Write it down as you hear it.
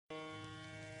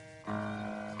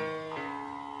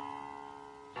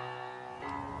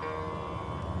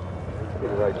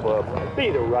right club. Be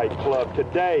the right club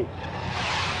today.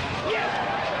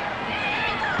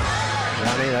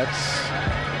 Johnny, that's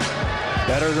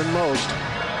better than most.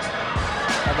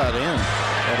 How about in?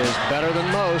 That is better than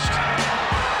most.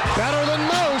 Better than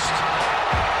most!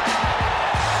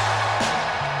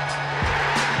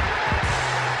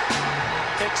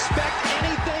 Expect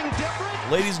anything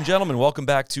different? Ladies and gentlemen, welcome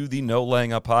back to the No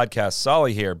Laying Up podcast.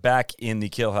 Solly here, back in the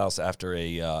Kill House after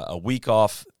a week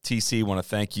off. TC, want to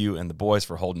thank you and the boys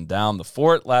for holding down the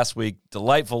fort last week.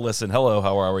 Delightful listen. Hello,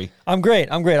 how are we? I'm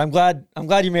great. I'm glad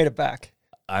you made it back.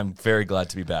 I'm very glad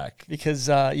to be back because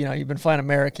you've been flying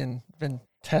American, been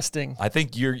testing. I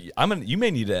think you may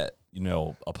need to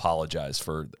apologize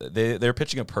for they're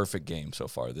pitching a perfect game so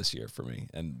far this year for me,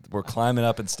 and we're climbing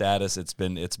up in status. It's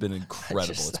been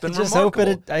incredible. It's been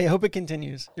remarkable. I hope it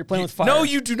continues. You're playing with fire. No,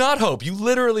 you do not hope. You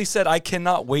literally said, "I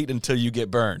cannot wait until you get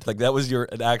burned." Like that was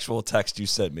an actual text you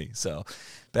sent me. So,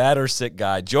 bad or sick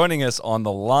guy joining us on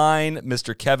the line,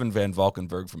 Mr. Kevin Van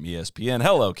Valkenburg from ESPN.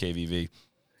 Hello, KVV.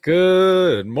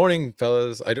 Good morning,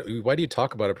 fellas. Why do you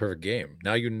talk about a perfect game?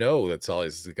 Now you know that's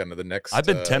always kind of the next. I've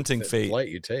been tempting fate. Flight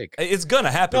you take. It's gonna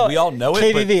happen. No, we all know it.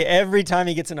 KVV every time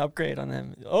he gets an upgrade on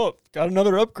them. Oh, got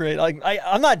another upgrade. Like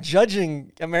I'm not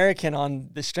judging American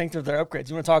on the strength of their upgrades.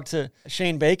 You want to talk to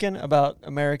Shane Bacon about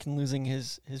American losing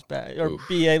his bag, or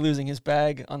BA losing his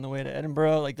bag on the way to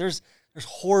Edinburgh? Like there's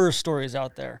horror stories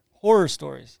out there. Horror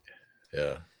stories.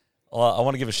 Yeah. I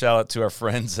want to give a shout out to our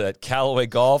friends at Callaway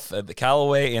Golf. At the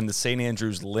Callaway and the St.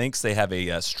 Andrews Links, they have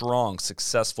a strong,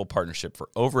 successful partnership. For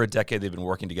over a decade, they've been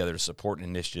working together to support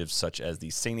initiatives such as the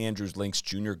St. Andrews Links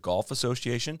Junior Golf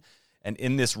Association. And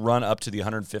in this run up to the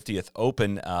 150th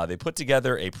Open, they put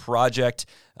together a project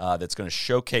that's going to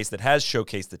has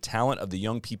showcased the talent of the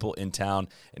young people in town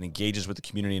and engages with the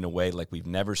community in a way like we've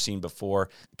never seen before.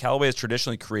 Callaway has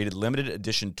traditionally created limited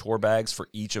edition tour bags for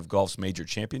each of golf's major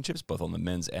championships, both on the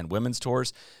men's and women's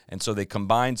tours. And so they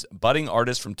combined budding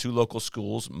artists from two local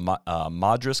schools,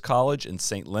 Madras College and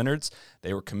St. Leonard's.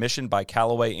 They were commissioned by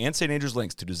Callaway and St. Andrews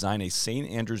Links to design a St.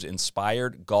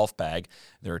 Andrews-inspired golf bag.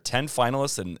 There are 10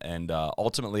 finalists, and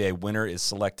ultimately a winner is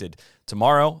selected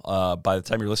tomorrow. By the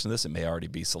time you're listening to this, it may already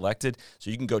be selected. So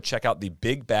you can go check out the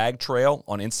Big Bag Trail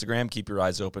on Instagram. Keep your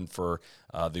eyes open for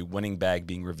the winning bag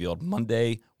being revealed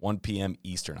Monday, 1 p.m.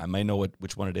 Eastern. I may know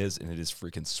which one it is, and it is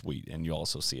freaking sweet. And you'll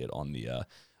also see it on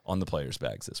the players'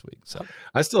 bags this week. So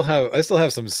I still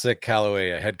have some sick Callaway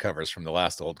head covers from the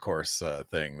last Old Course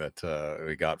thing that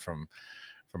we got from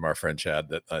our friend Chad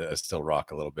that I still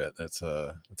rock a little bit. It's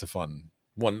a fun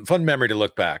memory to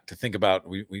look back, to think about.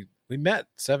 We met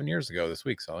 7 years ago this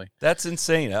week, Solly. That's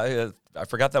insane. I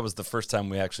forgot that was the first time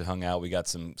we actually hung out. We got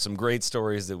some great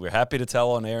stories that we're happy to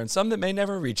tell on air, and some that may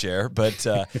never reach air. But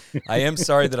I am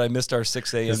sorry that I missed our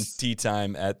 6 a.m. tee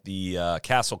time at the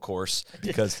Castle Course,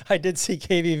 because I did see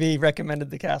KVV recommended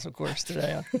the Castle Course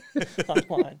today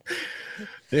online.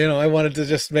 I wanted to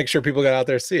just make sure people got out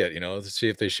there to see it, to see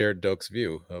if they shared Doak's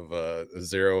view of a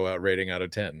 0 rating out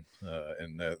of 10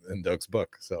 in Doak's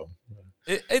book. So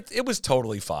it was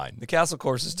totally fine. The Castle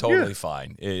Course is totally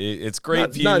fine. It's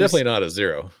great views. No, definitely not a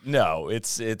 0. No,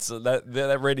 it's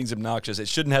that rating's obnoxious. It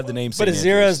shouldn't have the name. But a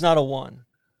 0 is not a 1,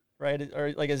 right?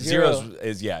 Or like a 0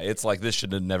 is it's like this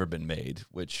should have never been made.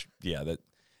 Which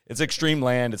it's extreme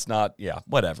land. It's not,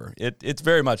 whatever. It's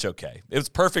very much okay. It was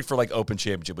perfect for like Open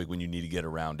Championship Week when you need to get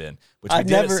around in, which we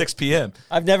did at 6 p.m.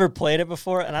 I've never played it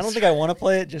before, and I don't think I want to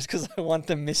play it just because I want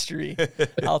the mystery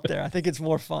out there. I think it's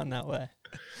more fun that way.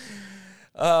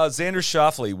 Xander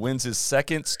Schauffele wins his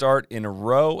second start in a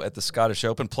row at the Scottish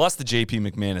Open, plus the J.P.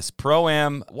 McManus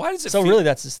Pro-Am. Why does it feel... really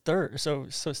that's his third. So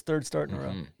his third start in a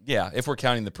row. Yeah, if we're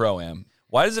counting the Pro-Am.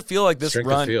 Why does it feel like this Strength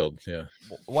run... of field, yeah.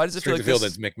 Why does it feel like this...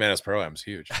 Strength of field at McManus Pro-Am is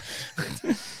huge.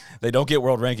 They don't get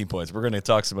world ranking points. We're going to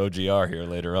talk some OGR here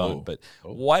later on. But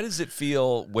why does it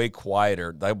feel way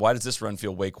quieter? Why does this run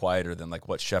feel way quieter than like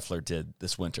what Scheffler did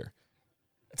this winter?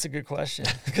 That's a good question,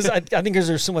 because I think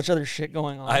there's so much other shit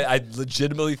going on. I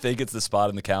legitimately think it's the spot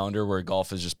in the calendar where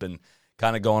golf has just been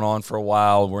kind of going on for a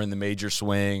while. We're in the major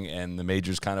swing, and the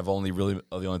majors kind of only really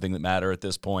the only thing that matter at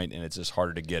this point, and it's just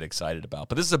harder to get excited about.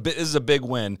 But this is a big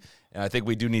win, and I think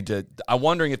we do need to. I'm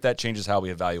wondering if that changes how we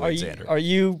evaluate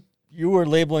Xander. You were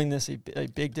labeling this a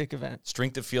big dick event.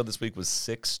 Strength of field this week was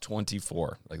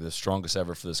 624, like the strongest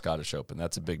ever for the Scottish Open.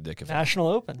 That's a big dick event. National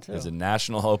Open, too. It's a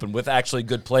National Open with actually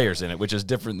good players in it, which is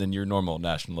different than your normal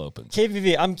National Opens.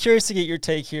 KVV, I'm curious to get your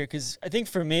take here, because I think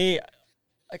for me,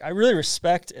 I really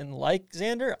respect and like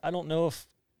Xander. I don't know if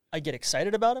I get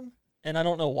excited about him, and I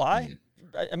don't know why.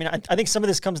 I mean, I think some of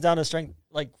this comes down to strength,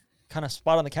 like kind of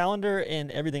spot on the calendar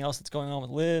and everything else that's going on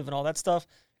with Liv and all that stuff.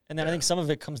 And then I think some of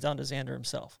it comes down to Xander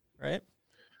himself. Right?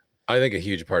 I think a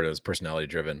huge part of it is personality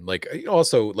driven. Like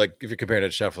also, like if you're comparing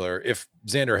it to Scheffler, if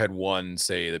Xander had won,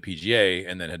 say, the PGA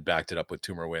and then had backed it up with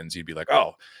 2 more wins, you'd be like,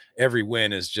 oh, every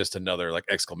win is just another like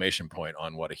exclamation point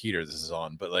on what a heater this is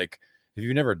on. But like if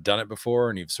you've never done it before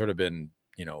and you've sort of been,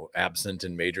 absent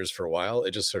in majors for a while,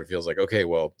 it just sort of feels like, okay,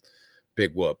 well,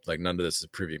 big whoop. Like none of this is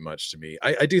proving much to me.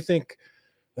 I do think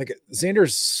like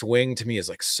Xander's swing to me is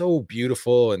like so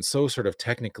beautiful and so sort of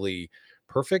technically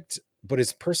perfect, but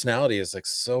his personality is like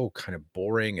so kind of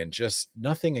boring and just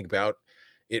nothing about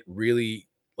it really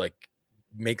like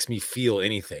makes me feel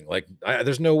anything. Like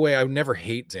there's no way I would never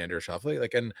hate Xander Schauffele.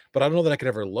 Like, but I don't know that I could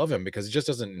ever love him because he just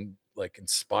doesn't like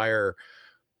inspire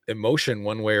emotion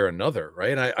one way or another.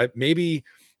 Right. And I maybe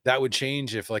that would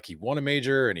change if like he won a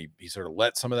major and he sort of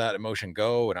let some of that emotion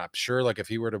go. And I'm sure like if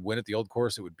he were to win at the old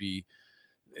course, it would be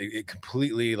it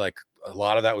completely like a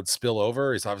lot of that would spill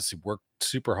over. He's obviously worked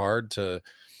super hard to,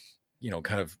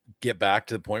 kind of get back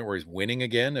to the point where he's winning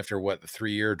again after the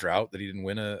 3-year drought that he didn't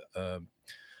win a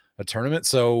tournament.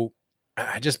 So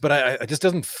I just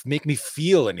doesn't make me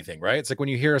feel anything, right? It's like when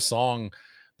you hear a song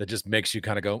that just makes you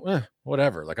kind of go,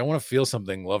 whatever. Like I want to feel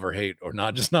something, love or hate, or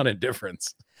not, just not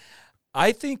indifference.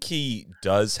 I think he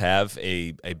does have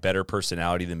a better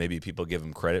personality than maybe people give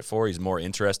him credit for. He's a more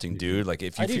interesting dude. Like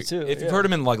if you've heard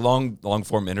him in like long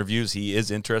form interviews, he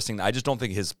is interesting. I just don't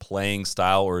think his playing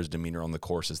style or his demeanor on the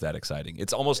course is that exciting.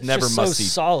 It's almost never must see.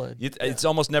 Solid. It's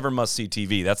almost never must see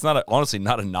TV. That's honestly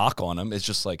not a knock on him. It's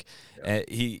just like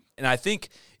and I think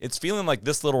it's feeling like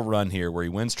this little run here where he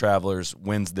wins Travelers,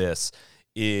 wins this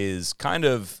is kind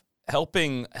of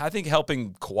helping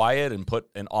quiet and put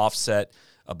an offset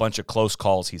a bunch of close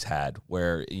calls he's had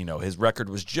where, his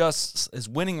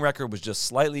winning record was just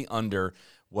slightly under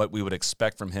what we would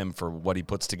expect from him for what he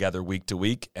puts together week to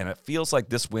week. And it feels like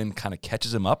this win kind of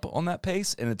catches him up on that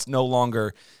pace. And it's no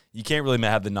longer, you can't really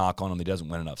have the knock on him. He doesn't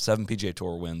win enough. 7 PGA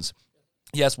Tour wins.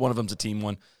 Yes, one of them's a team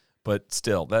one, but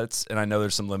still and I know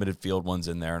there's some limited field ones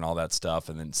in there and all that stuff.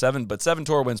 And then 7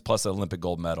 Tour wins plus an Olympic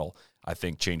gold medal, I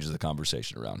think changes the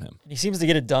conversation around him. He seems to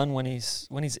get it done when he's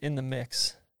in the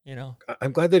mix.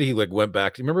 I'm glad that he like went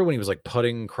back. Do you remember when he was like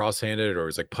putting cross-handed or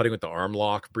was like putting with the arm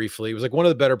lock briefly? He was like one of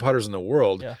the better putters in the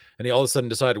world. Yeah. And he all of a sudden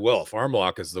decided, well, if arm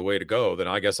lock is the way to go, then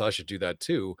I guess I should do that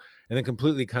too. And then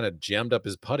completely kind of jammed up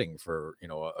his putting for,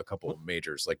 a couple of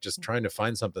majors, like just trying to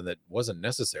find something that wasn't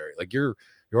necessary. Like you're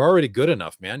already good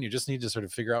enough, man. You just need to sort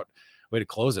of figure out a way to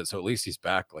close it. So at least he's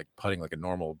back like putting like a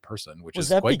normal person, which is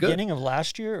quite good. Was that beginning of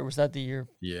last year or was that the year?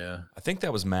 Yeah. I think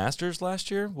that was Masters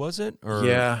last year, was it? Or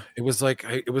yeah, it was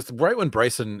right when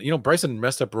Bryson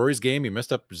messed up Rory's game. He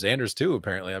messed up Xander's too,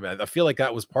 apparently. I mean, I feel like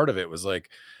that was part of it. Was like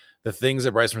the things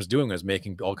that Bryson was doing was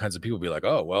making all kinds of people be like,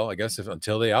 oh, well, I guess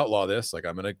until they outlaw this, like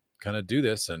I'm going to kind of do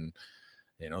this. And,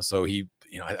 so he,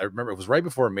 I remember it was right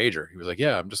before a major. He was like,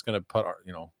 yeah, I'm just going to put,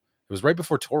 it was right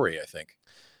before Torrey, I think.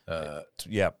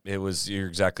 Yeah, it was. You're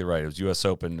exactly right. It was U.S.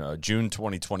 Open, June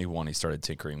 2021. He started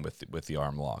tinkering with the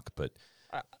arm lock, but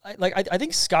I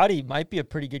think Scotty might be a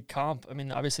pretty good comp. I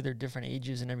mean, obviously they're different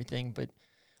ages and everything, but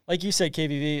like you said,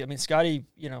 KVV. I mean, Scotty,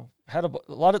 had a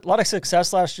lot of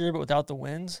success last year, but without the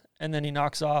wins. And then he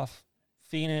knocks off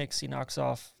Phoenix. He knocks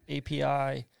off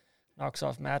API, knocks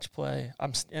off match play.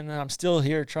 I'm still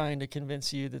here trying to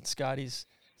convince you that Scotty's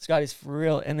for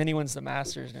real. And then he wins the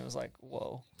Masters, and it was like,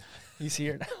 whoa. He's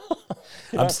here now.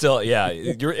 I'm still,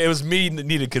 it was me that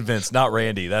needed convinced, not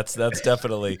Randy. That's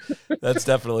definitely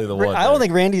the one. I don't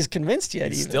think Randy's convinced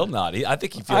yet. He's still not. I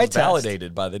think he feels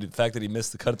validated by the fact that he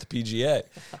missed the cut at the PGA.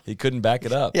 He couldn't back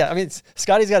it up. Yeah, I mean,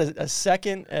 Scotty's got a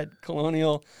second at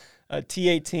Colonial, a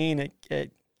T18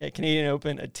 at Canadian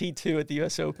Open, a T2 at the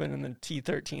U.S. Open, and then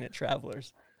T13 at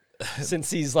Travelers. Since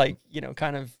he's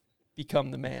kind of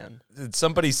become the man.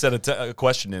 Somebody said a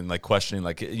question in questioning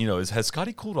has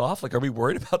Scotty cooled off? Like, are we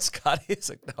worried about Scotty? It's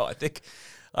like, no,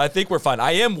 I think we're fine.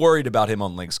 I am worried about him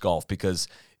on links golf because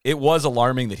it was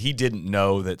alarming that he didn't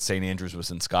know that St. Andrews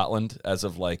was in Scotland as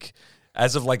of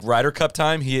Ryder Cup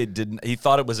time. He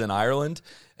thought it was in Ireland.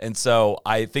 And so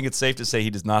I think it's safe to say he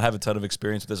does not have a ton of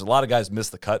experience. There's a lot of guys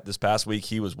missed the cut this past week.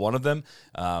 He was one of them.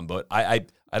 But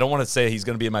I don't want to say he's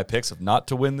going to be in my picks of not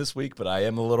to win this week, but I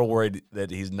am a little worried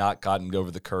that he's not gotten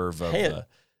over the curve of.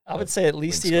 I would say at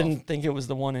least he didn't think it was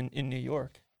the one in New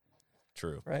York.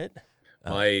 True. Right?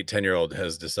 My 10-year-old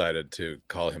has decided to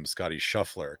call him Scotty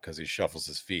Shuffler because he shuffles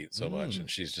his feet so much, and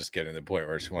she's just getting to the point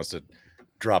where she wants to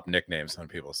drop nicknames on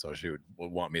people, so she would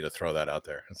want me to throw that out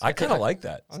there. I kind of like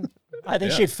that. I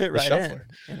think she'd fit right in.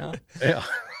 Yeah.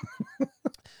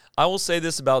 I will say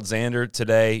this about Xander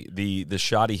today: the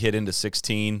shot he hit into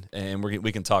 16, and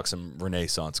we can talk some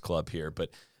Renaissance club here, but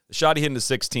the shot he hit into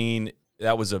 16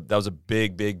 that was a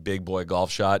big boy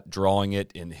golf shot, drawing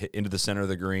it into the center of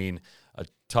the green. A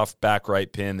tough back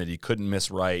right pin that he couldn't miss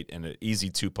right, and an easy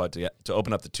 2-putt to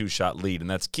open up the 2-shot lead. And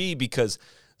that's key because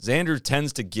Xander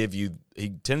tends to give you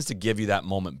that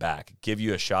moment back, give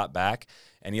you a shot back.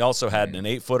 And he also had an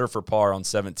 8-footer for par on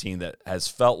 17 that has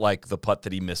felt like the putt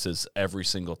that he misses every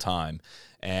single time.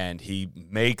 And he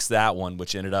makes that one,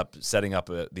 which ended up setting up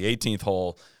the 18th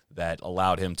hole that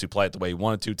allowed him to play it the way he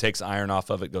wanted to, takes iron off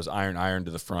of it, goes iron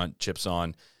to the front, chips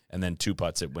on, and then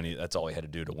 2-putts it when that's all he had to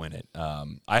do to win it.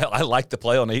 I like the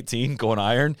play on 18, going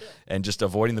iron and just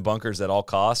avoiding the bunkers at all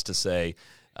costs to say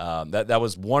that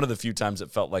was one of the few times it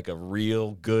felt like a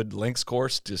real good links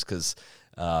course, just because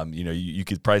you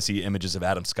could probably see images of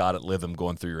Adam Scott at Lytham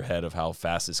going through your head of how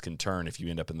fast this can turn if you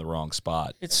end up in the wrong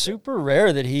spot. It's super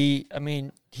rare that he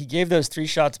gave those 3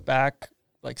 shots back,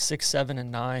 like 6, 7,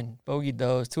 and 9, bogeyed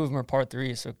those. 2 of them are par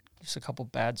 3, so just a couple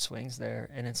bad swings there.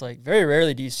 And it's like very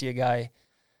rarely do you see a guy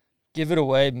give it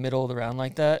away middle of the round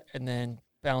like that and then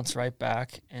bounce right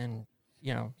back. And,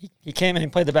 he came in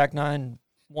and played the back 9,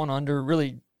 1 under,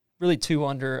 really 2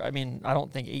 under. I mean, I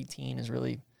don't think 18 is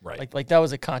really right. Like that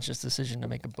was a conscious decision to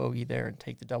make a bogey there and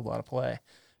take the double out of play.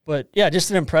 But, yeah, just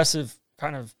an impressive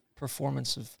kind of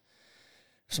performance of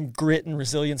some grit and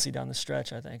resiliency down the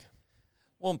stretch, I think.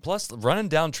 Well, and plus running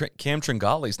down Cam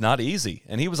Tringale is not easy,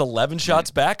 and he was 11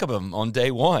 shots back of him on day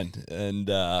 1.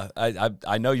 And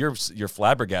I know you're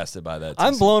flabbergasted by that.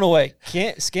 I'm blown away.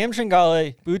 Scam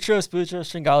Tringale, Boutros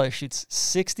Tringale shoots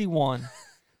 61,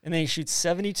 and then he shoots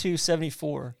 72,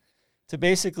 74 to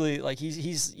basically like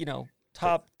he's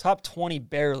top 20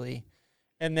 barely,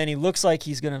 and then he looks like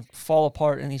he's gonna fall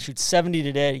apart, and he shoots 70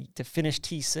 today to finish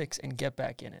T6 and get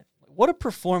back in it. What a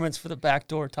performance for the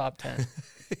backdoor top 10.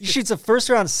 He shoots a first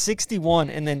round 61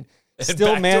 and then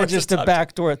still manages to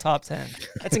backdoor a top 10.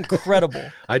 That's incredible.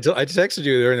 I texted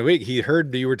you during the week. He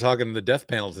heard you were talking to the death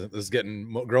panel that was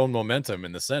getting growing momentum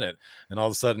in the Senate. And all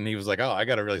of a sudden he was like, oh, I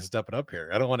got to really step it up here.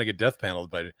 I don't want to get death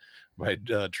paneled by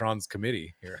Tron's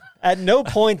committee here. At no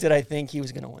point did I think he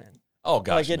was going to win. Oh,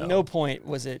 gosh, Like, at no point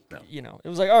was it, it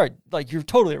was like, all right, like, you're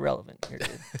totally irrelevant here,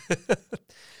 dude.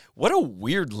 What a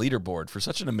weird leaderboard for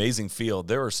such an amazing field.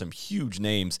 There are some huge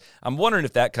names. I'm wondering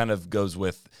if that kind of goes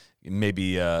with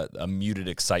maybe a muted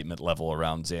excitement level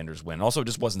around Xander's win. Also, it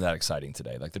just wasn't that exciting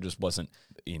today. Like, there just wasn't,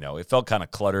 it felt kind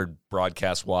of cluttered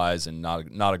broadcast-wise and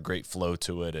not a great flow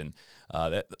to it. And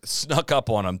that snuck up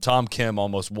on him. Tom Kim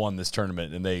almost won this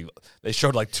tournament, and they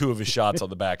showed like 2 of his shots on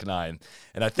the back 9.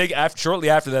 And I think shortly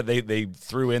after that, they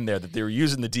threw in there that they were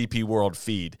using the DP World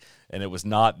feed. And it was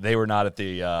not; they were not at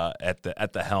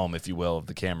the helm, if you will, of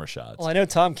the camera shots. Well, I know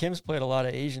Tom Kim's played a lot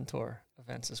of Asian Tour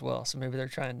events as well, so maybe they're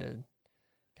trying to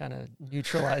kind of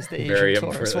neutralize the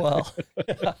Asian Tour as well.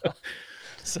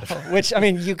 So, which I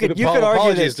mean, you could argue.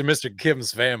 Apologies to Mr.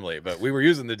 Kim's family, but we were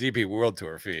using the DP World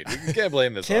Tour feed. You can't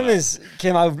blame this.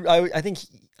 Kim. I think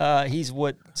he's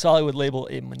what Solly would label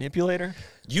a manipulator.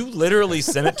 You literally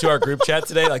sent it to our group chat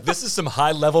today. Like, this is some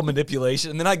high-level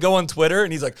manipulation. And then I go on Twitter,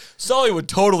 and he's like, Solly would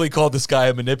totally call this guy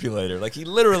a manipulator. Like, he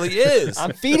literally is.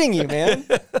 I'm feeding you, man.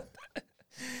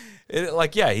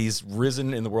 He's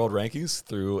risen in the world rankings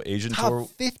through Asian Tour. Top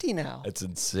 50 now. It's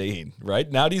insane,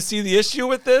 right? Now do you see the issue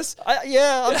with this?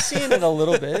 I'm seeing it a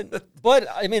little bit. But,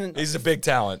 I mean. He's a big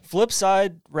talent. Flip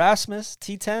side, Rasmus,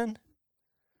 T10.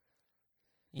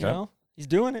 You know? He's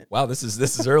doing it. Wow, this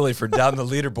is early for down the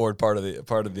leaderboard part of the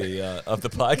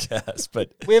podcast.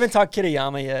 But we haven't talked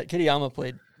Kitayama yet. Kitayama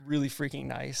played really freaking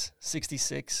nice.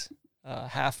 66,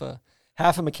 half a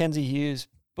Mackenzie Hughes.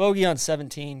 Bogey on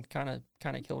 17 kind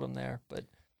of killed him there, but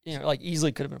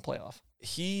easily could have been a playoff.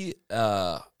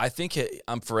 I think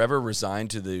I'm forever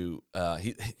resigned to the.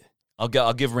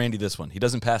 I'll give Randy this one. He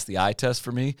doesn't pass the eye test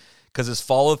for me because his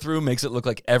follow-through makes it look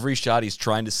like every shot he's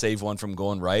trying to save one from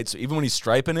going right. So even when he's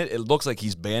striping it, it looks like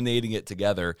he's band-aiding it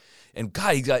together. And,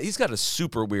 God, he's got a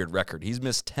super weird record. He's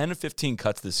missed 10 of 15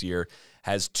 cuts this year,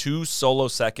 has 2 solo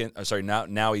second.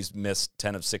 Now he's missed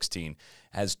 10 of 16.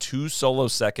 Has 2 solo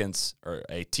seconds, or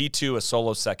a T2, a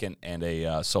solo second, and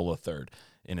a solo third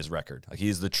in his record. Like,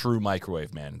 he's the true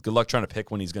microwave man. Good luck trying to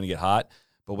pick when he's going to get hot.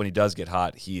 But when he does get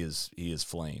hot, he is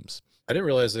flames. I didn't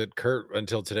realize that Kurt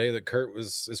until today that Kurt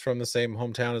is from the same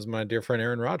hometown as my dear friend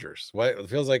Aaron Rodgers. Why it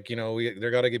feels like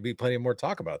there got to be plenty more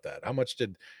talk about that. How much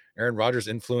did Aaron Rodgers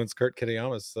influence Kurt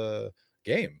Kitayama's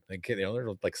game? Like,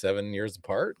 they're like 7 years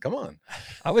apart. Come on.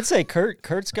 I would say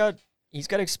Kurt's got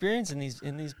experience in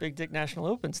these Big Dick National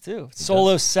Opens too.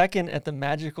 Solo second at the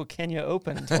Magical Kenya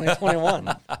Open in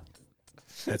 2021.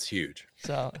 That's huge.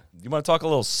 So you want to talk a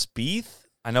little Spieth?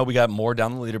 I know we got more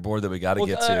down the leaderboard that we got to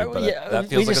get to, but that feels like a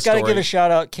story. We just got to give a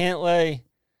shout out. Cantlay,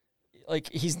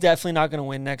 like he's definitely not going to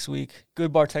win next week.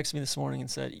 Goodbar texted me this morning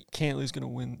and said Cantlay's going to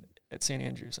win at St.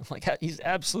 Andrews. I'm like, he's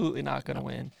absolutely not going to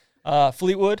win.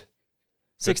 Fleetwood,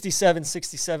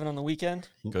 67-67 on the weekend.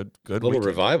 Good little weekend.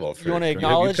 revival. You want to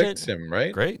acknowledge you picked it? him,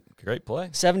 right? Great play.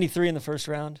 73 in the first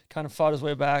round. Kind of fought his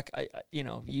way back.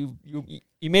 You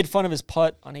made fun of his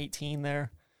putt on 18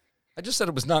 there. I just said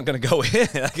it was not going to go in.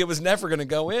 Like, it was never going to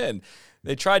go in.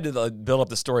 They tried to build up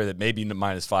the story that maybe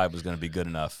 -5 was going to be good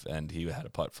enough, and he had a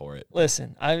putt for it.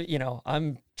 Listen,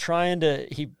 I'm trying to.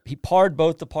 He parred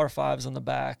both the par 5s on the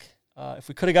back. If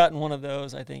we could have gotten one of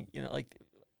those, I think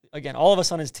again, all of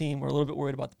us on his team were a little bit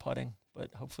worried about the putting,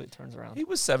 but hopefully it turns around. He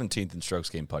was 17th in strokes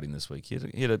gained putting this week. He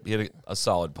had a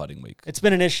solid putting week. It's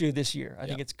been an issue this year. I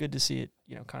think it's good to see it,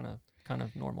 kind of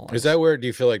normalize. Is that where do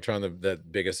you feel like Tron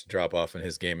that biggest drop off in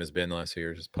his game has been the last few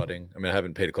years? Just putting. I mean, I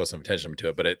haven't paid a close enough attention to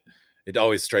it, but it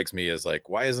always strikes me as like,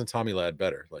 why isn't Tommy Ladd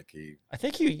better? I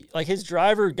think his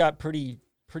driver got pretty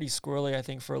squirrely, I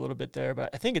think, for a little bit there, but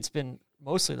I think it's been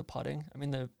mostly the putting. I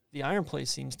mean, the iron play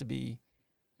seems to be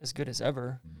as good as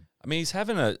ever. I mean, he's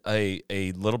having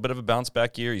a little bit of a bounce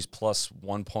back year. He's plus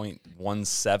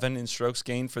 1.17 in strokes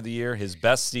gained for the year. His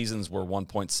best seasons were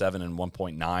 1.7 and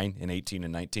 1.9 in 18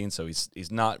 and 19. So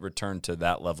he's not returned to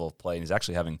that level of play. And he's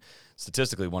actually having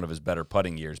statistically one of his better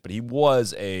putting years. But he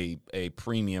was a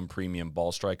premium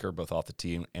ball striker, both off the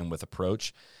tee and with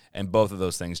approach. And both of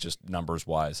those things, just numbers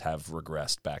wise, have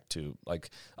regressed back to like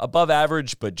above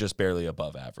average, but just barely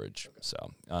above average.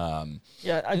 So,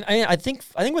 I think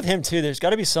with him too, there's got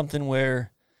to be something where,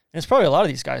 and it's probably a lot of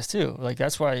these guys too. Like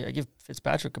that's why I give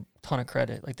Fitzpatrick a ton of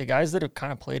credit. Like the guys that have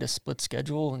kind of played a split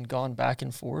schedule and gone back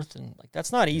and forth, and like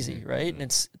that's not easy, right? And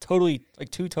it's totally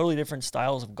like two totally different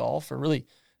styles of golf, or really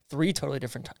three totally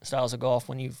different styles of golf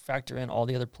when you factor in all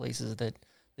the other places that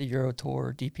the Euro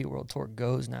Tour, DP World Tour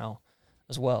goes now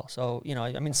as well. So,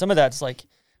 I mean, some of that's like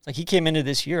he came into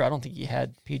this year, I don't think he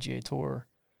had PGA Tour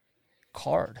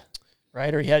card,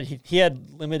 right? Or he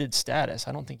had limited status.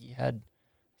 I don't think he had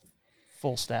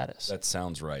full status. that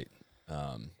sounds right.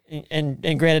 And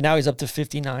granted, now he's up to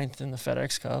 59th in the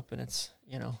FedEx Cup, and it's,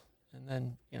 and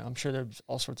then, I'm sure there's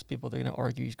all sorts of people that are going to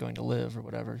argue he's going to live or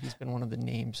whatever. He's been one of the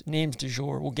names du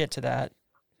jour. We'll get to that.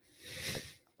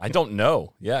 I don't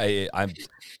know. Yeah,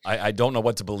 I don't know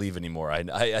what to believe anymore.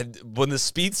 I when the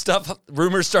speed stuff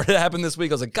rumors started to happen this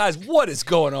week, I was like, guys, what is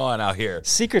going on out here?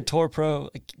 Secret Tour Pro,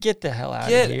 like, get the hell out of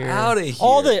here. Get out of here.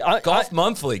 All the Golf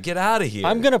Monthly, get out of here.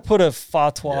 I'm gonna put a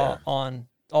fatwa on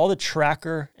all the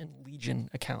Tracker and Legion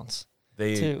accounts.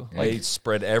 They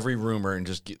spread every rumor and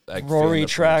just get like Rory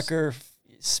Tracker,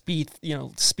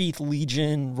 Spieth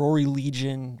Legion, Rory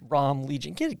Legion, Rahm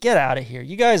Legion. Get out of here.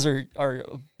 You guys are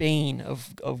a bane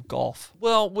of golf.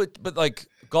 Well, but like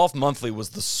Golf Monthly was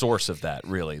the source of that,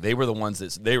 really. They were the ones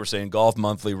that they were saying Golf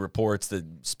Monthly reports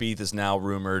that Spieth is now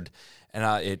rumored, and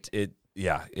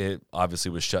it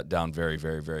obviously was shut down very,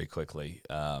 very, very quickly.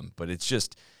 But it's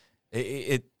just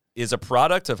it is a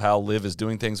product of how Liv is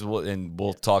doing things, and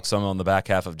we'll talk some on the back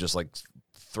half of just like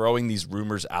throwing these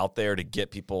rumors out there to get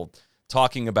people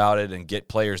talking about it and get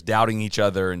players doubting each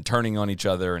other and turning on each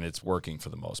other, and it's working for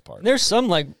the most part. There's some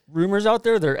like rumors out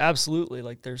there. They're absolutely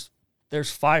like there's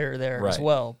fire there as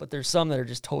well, but there's some that are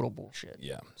just total bullshit.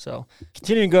 Yeah. So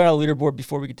continuing to go down the leaderboard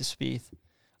before we get to Spieth.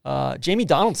 Jamie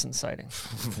Donaldson sighting.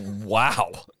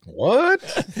 Wow.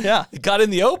 What? Yeah. It got in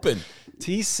the open.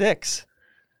 T6.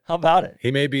 How about it?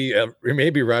 He may be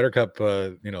Ryder Cup,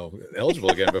 eligible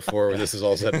again before this is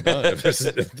all said and done. If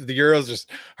the Euros just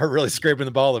are really scraping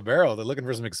the bottom of the barrel, they're looking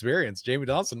for some experience. Jamie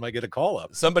Donaldson might get a call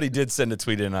up. Somebody did send a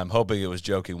tweet in. I'm hoping it was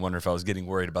joking. Wonder if I was getting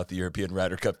worried about the European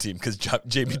Ryder Cup team because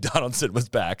Jamie Donaldson was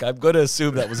back. I'm going to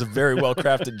assume that was a very well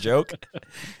crafted joke,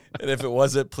 and if it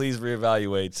wasn't, please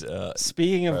reevaluate.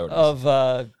 Speaking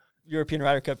of European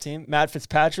Ryder Cup team, Matt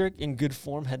Fitzpatrick in good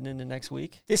form heading into next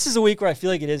week. This is a week where I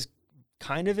feel like it is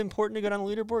kind of important to go down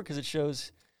the leaderboard because it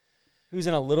shows who's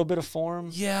in a little bit of form.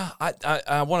 Yeah,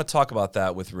 I want to talk about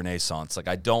that with Renaissance. Like,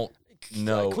 I don't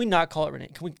know. Can we not call it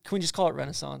Renaissance? Can we just call it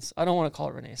Renaissance? I don't want to call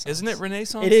it Renaissance. Isn't it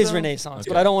Renaissance? It is though? Renaissance,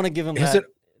 Okay. but I don't want to give him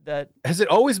that. Has it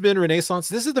always been Renaissance?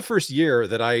 This is the first year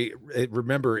that I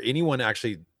remember anyone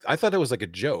actually. I thought it was like a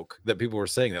joke that people were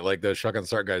saying that, like the Shotgun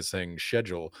Start guys saying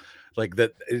schedule, like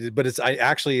that. But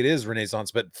it is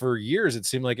Renaissance. But for years, it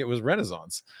seemed like it was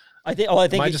Renaissance. I think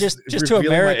it's just to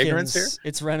Americans,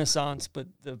 it's Renaissance, but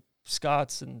the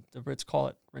Scots and the Brits call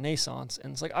it Renaissance,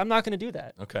 and it's like I'm not going to do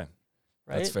that. Okay,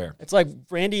 right? That's fair. It's like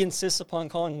Randy insists upon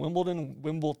calling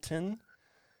Wimbledon,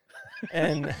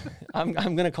 and I'm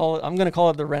going to call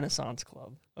it the Renaissance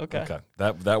Club. Okay,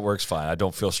 that works fine. I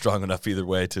don't feel strong enough either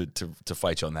way to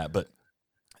fight you on that, but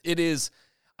it is.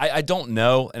 I don't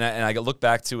know, and I look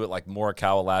back to it like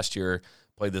Morikawa last year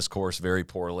played this course very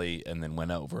poorly and then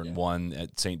went over and won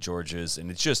at St. George's,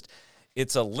 and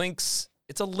it's a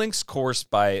links course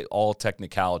by all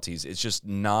technicalities. It's just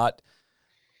not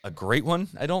a great one,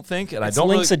 I don't think, and It's I don't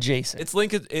links really, adjacent. It's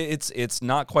link. It's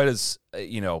not quite as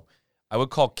I would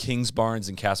call Kingsbarns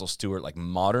and Castle Stewart like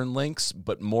modern links,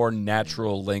 but more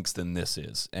natural links than this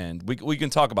is, and we can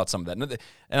talk about some of that.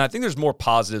 And I think there's more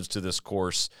positives to this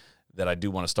course that I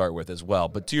do want to start with as well.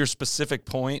 But to your specific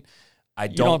point, I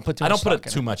don't put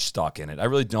too much stock in it. I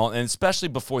really don't, and especially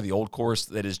before the old course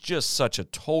that is just such a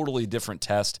totally different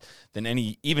test than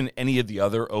any of the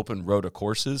other open rota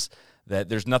courses. That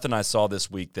there's nothing I saw this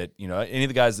week that, any of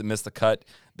the guys that missed the cut,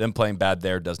 them playing bad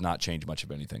there does not change much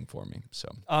of anything for me. So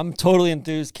I'm totally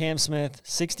enthused. Cam Smith,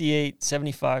 68,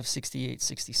 75, 68,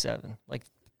 67. Like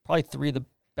probably 3 of the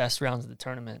best rounds of the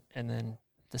tournament, and then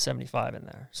the 75 in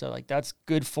there. So like that's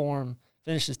good form.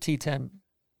 Finishes T10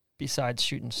 besides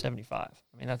shooting 75.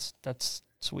 I mean, that's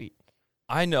sweet.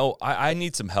 I know I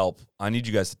need some help. I need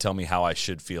you guys to tell me how I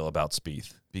should feel about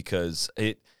Spieth, because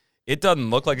it doesn't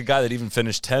look like a guy that even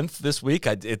finished 10th this week.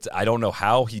 I don't know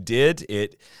how he did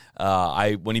it.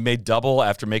 When he made double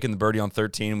after making the birdie on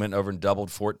 13, went over and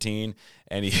doubled 14,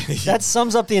 and that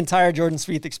sums up the entire Jordan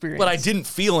Spieth experience. But I didn't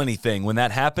feel anything when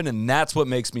that happened, and that's what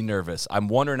makes me nervous. I'm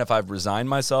wondering if I've resigned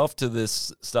myself to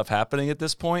this stuff happening at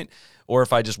this point, or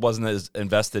if I just wasn't as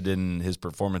invested in his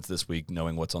performance this week,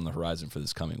 knowing what's on the horizon for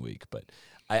this coming week. But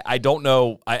I don't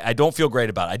know. I don't feel great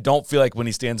about it. I don't feel like when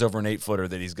he stands over an 8-footer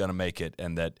that he's going to make it,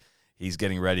 and that he's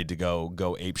getting ready to go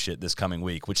apeshit this coming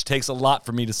week, which takes a lot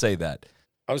for me to say that.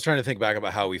 I was trying to think back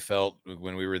about how we felt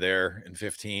when we were there in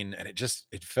 15, and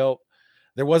it felt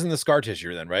there wasn't the scar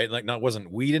tissue then, right? Like,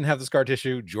 we didn't have the scar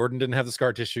tissue, Jordan didn't have the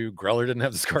scar tissue, Greller didn't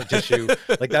have the scar tissue.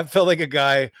 Like, that felt like a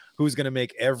guy who was going to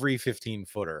make every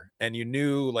 15-footer, and you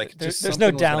knew like there's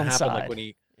no downside. Like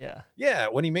when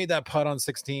when he made that putt on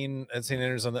 16 at St.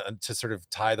 Andrews to sort of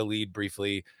tie the lead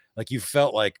briefly. Like, you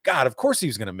felt like, God, of course he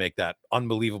was going to make that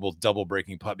unbelievable double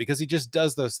breaking putt, because he just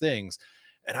does those things.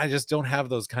 And I just don't have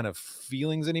those kind of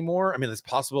feelings anymore. I mean, it's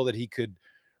possible that he could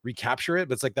recapture it,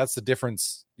 but it's like, that's the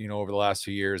difference, over the last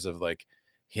few years of like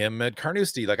him at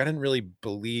Carnoustie. Like, I didn't really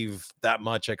believe that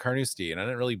much at Carnoustie, and I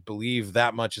didn't really believe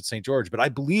that much at St. George, but I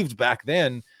believed back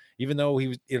then, even though he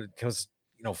was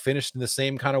finished in the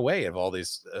same kind of way of all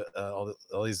these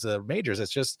majors.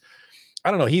 It's just,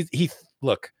 I don't know. He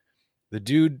look, the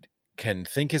dude can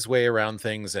think his way around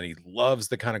things, and he loves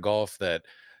the kind of golf that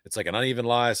it's like an uneven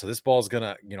lie. So this ball's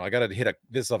gonna, I got to hit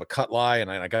this of a cut lie, and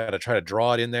I got to try to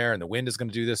draw it in there, and the wind is going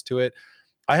to do this to it.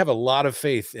 I have a lot of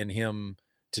faith in him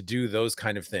to do those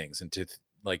kind of things and to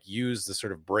like use the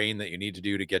sort of brain that you need to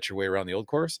do to get your way around the old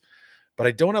course. But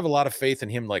I don't have a lot of faith in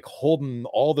him like holding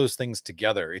all those things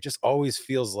together. It just always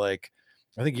feels like,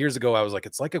 I think years ago I was like,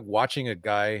 it's like watching a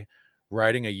guy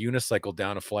riding a unicycle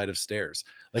down a flight of stairs.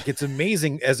 Like, it's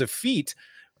amazing as a feat,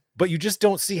 but you just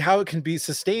don't see how it can be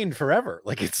sustained forever.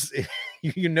 Like,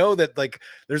 that like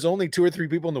there's only 2 or 3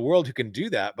 people in the world who can do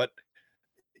that, but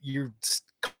you're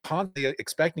constantly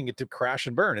expecting it to crash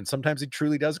and burn. And sometimes it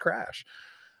truly does crash.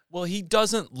 Well, he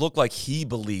doesn't look like he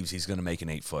believes he's going to make an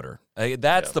 8-footer.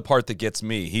 That's the part that gets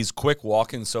me. He's quick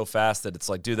walking so fast that it's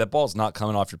like, dude, that ball's not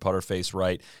coming off your putter face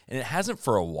right. And it hasn't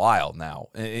for a while now,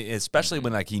 especially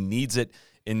when like he needs it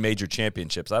in major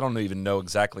championships. I don't even know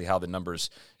exactly how the numbers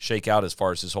shake out as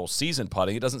far as his whole season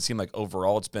putting. It doesn't seem like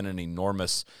overall it's been an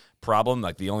enormous problem.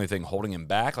 Like, the only thing holding him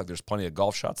back, like there's plenty of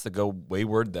golf shots that go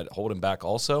wayward that hold him back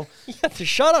also. Yeah, the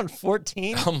shot on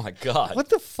 14. Oh my God. What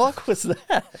the fuck was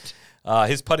that?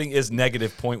 His putting is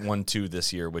negative 0.12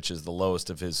 this year, which is the lowest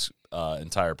of his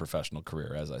entire professional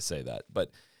career, as I say that.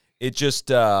 But it just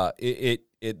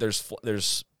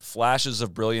there's flashes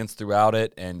of brilliance throughout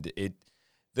it, and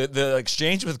the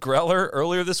exchange with Greller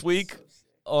earlier this week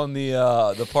on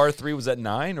the par 3 was at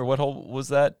 9, or what hole was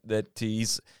that? That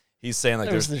he's saying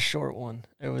like it was the short one.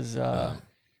 It was.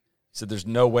 He said, "There's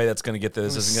no way that's going to get there.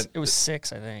 It was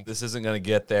 6, I think. This isn't going to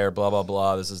get there. Blah blah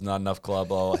blah. This is not enough club.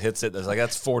 Blah, blah. Hits it. There's like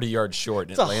that's 40 yards short.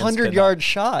 It's a 100-yard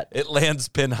shot. It lands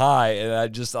pin high,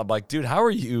 and I'm like, dude, how are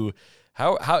you?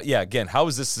 How? Yeah. Again, how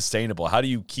is this sustainable? How do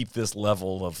you keep this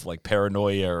level of like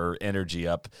paranoia or energy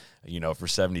up? For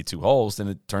 72 holes? And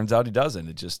it turns out he doesn't.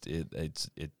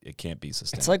 It can't be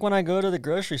sustainable. It's like when I go to the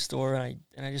grocery store and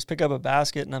I just pick up a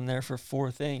basket and I'm there for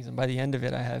 4 things, and by the end of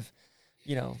it I have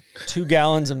 2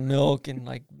 gallons of milk and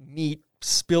like meat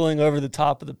spilling over the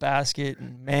top of the basket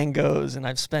and mangoes, and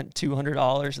I've spent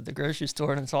 $200 at the grocery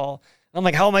store, and I'm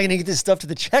like, how am I going to get this stuff to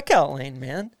the checkout lane,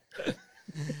 man?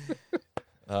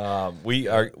 We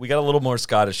got a little more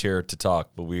Scottish here to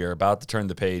talk, but we are about to turn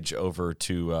the page over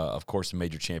to, of course, a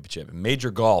major championship.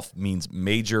 Major golf means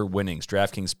major winnings.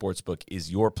 DraftKings Sportsbook is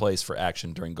your place for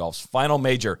action during golf's final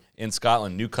major in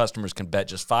Scotland. New customers can bet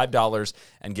just $5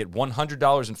 and get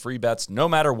 $100 in free bets, no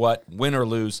matter what, win or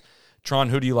lose. Tron,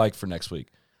 who do you like for next week?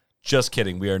 Just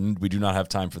kidding. We do not have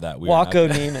time for that. Wacko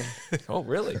Neiman. Oh,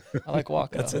 really? I like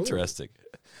Wacko. That's interesting.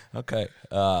 Okay.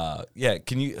 Yeah.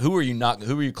 Who are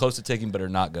you close to taking but are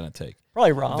not going to take?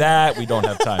 Probably wrong. That we don't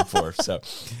have time for. So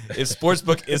if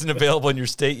Sportsbook isn't available in your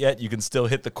state yet, you can still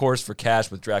hit the course for cash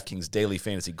with DraftKings Daily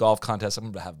Fantasy Golf Contest. I'm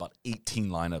going to have about 18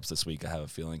 lineups this week, I have a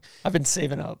feeling. I've been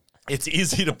saving up. It's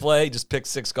easy to play. Just pick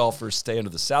 6 golfers, stay under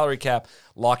the salary cap,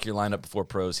 lock your lineup before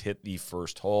pros hit the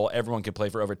first hole. Everyone can play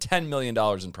for over $10 million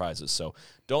in prizes. So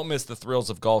don't miss the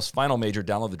thrills of golf's final major.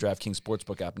 Download the DraftKings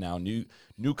Sportsbook app now.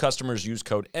 New customers use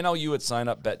code NLU at sign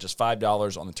up. Bet just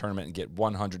 $5 on the tournament and get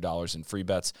 $100 in free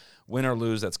bets. Win or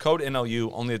lose, that's code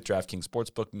NLU only at DraftKings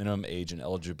Sportsbook. Minimum age and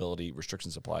eligibility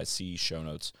restrictions apply. See show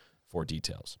notes for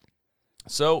details.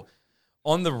 So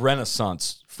on the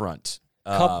Renaissance front,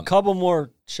 couple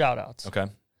more shout outs. Okay.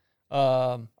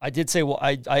 I did say, well,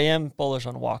 I am bullish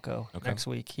on Wacko next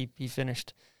week. He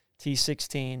finished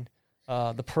T16.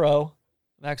 The pro,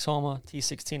 Max Homa,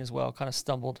 T16 as well, kind of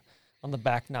stumbled on the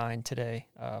back 9 today.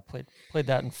 Played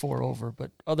that in 4 over, but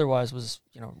otherwise was,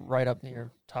 right up near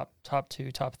top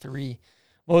 2, top 3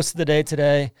 most of the day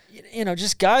today.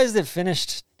 Just guys that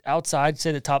finished outside,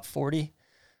 say the top 40.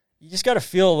 You just got to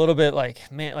feel a little bit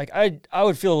like, man, like I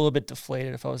would feel a little bit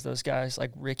deflated if I was those guys. Like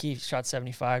Ricky shot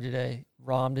 75 today.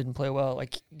 Rahm didn't play well.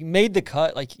 Like you made the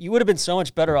cut. Like you would have been so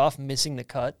much better off missing the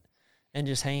cut and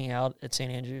just hanging out at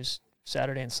St. Andrews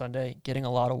Saturday and Sunday, getting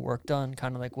a lot of work done,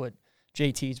 kind of like what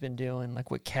JT's been doing,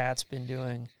 like what Cat's been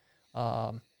doing,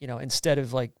 instead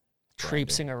of like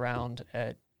traipsing around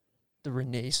at the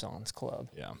Renaissance Club.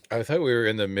 Yeah. I thought we were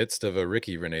in the midst of a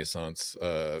Ricky Renaissance,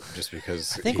 just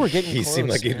because I think we're getting he close, seemed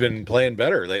like he'd man. been playing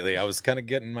better lately. I was kind of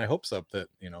getting my hopes up that,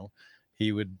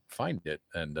 he would find it,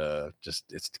 and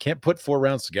can't put 4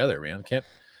 rounds together, man.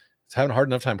 It's having a hard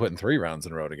enough time putting 3 rounds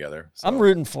in a row together. So. I'm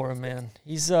rooting for him, man.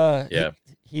 He's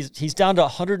he's down to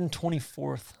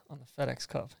 124th on the FedEx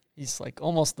Cup. He's like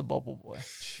almost the bubble boy.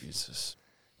 Jesus.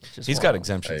 Just He's wild. got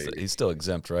exemptions. He's still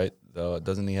exempt, right? Though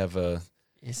doesn't he have a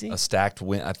stacked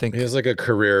win? I think he has like a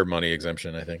career money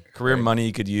exemption. I think career money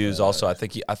he could use. Also, I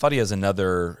thought he has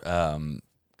another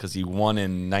because he won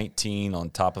in 19 on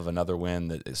top of another win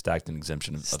that is stacked an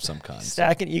exemption of some kind.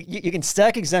 Stacking you can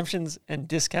stack exemptions and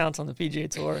discounts on the PGA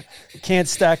Tour. You can't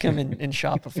stack them in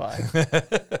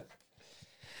Shopify.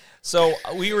 So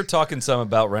we were talking some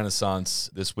about Renaissance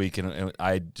this week, and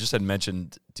I just had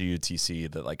mentioned to you,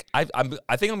 TC, that like I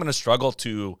think I'm going to struggle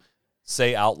to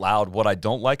say out loud what I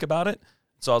don't like about it.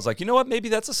 So I was like, you know what? Maybe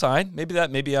that's a sign.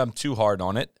 Maybe I'm too hard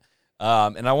on it.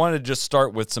 And I wanted to just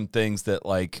start with some things that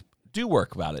like do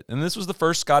work about it. And this was the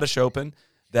first Scottish Open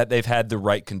that they've had the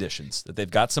right conditions, that they've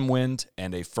got some wind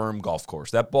and a firm golf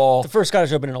course. That ball, the first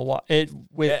Scottish Open in a while,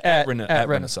 at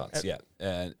Renaissance, yeah.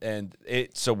 And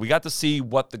so we got to see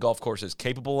what the golf course is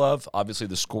capable of. Obviously,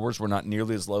 the scores were not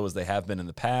nearly as low as they have been in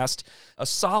the past. A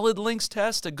solid links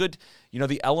test, a good,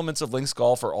 the elements of links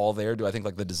golf are all there. Do I think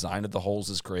like the design of the holes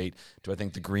is great? Do I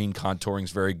think the green contouring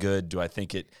is very good? Do I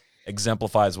think it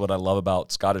exemplifies what I love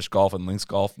about Scottish golf and links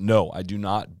golf? No, I do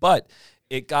not. But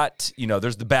it got,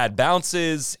 there's the bad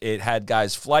bounces. It had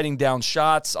guys flighting down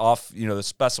shots off,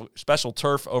 the special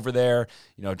turf over there,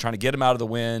 trying to get them out of the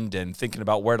wind and thinking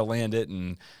about where to land it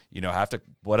and, have to,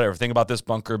 think about this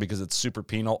bunker because it's super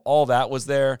penal. All that was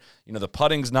there. The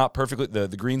putting's not perfectly,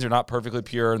 the greens are not perfectly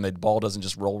pure and the ball doesn't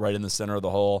just roll right in the center of the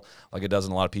hole like it does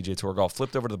in a lot of PGA Tour golf.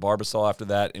 Flipped over to the Barbasol after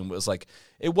that and was like,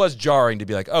 it was jarring to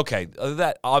be like, okay,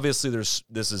 that obviously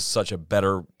this is such a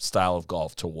better style of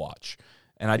golf to watch.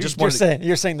 And I just you're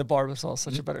saying the Barbasol is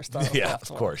such a better style. Yeah, of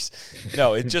course.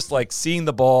 No, it's just like seeing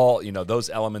the ball,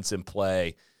 those elements in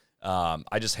play.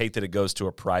 I just hate that it goes to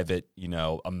a private,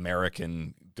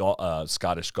 American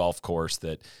Scottish golf course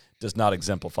that does not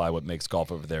exemplify what makes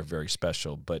golf over there very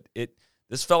special. But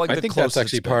this felt like I think that's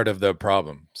actually part of the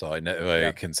problem. So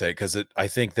I can say, because I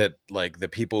think that like the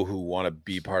people who want to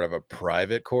be part of a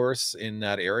private course in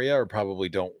that area or probably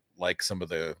don't like some of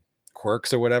the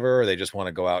quirks or whatever, or they just want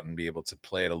to go out and be able to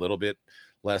play it a little bit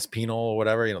less penal or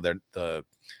whatever.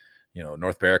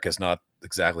 North Berwick is not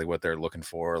exactly what they're looking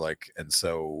for. And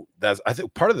so that's, I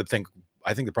think, part of the thing.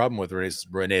 I think the problem with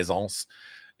Renaissance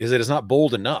is that it's not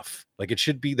bold enough. Like there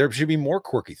should be more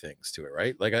quirky things to it,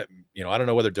 right? Like I don't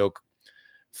know whether Doak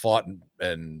fought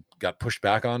and got pushed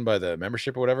back on by the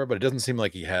membership or whatever, but it doesn't seem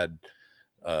like he had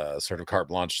sort of carte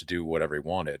blanche to do whatever he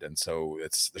wanted. And so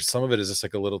there's some of it is just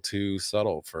like a little too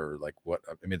subtle for like what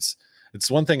I mean. It's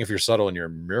one thing if you're subtle and you're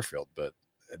in Muirfield, but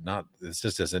it's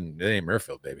just it ain't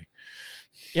Muirfield, baby.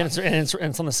 Yeah, and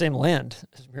it's on the same land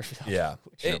as Muirfield. Yeah.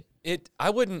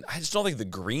 I just don't think the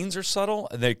greens are subtle.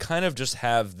 They kind of just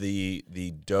have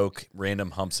the Doak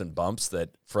random humps and bumps that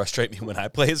frustrate me when I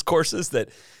play his courses, that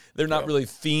they're not really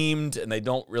themed, and they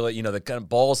don't really, the kind of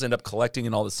balls end up collecting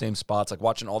in all the same spots. Like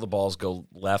watching all the balls go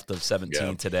left of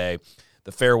 17 today.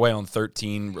 The fairway on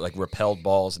 13 like repelled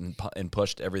balls and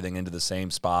pushed everything into the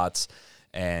same spots.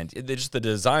 And just the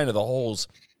design of the holes,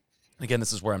 again,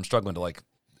 this is where I'm struggling to like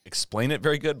explain it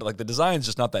very good, but like the design's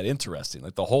just not that interesting.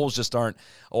 Like the holes just aren't,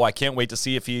 I can't wait to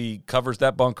see if he covers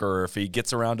that bunker or if he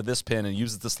gets around to this pin and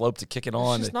uses the slope to kick it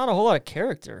on. It's just not a whole lot of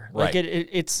character. Right. Like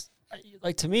it's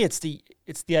like, to me, it's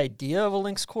the idea of a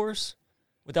links course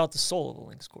without the soul of a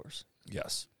links course.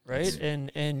 Yes. Right?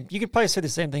 And you could probably say the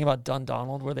same thing about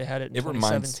Dundonald, where they had it in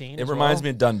 2017. It reminds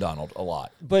me of Dundonald a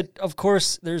lot. But of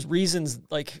course, there's reasons,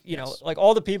 like, like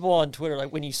all the people on Twitter,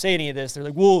 like when you say any of this, they're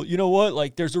like, well, you know what?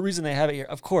 Like, there's a reason they have it here.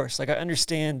 Of course. Like, I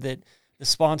understand that the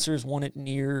sponsors want it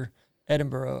near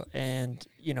Edinburgh, and,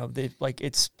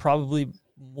 it's probably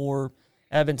more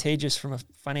advantageous from a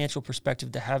financial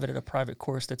perspective to have it at a private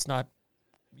course that's not,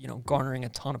 garnering a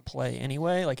ton of play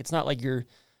anyway. Like, it's not like you're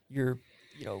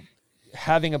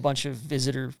having a bunch of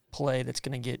visitor play that's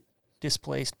going to get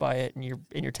displaced by it, and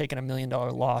you're taking $1 million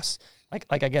loss, like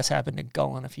I guess happened to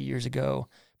Gullen a few years ago.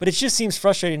 But it just seems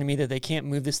frustrating to me that they can't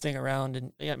move this thing around.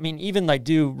 And I mean, even like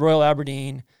do Royal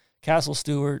Aberdeen, Castle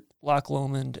Stewart, Loch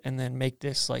Lomond, and then make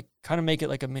this kind of make it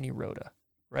like a mini Rhoda,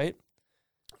 right?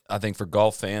 I think for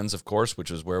golf fans, of course,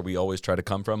 which is where we always try to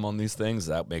come from on these things,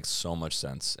 that makes so much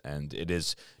sense. And it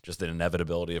is just an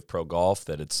inevitability of pro golf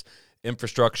that it's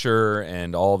infrastructure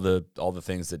and all the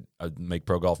things that make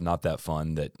pro golf not that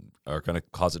fun that are going to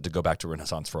cause it to go back to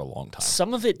Renaissance for a long time.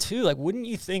 Some of it too, like, wouldn't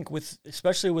you think,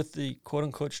 especially with the quote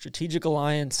unquote strategic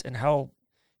alliance and how,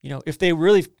 if they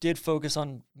really did focus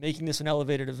on making this an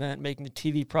elevated event, making the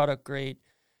TV product great,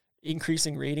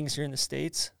 increasing ratings here in the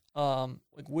States,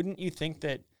 wouldn't you think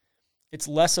that it's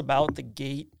less about the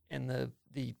gate and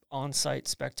the on-site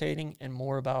spectating and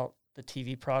more about the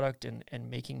TV product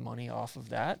and making money off of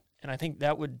that? And I think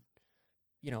that would,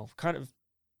 kind of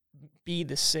be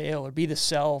the sale or be the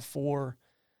sell for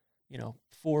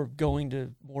going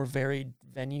to more varied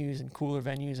venues and cooler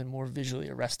venues and more visually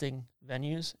arresting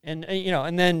venues. And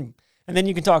then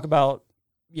you can talk about,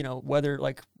 whether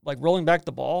like rolling back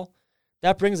the ball,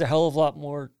 that brings a hell of a lot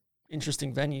more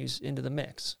interesting venues into the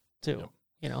mix too,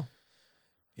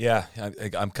 Yeah,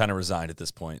 I'm kind of resigned at this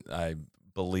point. I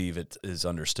believe it is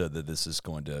understood that this is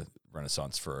going to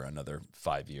Renaissance for another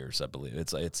 5 years. I believe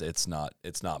it's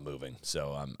not moving.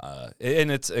 So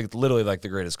and it's literally like the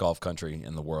greatest golf country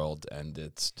in the world, and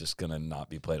it's just gonna not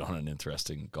be played on an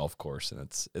interesting golf course, and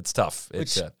it's tough.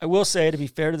 Which I will say, to be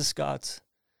fair to the Scots,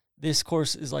 this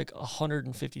course is like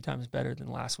 150 times better than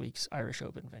last week's Irish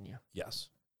Open venue. Yes,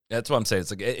 that's what I'm saying.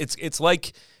 It's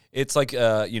like it's like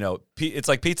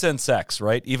pizza and sex,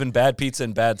 right? Even bad pizza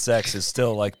and bad sex is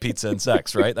still like pizza and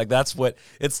sex, right? Like that's what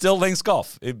it's still links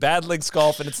golf. Bad links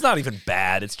golf, and it's not even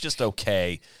bad. It's just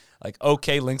okay. Like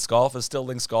okay, links golf is still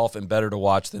links golf and better to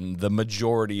watch than the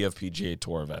majority of PGA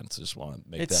Tour events. Just want to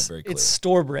make that very clear. It's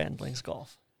store brand links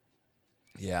golf.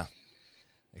 Yeah.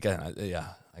 Again,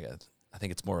 I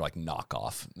think it's more like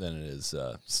knockoff than it is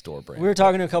store brand. We were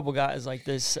talking to a couple guys like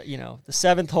this. The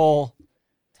 7th hole,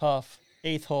 tough.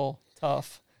 8th hole,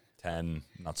 tough. 10,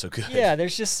 not so good. Yeah,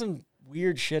 there's just some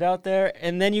weird shit out there.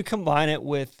 And then you combine it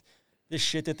with the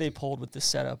shit that they pulled with the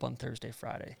setup on Thursday,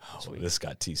 Friday. This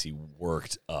got TC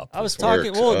worked up. I was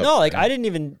talking, I didn't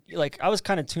even, I was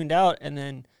kind of tuned out. And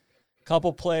then a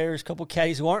couple players, couple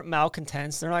caddies who aren't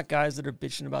malcontents. They're not guys that are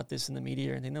bitching about this in the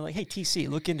media or anything. They're like, hey, TC,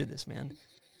 look into this, man.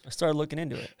 I started looking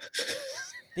into it.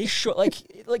 They should,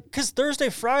 because Thursday,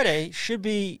 Friday should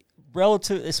be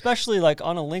relative, especially like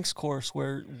on a links course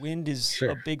where wind is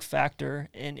a big factor,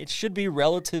 and it should be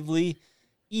relatively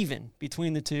even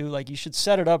between the two. Like, you should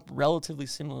set it up relatively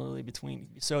similarly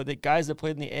so that guys that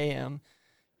played in the AM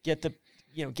get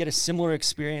a similar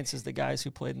experience as the guys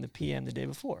who played in the PM the day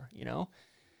before,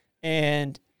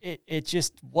 and it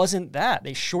just wasn't that.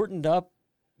 They shortened up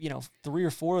 3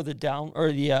 or 4 of the down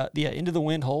or the into the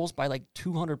wind holes by like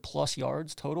 200 plus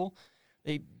yards total.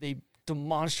 They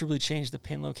demonstrably changed the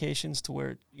pin locations to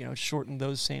where shortened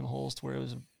those same holes to where it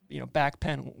was back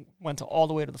pen went to all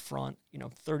the way to the front,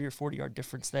 30 or 40 yard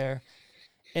difference there.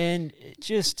 And it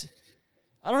just,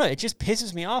 I don't know, it just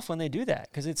pisses me off when they do that,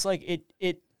 because it's like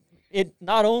it it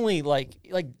not only like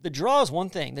the draw is one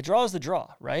thing. The draw is the draw,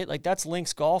 right? Like that's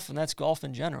links golf and that's golf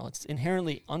in general. It's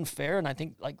inherently unfair, and I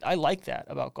think like I like that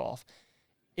about golf.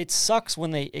 It sucks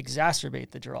when they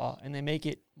exacerbate the draw and they make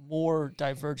it more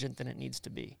divergent than it needs to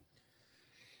be.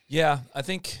 Yeah, I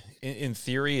think in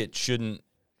theory it shouldn't.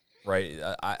 Right,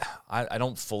 I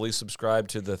don't fully subscribe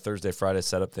to the Thursday Friday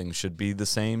setup thing should be the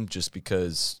same, just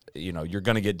because you're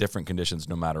going to get different conditions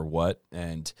no matter what.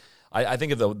 And I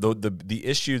think of the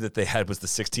issue that they had was the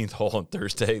 16th hole on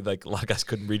Thursday. Like a lot of guys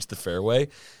couldn't reach the fairway,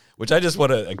 which I just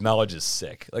want to acknowledge is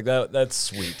sick. Like that's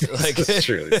sweet. Like it's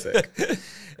truly sick.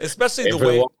 Especially Aim the for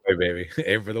way the walkway, baby.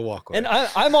 Aim for the walkway. And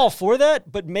I'm all for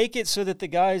that, but make it so that the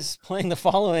guys playing the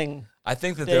following. I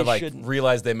think that they they're like shouldn't.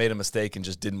 realized they made a mistake and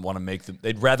just didn't want to make them.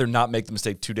 They'd rather not make the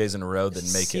mistake 2 days in a row than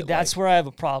make See, it. that's where I have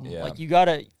a problem. Yeah. Like you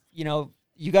gotta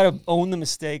own the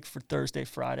mistake for Thursday,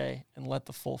 Friday, and let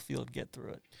the full field get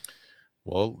through it.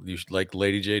 Well, you should, like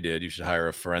Lady J did, you should hire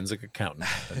a forensic accountant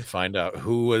and find out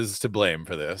who was to blame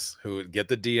for this. Who would get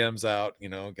the DMs out,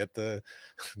 get the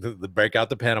break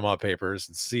out the Panama Papers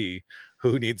and see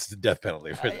who needs the death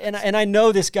penalty for this. And I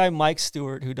know this guy Mike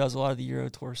Stewart, who does a lot of the Euro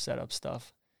Tour setup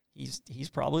stuff. He's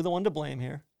probably the one to blame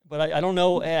here. But I don't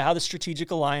know how the strategic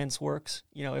alliance works.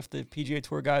 If the PGA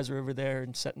Tour guys are over there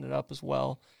and setting it up as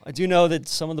well. I do know that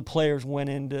some of the players went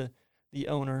into the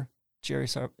owner, Jerry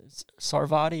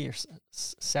Sarvati or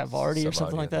Savardi or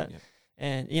something like that. Yeah.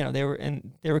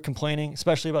 And they were complaining,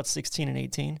 especially about 16 and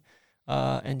 18,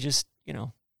 and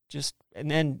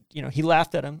and then he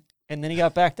laughed at him, and then he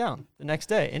got back down the next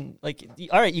day. And like,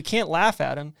 all right, you can't laugh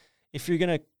at him if you're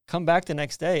gonna come back the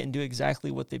next day and do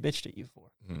exactly what they bitched at you for.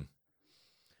 Mm-hmm.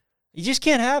 You just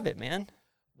can't have it, man.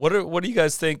 What do you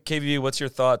guys think, KVV? What's your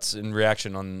thoughts and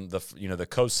reaction on the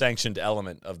co-sanctioned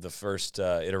element of the first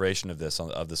iteration of this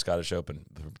of the Scottish Open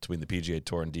between the PGA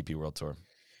Tour and DP World Tour?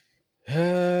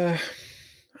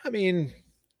 I mean,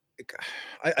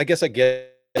 I guess I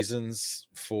get reasons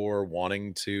for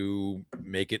wanting to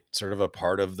make it sort of a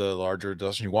part of the larger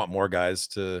discussion. You want more guys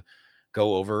to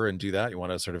go over and do that. You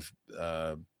want to sort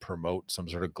of promote some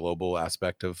sort of global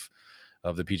aspect of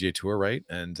the PGA Tour, right?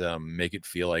 And make it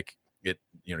feel like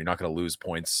you're not going to lose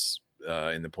points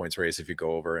in the points race if you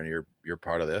go over and you're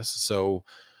part of this. So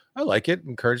I like it,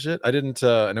 encourage it. I didn't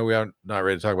I know we are not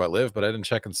ready to talk about Live, but I didn't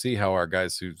check and see how our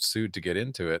guys who sued to get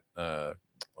into it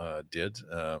did.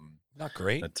 Not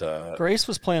great. But, Grace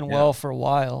was playing well for a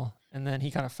while, and then he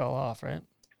kind of fell off, right?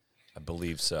 I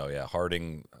believe so. Yeah,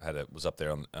 Harding was up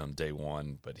there on day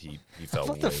one, but he fell.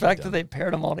 How about the fact that they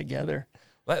paired them all together?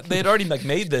 They had already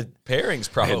made the pairings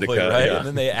probably, right? Yeah. And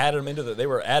then they added them they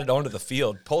were added onto the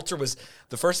field. Poulter was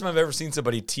the first time I've ever seen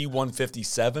somebody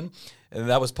T157, and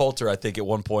that was Poulter, I think, at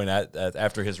one point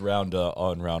after his round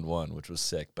on round one, which was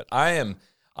sick. But I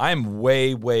am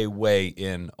way, way, way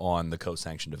in on the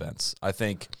co-sanctioned events. I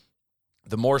think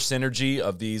the more synergy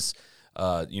of these,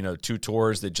 two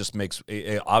tours, that just makes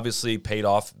it obviously paid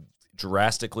off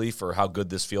drastically for how good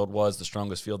this field was, the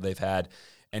strongest field they've had.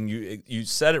 And you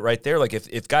said it right there. Like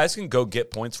if guys can go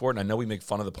get points for it, and I know we make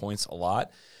fun of the points a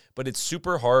lot, but it's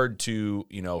super hard to,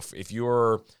 if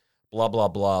you're blah, blah,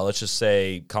 blah, let's just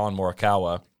say Colin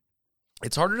Morikawa,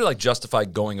 it's harder to like justify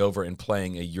going over and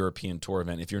playing a European Tour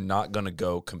event if you're not going to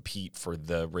go compete for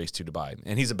the Race to Dubai.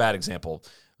 And he's a bad example.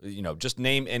 Just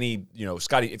name any,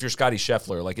 Scotty, if you're Scotty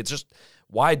Scheffler, like it's just,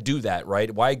 why do that, right?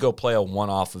 Why go play a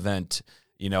one-off event?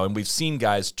 And we've seen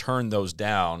guys turn those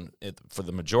down for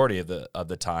the majority of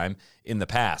the time in the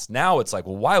past. Now it's like,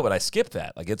 well, why would I skip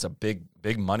that? Like it's a big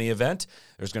money event.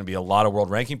 There's going to be a lot of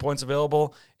world ranking points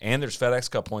available, and there's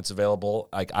FedEx Cup points available.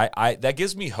 Like I that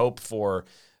gives me hope for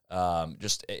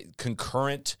just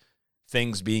concurrent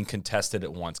things being contested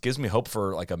at once. Gives me hope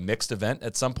for like a mixed event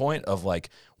at some point of like,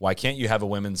 why can't you have a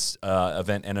women's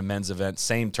event and a men's event,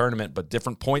 same tournament, but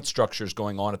different point structures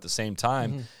going on at the same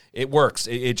time? Mm-hmm. It works.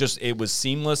 It was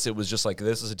seamless. It was just like,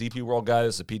 this is a DP World guy,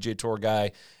 this is a PGA Tour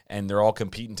guy, and they're all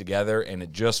competing together, and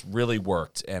it just really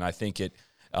worked. And I think a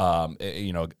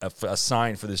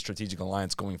sign for this strategic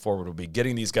alliance going forward will be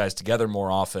getting these guys together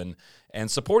more often and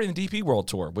supporting the DP World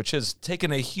Tour, which has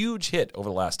taken a huge hit over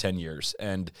the last 10 years.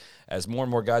 And as more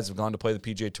and more guys have gone to play the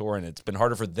PGA Tour, and it's been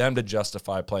harder for them to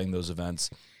justify playing those events,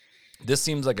 this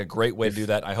seems like a great way to do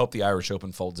that. I hope the Irish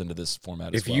Open folds into this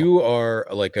format as well. If you are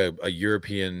like a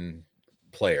European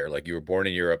player, like you were born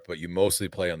in Europe, but you mostly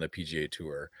play on the PGA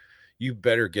Tour, you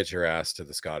better get your ass to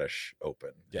the Scottish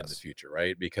Open in the future,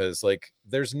 right? Because like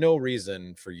there's no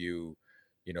reason for you,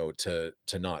 to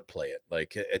not play it.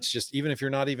 Like it's just, even if you're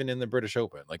not even in the British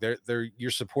Open, like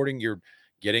you're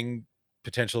getting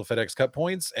potential FedEx Cup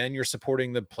points, and you're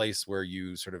supporting the place where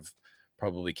you sort of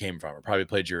probably came from, or probably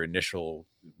played your initial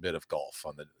bit of golf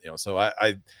on the, so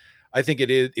I think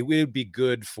it would be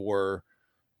good for,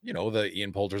 the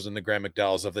Ian Poulters and the Graham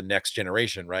McDowells of the next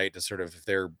generation, right? To sort of, if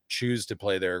they're choose to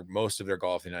play most of their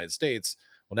golf in the United States,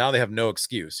 well, now they have no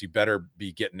excuse. You better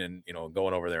be getting in,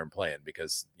 going over there and playing,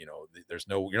 because,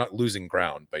 you're not losing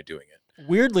ground by doing it.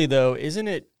 Weirdly though, isn't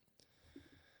it,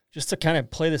 just to kind of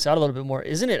play this out a little bit more,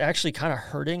 isn't it actually kind of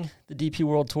hurting the DP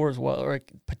World Tour as well, or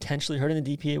potentially hurting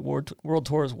the DP World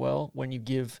Tour as well, when you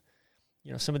give,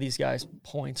 some of these guys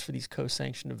points for these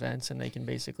co-sanctioned events, and they can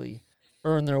basically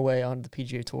earn their way onto the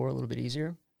PGA Tour a little bit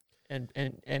easier, and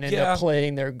end up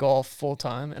playing their golf full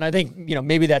time. And I think,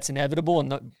 maybe that's inevitable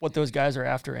and what those guys are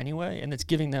after anyway, and it's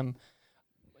giving them,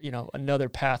 another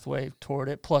pathway toward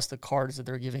it, plus the cards that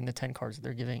they're giving, the 10 cards that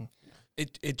they're giving.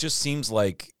 It just seems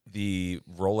like the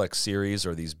Rolex series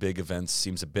or these big events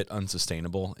seems a bit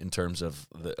unsustainable in terms of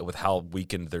with how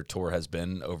weakened their tour has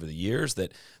been over the years,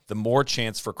 that the more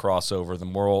chance for crossover, the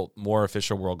more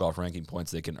official world golf ranking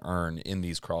points they can earn in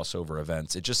these crossover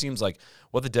events. It just seems like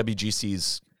what the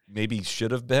WGCs maybe should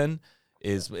have been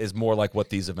is more like what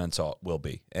these events will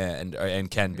be and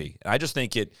can be. And I just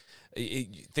think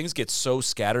things get so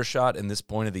scattershot in this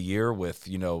point of the year with,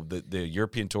 the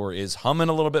European Tour is humming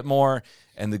a little bit more,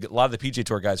 and a lot of the PGA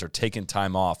Tour guys are taking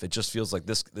time off. It just feels like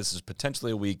this is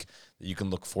potentially a week that you can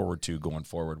look forward to going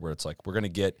forward, where it's like we're going to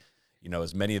get,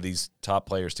 as many of these top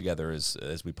players together as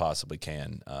we possibly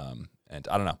can. And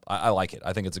I don't know. I like it.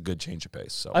 I think it's a good change of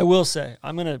pace. So I will say,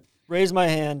 I'm going to raise my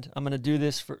hand. I'm going to do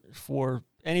this for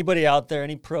anybody out there,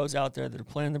 any pros out there that are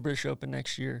playing the British Open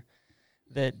next year,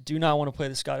 that do not want to play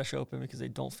the Scottish Open because they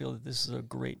don't feel that this is a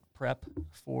great prep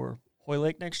for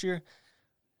Hoylake next year.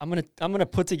 I'm gonna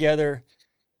put together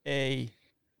a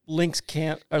links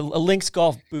camp, or a links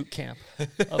golf boot camp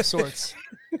of sorts,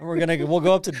 and we'll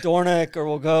go up to Dornoch, or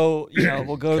we'll go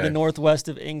to the northwest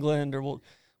of England, or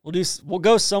we'll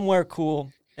go somewhere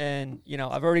cool. And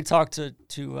I've already talked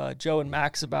to Joe and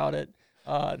Max about it.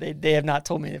 They have not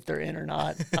told me if they're in or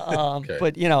not. Okay.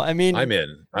 But I'm in.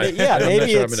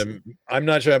 Maybe I'm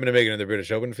not sure I'm gonna make it in the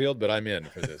British Open field, but I'm in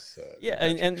for this.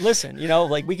 And listen,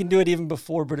 like we can do it even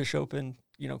before British Open.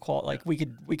 Like we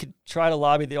could try to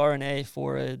lobby the RNA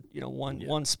for a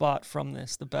one spot from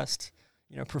this, the best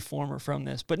performer from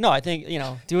this. But no, I think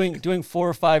doing 4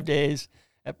 or 5 days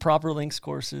at proper links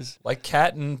courses, like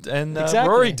Kat and exactly.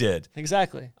 Rory did.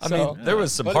 Exactly. I mean, there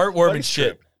was some heartwarming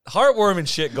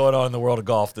shit going on in the world of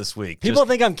golf this week. People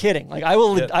think I'm kidding. Like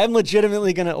I'm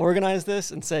legitimately going to organize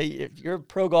this and say, if you're a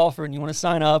pro golfer and you want to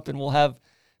sign up, and we'll have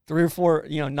 3 or 4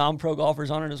 non-pro golfers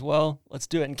on it as well. Let's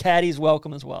do it, and caddies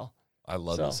welcome as well. I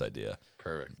love this idea.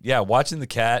 Perfect. Yeah, watching the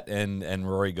Cat and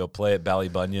Rory go play at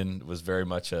Ballybunion was very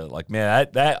much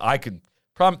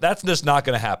that's just not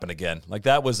going to happen again. Like,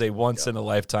 that was a once in a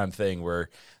lifetime thing where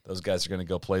those guys are going to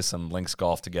go play some links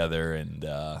golf together, and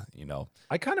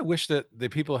I kind of wish that the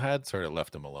people had sort of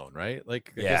left them alone, right?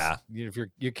 Like, if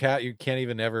you can't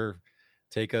even ever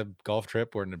take a golf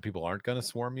trip where people aren't going to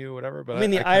swarm you or whatever. But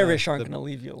the Irish aren't going to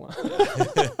leave you alone.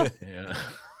 Yeah.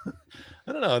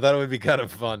 I don't know. I thought it would be kind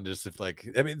of fun, just if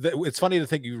it's funny to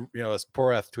think as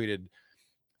Porath tweeted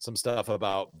some stuff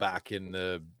about back in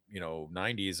the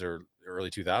 90s or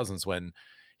early 2000s when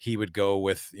he would go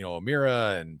with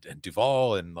O'Meara and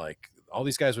Duval, and like all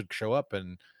these guys would show up,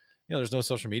 and there's no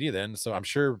social media then, so I'm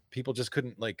sure people just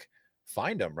couldn't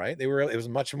find them, right? It was a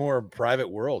much more private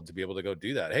world to be able to go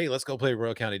do that. Hey, let's go play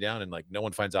Royal County Down, and no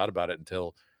one finds out about it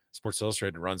until Sports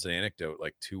Illustrated runs an anecdote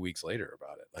 2 weeks later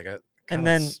about it. And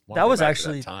then that was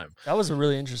actually that was a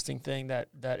really interesting thing,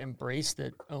 that embrace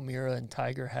that O'Meara and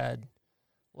Tiger had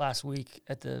last week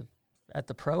at the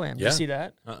Pro-Am. Did you see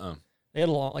that? They had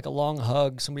a long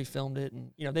hug. Somebody filmed it,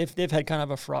 and they've had kind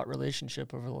of a fraught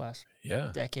relationship over the last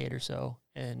decade or so.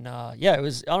 And it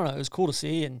was, I don't know, it was cool to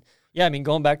see. And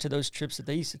going back to those trips that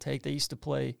they used to take, they used to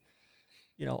play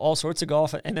all sorts of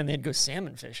golf, and then they'd go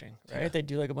salmon fishing, right? They'd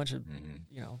do a bunch of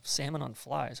salmon on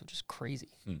flies, which is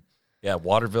crazy. Yeah,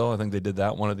 Waterville, I think they did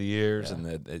that one of the years.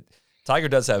 And Tiger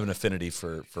does have an affinity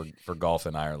for golf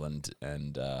in Ireland,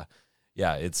 and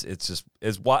it's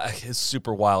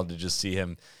super wild to just see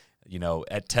him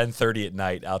at 10:30 at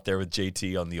night out there with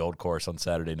JT on the old course on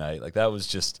Saturday night.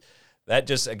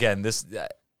 Again, this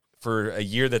for a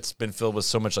year that's been filled with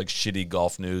so much shitty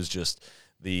golf news, just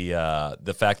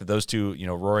the fact that those two,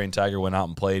 Rory and Tiger, went out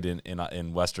and played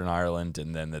in Western Ireland,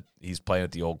 and then that he's playing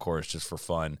at the old course just for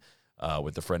fun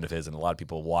with a friend of his, and a lot of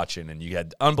people watching, and you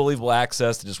had unbelievable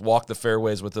access to just walk the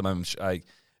fairways with them. I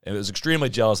was extremely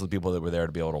jealous of the people that were there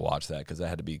to be able to watch that, because that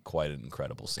had to be quite an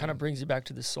incredible scene. Kind of brings you back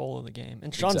to the soul of the game.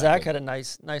 And Sean Zach had a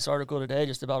nice article today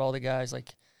just about all the guys.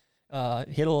 He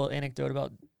had a little anecdote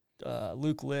about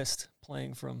Luke List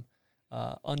playing from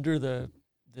under the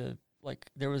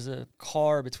like there was a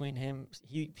car between him.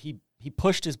 He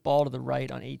pushed his ball to the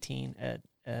right on 18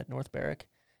 at North Barrack,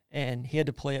 and he had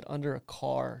to play it under a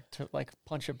car to like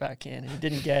punch it back in, and he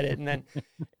didn't get it, and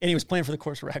he was playing for the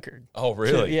course record. Oh,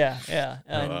 really? So,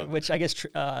 yeah. Which I guess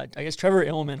Trevor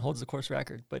Illman holds the course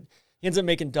record, but he ends up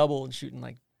making double and shooting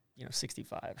like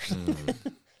 65.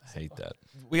 I hate that.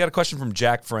 We got a question from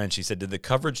Jack French. He said, did the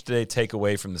coverage today take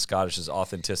away from the Scottish's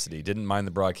authenticity? Didn't mind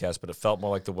the broadcast, but it felt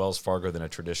more like the Wells Fargo than a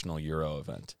traditional Euro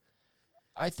event.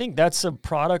 I think that's a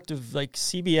product of like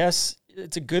CBS.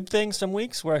 It's a good thing some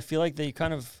weeks where I feel like they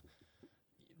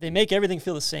make everything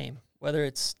feel the same, whether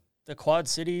it's the Quad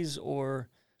Cities or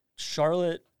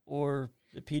Charlotte or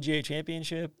the PGA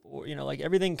Championship, or like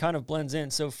everything kind of blends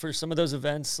in. So for some of those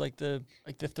events like the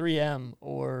 3M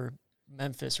or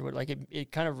Memphis or what, like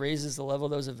it kind of raises the level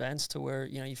of those events to where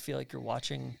you feel like you're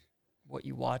watching what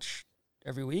you watch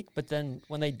every week. But then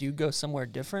when they do go somewhere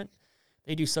different,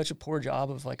 they do such a poor job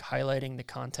of like highlighting the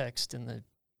context and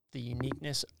the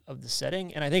uniqueness of the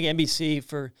setting. And I think NBC,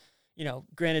 for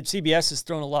granted, CBS has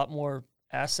thrown a lot more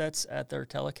assets at their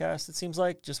telecast, it seems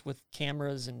like, just with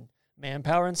cameras and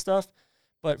manpower and stuff.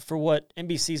 But for what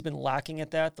NBC's been lacking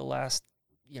at that the last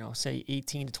say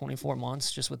 18 to 24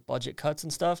 months, just with budget cuts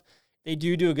and stuff, they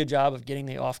do a good job of getting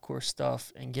the off-course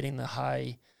stuff and getting the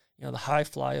high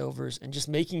flyovers and just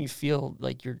making you feel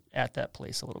like you're at that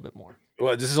place a little bit more.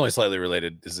 Well, this is only slightly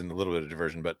related. This is a little bit of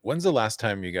diversion, but when's the last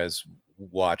time you guys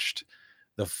watched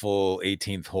the full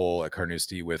 18th hole at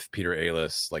Carnoustie with Peter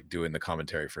Aylis, like doing the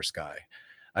commentary for Sky?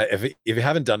 If you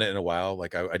haven't done it in a while,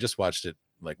 like I just watched it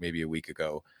like maybe a week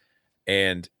ago,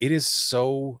 and it is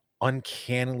so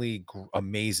uncannily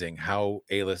amazing how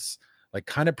Aylis like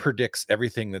kind of predicts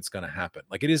everything that's going to happen.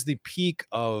 Like it is the peak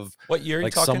of what year are you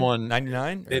like talking? someone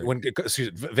 99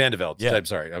 Van de Velde. Yeah. I'm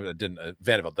sorry, I didn't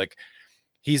Van de Velde. Like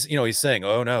he's saying,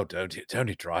 "Oh no,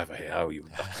 don't drive how you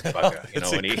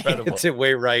bugger," and he hits it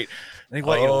way right. And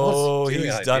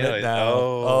he's done it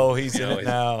now. He's in it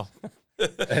now.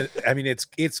 I mean,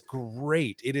 it's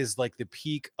great. It is like the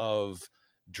peak of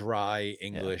dry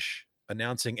English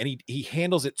announcing, and he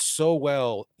handles it so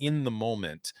well in the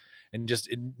moment. And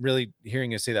just really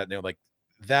hearing you say that now, like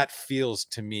that feels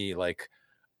to me like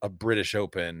a British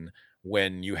Open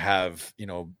when you have,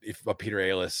 if a Peter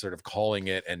Aylis sort of calling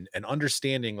it and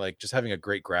understanding, like just having a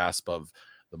great grasp of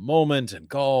the moment and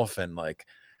golf and like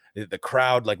the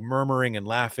crowd like murmuring and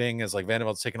laughing as like Van de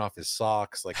Velde's taking off his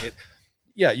socks. Like it,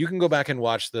 yeah, you can go back and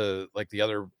watch the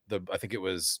I think it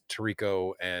was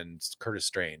Tarico and Curtis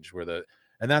Strange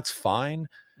and that's fine.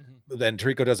 Mm-hmm. Then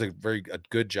Tarico does a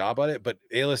good job at it, but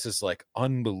Aylis is like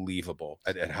unbelievable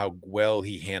at how well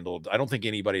he handled. I don't think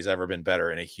anybody's ever been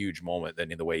better in a huge moment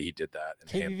than in the way he did that.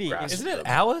 KVV, isn't it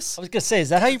Alice? I was gonna say, is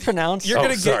that how you pronounce? You're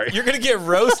gonna get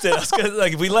roasted.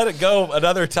 Like if we let it go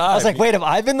another time. I was like, wait, have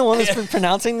I been the one that's been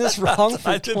pronouncing this wrong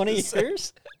for 20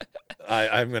 years?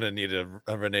 I'm going to need a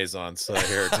renaissance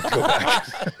here to go back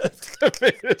to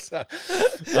figure this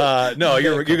out. No,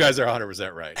 you guys are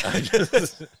 100% right.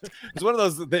 It's one of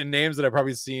those names that I've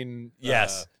probably seen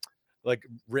like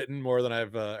written more than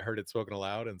I've heard it spoken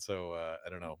aloud. And so I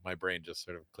don't know, my brain just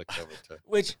sort of clicked over to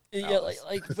which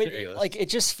like it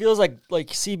just feels like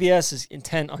CBS is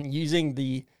intent on using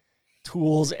the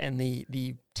tools and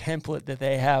the template that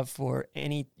they have for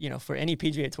any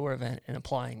PGA Tour event and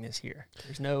applying this here.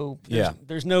 There's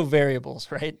no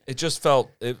variables, right? It just felt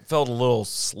a little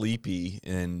sleepy,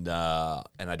 and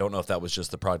I don't know if that was just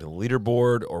the product of the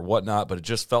leaderboard or whatnot, but it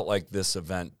just felt like this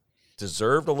event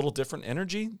deserved a little different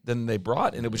energy than they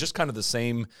brought, and it was just kind of the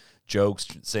same jokes,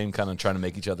 same kind of trying to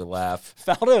make each other laugh.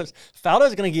 Faldo's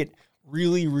going to get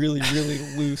really, really, really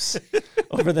loose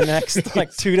over the next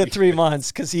like 2 to 3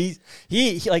 months because he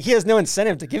has no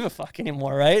incentive to give a fuck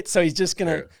anymore, right? So he's just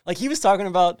gonna like he was talking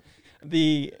about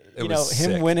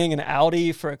him winning an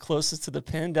Audi for a closest to the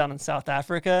pin down in South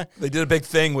Africa. They did a big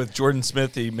thing with Jordan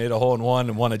Smith. He made a hole-in-one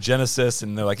and won a Genesis,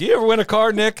 and they're like, "You ever win a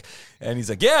car, Nick?" And he's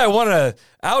like, "Yeah, I won a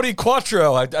Audi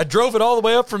Quattro. I drove it all the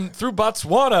way up through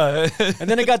Botswana, and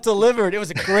then it got delivered. It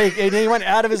was a great. And he went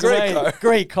out of his way.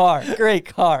 Great car.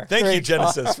 Thank you,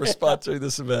 Genesis, for sponsoring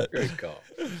this event. Great call.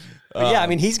 But yeah, I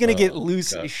mean, he's gonna get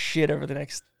loose as shit over the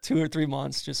next 2 or 3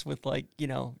 months, just with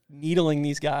needling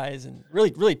these guys, and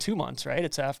really 2 months, right?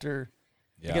 It's after,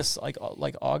 I guess like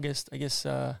August. I guess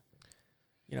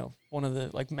one of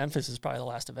the Memphis is probably the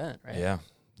last event, right? Yeah.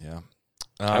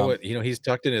 He's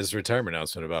tucked in his retirement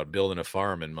announcement about building a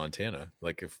farm in Montana.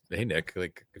 Like, hey Nick,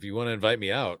 like if you want to invite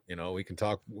me out, we can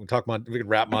talk. We can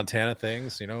wrap Montana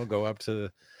things. Go up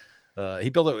to He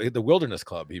built the Wilderness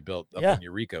Club. He built up Yeah. in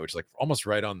Eureka, which is like almost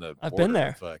right on the I've border been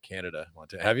there. of Canada.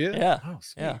 Have you? Yeah. Oh,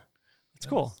 sweet. Yeah. It's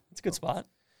cool. It's a good spot.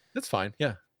 That's fine.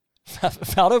 Yeah.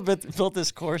 Faldo built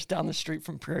this course down the street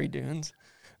from Prairie Dunes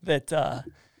that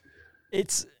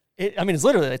it's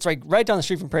literally, it's right down the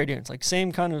street from Prairie Dunes, like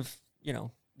same kind of,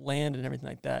 land and everything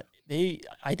like that.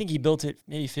 I think he built it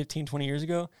maybe 15, 20 years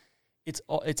ago. It's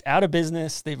out of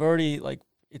business. They've already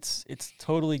it's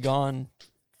totally gone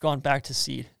back to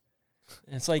seed.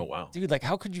 And it's like, oh, wow. dude, like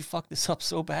how could you fuck this up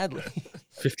so badly?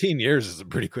 15 years is a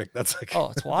pretty quick. That's like, oh,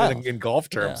 it's wild. In golf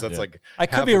terms, Yeah. that's like, I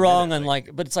could be wrong on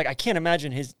but it's like, I can't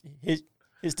imagine his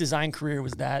design career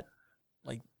was that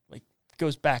like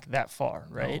goes back that far.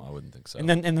 Right. No, I wouldn't think so. And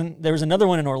then there was another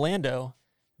one in Orlando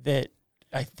that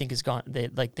I think is gone. They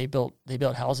built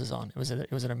houses on. It was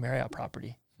at a Marriott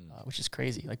property, which is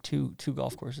crazy. Like two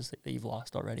golf courses that you've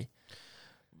lost already.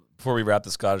 Before we wrap the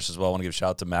Scottish as well, I want to give a shout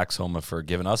out to Max Homa for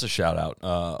giving us a shout out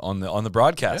on the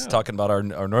broadcast, talking about our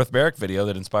North Berwick video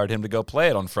that inspired him to go play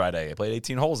it on Friday. He played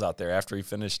 18 holes out there after he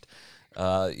finished,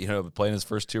 playing his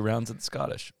first 2 rounds at the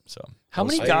Scottish. So how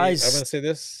many guys? I'm going to say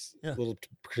this Yeah.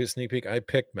 sneak peek. I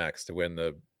picked Max to win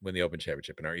the Open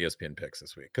Championship in our ESPN picks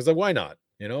this week because why not?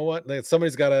 You know what? Like,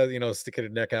 somebody's got to stick his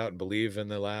neck out and believe in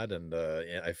the lad, and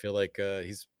I feel like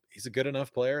he's a good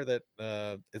enough player that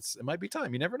it might be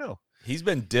time. You never know. He's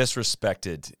been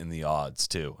disrespected in the odds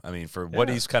too. I mean, for what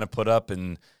he's kind of put up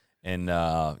in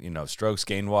strokes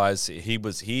gain wise,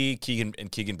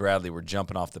 Keegan Bradley were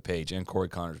jumping off the page, and Corey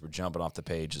Connors were jumping off the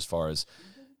page as far as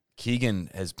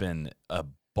Keegan has been a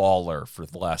baller for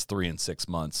the last 3 and 6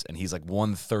 months, and he's like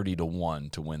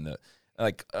 130-1 to win the.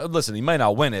 Like, listen, he might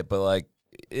not win it, but like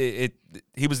he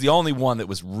was the only one that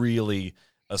was really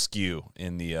askew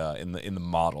in the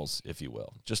models, if you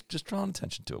will. Just drawing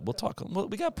attention to it. We'll talk.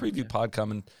 We got a preview pod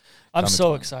coming. I'm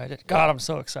so excited. God, I'm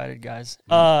so excited, guys.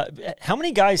 How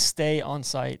many guys stay on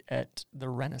site at the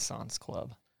Renaissance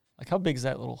Club? Like, how big is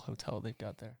that little hotel they've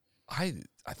got there? I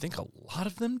think a lot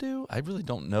of them do. I really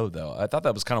don't know, though. I thought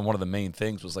that was kind of one of the main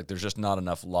things was like there's just not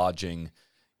enough lodging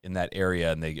in that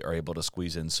area, and they are able to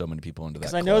squeeze in so many people into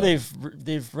that. Because I know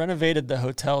they've renovated the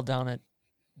hotel down at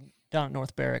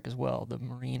North Berwick as well, the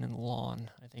Marine and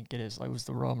Lawn, I think it is. Like, it was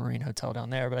the Royal Marine Hotel down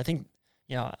there. But I think,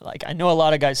 I know a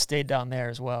lot of guys stayed down there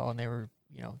as well, and they were,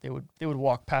 they would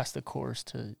walk past the course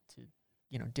to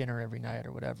dinner every night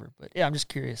or whatever. But yeah, I'm just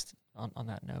curious on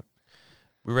that note.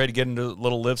 We ready to get into a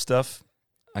little live stuff?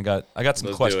 I got some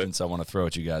Let's questions I want to throw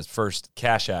at you guys. First,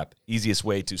 Cash App, easiest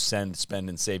way to send, spend,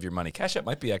 and save your money. Cash App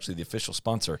might be actually the official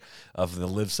sponsor of the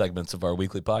live segments of our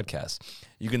weekly podcast.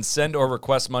 You can send or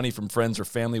request money from friends or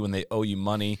family when they owe you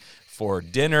money for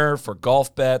dinner, for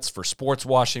golf bets, for sports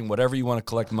washing, whatever you want to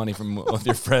collect money from with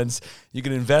your friends. You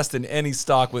can invest in any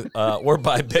stock with or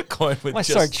buy Bitcoin with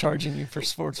start charging you for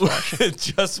sports washing.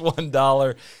 Just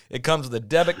 $1. It comes with a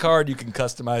debit card. You can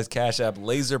customize Cash App,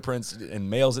 laser prints, and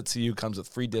mails it to you. Comes with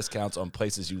free discounts on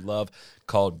places you love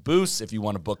called Boosts. If you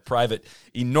want to book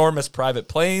enormous private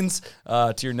planes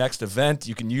to your next event,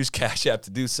 you can use Cash App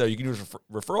to do so. You can use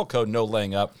referral code No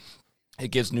Laying Up. It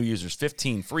gives new users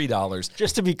 $15 free.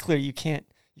 Just to be clear, you can't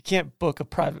book a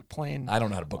private plane. I don't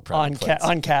know how to book private planes.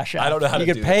 On Cash App. I don't know how to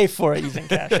do that. You can pay for it using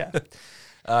Cash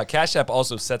App. Cash App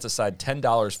also sets aside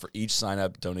 $10 for each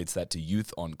sign-up, donates that to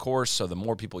Youth on Course. So the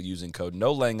more people using code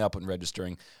No Laying Up when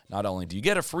registering, not only do you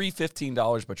get a free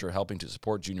 $15, but you're helping to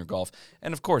support junior golf.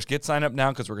 And of course, get signed up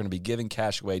now because we're going to be giving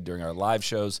cash away during our live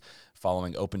shows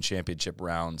following Open Championship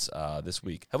rounds this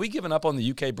week. Have we given up on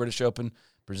the UK British Open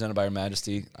presented by Her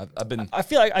Majesty? I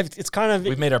feel like it's kind of.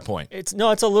 We've made our point. It's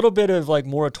a little bit of like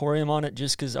moratorium on it,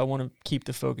 just because I want to keep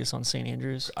the focus on St.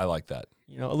 Andrews. I like that.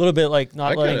 A little bit like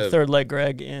not letting third leg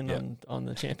Greg in on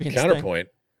the Champions. Counterpoint.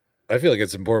 I feel like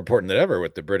it's more important than ever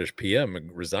with the British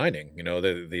PM resigning.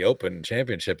 The Open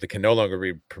Championship that can no longer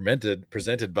be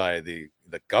presented by the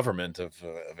government of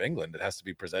England. It has to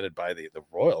be presented by the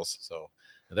Royals. So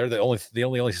they're the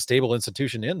only stable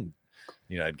institution in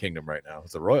the United Kingdom right now.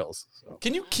 It's the Royals. So.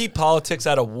 Can you keep politics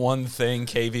out of one thing,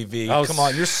 KVV? Come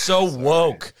on, you're so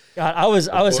woke. God, I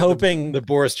was hoping the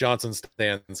Boris Johnson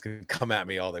stands can come at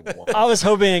me all they want. I was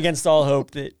hoping against all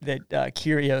hope that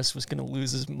Kyrgios was going to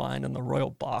lose his mind on the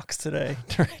royal box today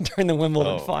during the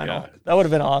Wimbledon final. God. That would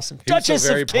have been awesome. Duchess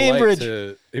of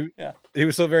Cambridge. He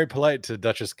was so very polite to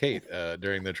Duchess Kate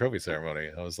during the trophy ceremony.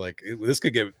 I was like, this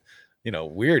could get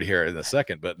weird here in a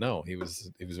second, but no, he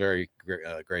was very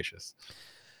gracious.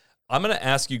 I'm going to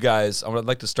ask you guys. I would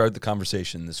like to start the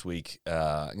conversation this week.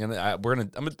 I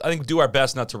think do our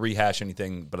best not to rehash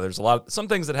anything, but there's some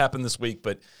things that happened this week,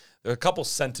 but there are a couple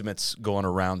sentiments going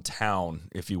around town,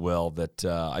 if you will, that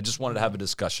I just wanted to have a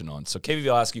discussion on. So, KVV,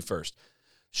 I'll ask you first.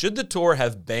 Should the tour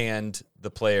have banned the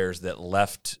players that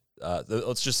left?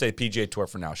 Let's just say PGA Tour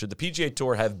for now. Should the PGA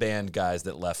Tour have banned guys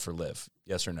that left for Live?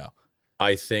 Yes or no?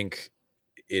 I think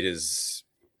it is.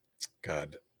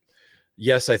 God.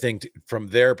 Yes, I think from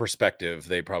their perspective,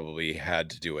 they probably had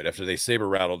to do it. After they saber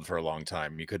rattled for a long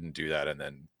time, you couldn't do that and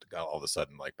then all of a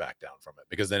sudden like back down from it,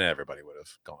 because then everybody would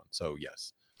have gone. So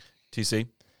yes. TC?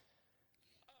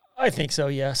 I think so,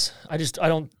 yes. I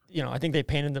don't, I think they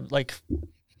painted them like,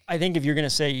 I think if you're going to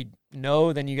say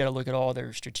no, then you got to look at all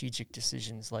their strategic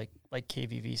decisions, like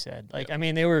KVV said. Like, I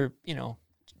mean, they were,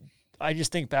 I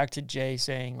just think back to Jay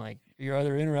saying, like, you're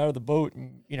either in or out of the boat,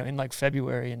 and, in like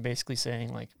February, and basically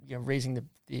saying, like, raising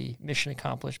the mission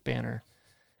accomplished banner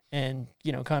and,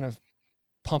 kind of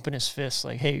pumping his fists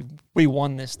like, hey, we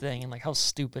won this thing. And like, how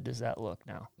stupid does that look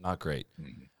now? Not great.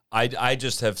 I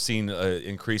just have seen an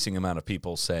increasing amount of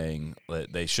people saying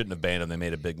that they shouldn't have banned them. They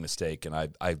made a big mistake. And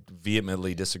I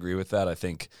vehemently disagree with that. I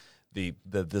think the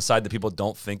side that people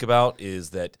don't think about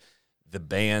is that the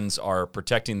bans are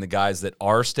protecting the guys that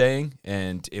are staying,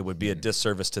 and it would be a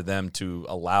disservice to them to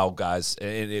allow guys.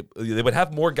 They would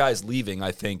have more guys leaving,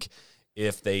 I think,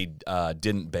 if they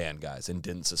didn't ban guys and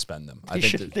didn't suspend them. They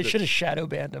should have shadow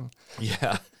banned them.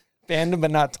 Yeah. Banned them,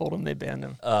 but not told them they banned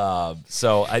them.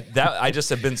 So I just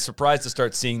have been surprised to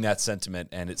start seeing that sentiment,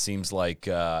 and it seems like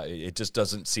it just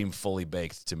doesn't seem fully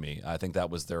baked to me. I think that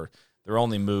was their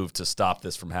only move to stop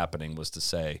this from happening, was to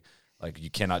say, like,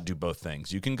 you cannot do both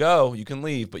things. You can go, you can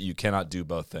leave, but you cannot do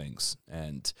both things.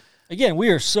 And again, we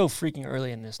are so freaking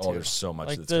early in this too. Oh, there's so much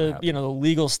like that's gonna happen. the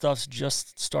legal stuff's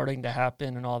just starting to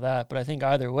happen and all that. But I think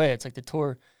either way, it's like the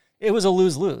tour, it was a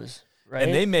lose-lose, right?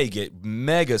 And they may get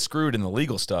mega screwed in the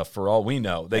legal stuff for all we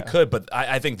know. They could, but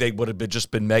I think they would have just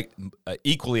been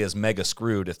equally as mega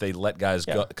screwed if they let guys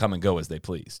come and go as they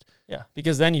pleased. Yeah,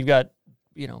 because then you've got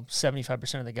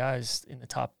 75% of the guys in the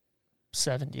top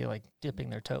 70 like dipping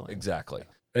their toe in. Exactly.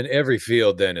 And every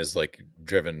field then is like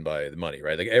driven by the money,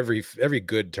 right? Like every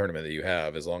good tournament that you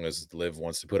have, as long as Liv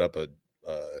wants to put up a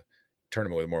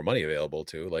tournament with more money available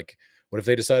to, like, what if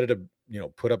they decided to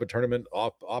put up a tournament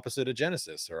opposite of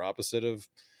Genesis or opposite of,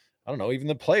 I don't know, even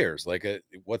the Players? Like,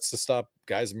 what's to stop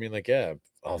guys being like, I'm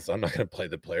not going to play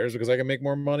the Players because I can make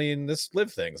more money in this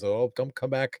Liv thing, so I'll come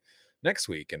back next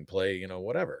week and play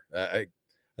whatever. I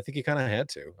think he kind of had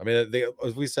to. I mean,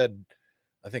 as we said,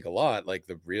 I think a lot, like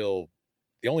the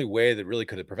only way that really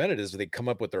could have prevented it is if they come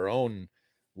up with their own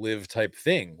Live type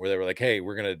thing where they were like, hey,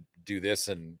 we're going to do this,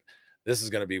 and this is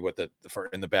going to be what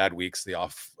in the bad weeks, the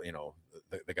off,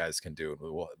 the guys can do.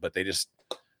 But they just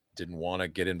didn't want to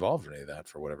get involved in any of that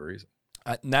for whatever reason.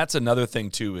 And that's another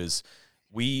thing too, is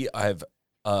we have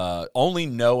only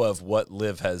know of what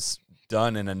Liv has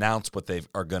done and announced what they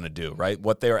are going to do, right?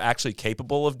 What they are actually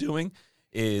capable of doing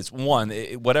is, one,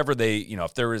 whatever they,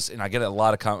 if there is, and I get a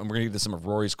lot of comments, we're going to give some of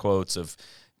Rory's quotes of,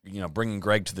 bringing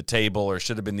Greg to the table, or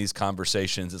should have been these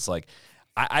conversations. It's like,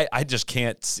 I just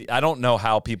can't see, I don't know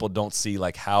how people don't see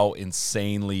like how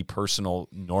insanely personal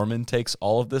Norman takes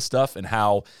all of this stuff, and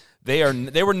how they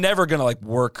were never going to like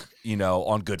work,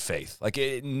 on good faith. Like,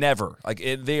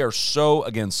 they are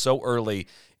so early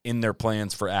in their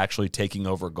plans for actually taking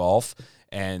over golf.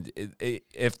 And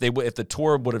if the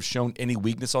tour would have shown any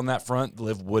weakness on that front,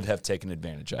 Liv would have taken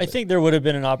advantage of it. I think there would have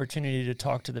been an opportunity to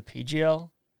talk to the PGL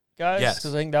guys. Yes.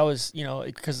 Because I think that was,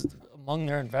 because among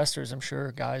their investors, I'm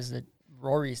sure guys that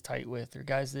Rory's tight with, or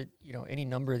guys that, any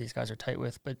number of these guys are tight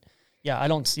with. But yeah, I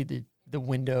don't see the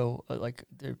window, like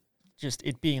just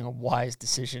it being a wise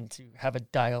decision to have a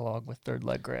dialogue with third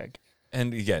leg Greg.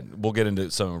 And again, we'll get into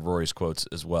some of Rory's quotes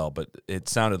as well, but it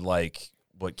sounded like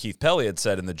what Keith Pelly had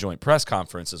said in the joint press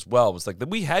conference as well was like that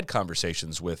we had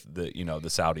conversations with the the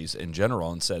Saudis in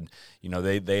general, and said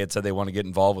they had said they want to get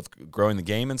involved with growing the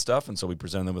game and stuff, and so we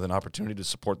presented them with an opportunity to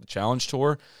support the Challenge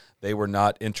Tour. They were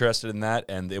not interested in that,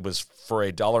 and it was for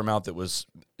a dollar amount that was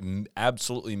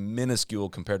absolutely minuscule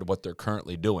compared to what they're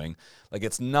currently doing. Like,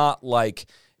 it's not like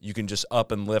you can just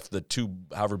up and lift the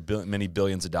however many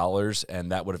billions of dollars,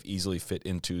 and that would have easily fit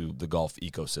into the golf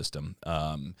ecosystem.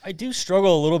 I do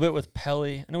struggle a little bit with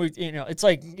Pelly. I know it's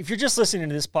like, if you're just listening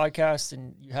to this podcast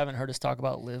and you haven't heard us talk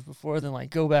about Liv before, then like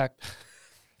go back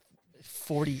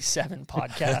 47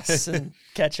 podcasts and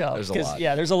catch up. There's a lot.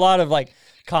 Yeah, there's a lot of like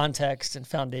context and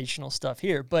foundational stuff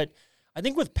here. But I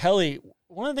think with Pelly,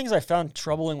 one of the things I found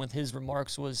troubling with his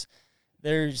remarks was,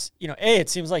 there's, it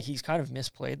seems like he's kind of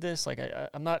misplayed this. Like,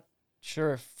 I'm not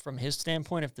sure if, from his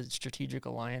standpoint, if the strategic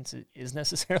alliance is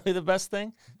necessarily the best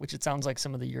thing, which it sounds like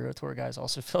some of the Euro Tour guys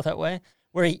also feel that way,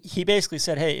 where he basically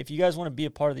said, hey, if you guys want to be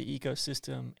a part of the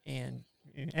ecosystem and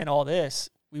all this,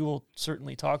 we will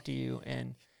certainly talk to you.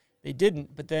 And they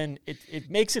didn't. But then it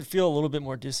makes it feel a little bit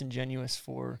more disingenuous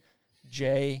for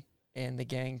Jay and the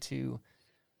gang to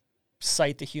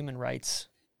cite the human rights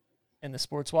and the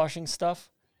sports washing stuff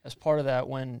as part of that,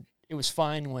 when it was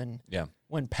fine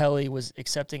when Pelly was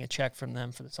accepting a check from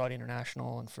them for the Saudi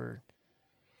International and for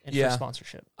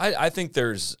sponsorship. I think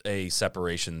there's a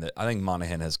separation I think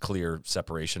Monahan has clear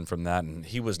separation from that, and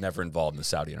he was never involved in the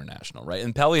Saudi International, right?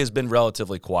 And Pelly has been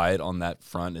relatively quiet on that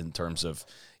front in terms of,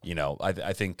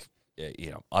 I think,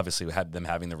 obviously we had them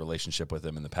having the relationship with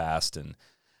him in the past, and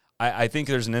I think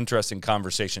there's an interesting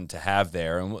conversation to have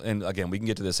there. And again, we can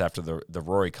get to this after the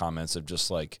Rory comments of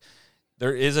just like,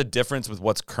 there is a difference with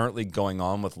what's currently going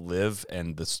on with LIV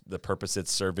and the purpose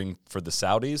it's serving for the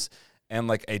Saudis, and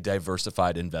like a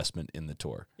diversified investment in the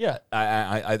tour. Yeah.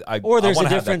 Or there's a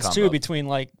difference too between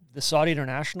like the Saudi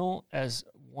International as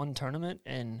one tournament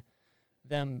and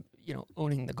them,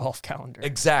 owning the golf calendar.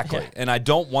 Exactly. Yeah. And I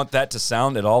don't want that to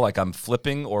sound at all like I'm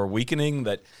flipping or weakening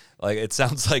that. Like, it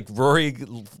sounds like Rory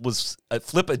was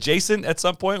flip adjacent at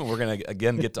some point. We're going to,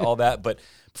 again, get to all that. But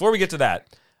before we get to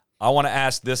that, I want to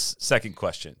ask this second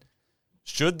question.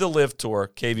 Should the LIV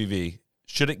Tour, KVV,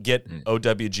 should it get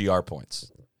OWGR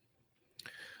points?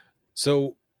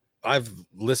 So I've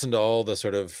listened to all the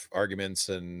sort of arguments,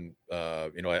 and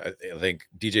I think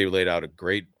DJ laid out a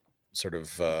great sort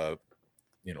of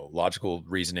logical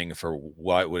reasoning for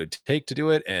what it would take to do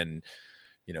it, and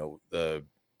the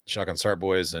Shotgun Start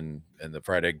boys and the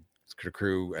Fried Egg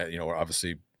crew,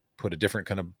 obviously put a different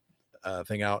kind of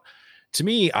thing out. To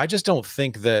me, I just don't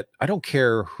think that, I don't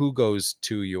care who goes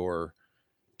to your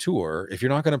tour if you're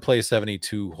not going to play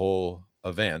 72 hole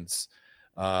events.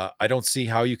 I don't see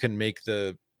how you can make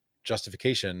the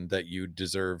justification that you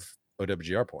deserve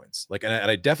OWGR points. Like, and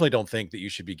I definitely don't think that you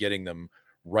should be getting them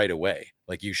right away.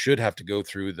 Like, you should have to go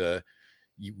through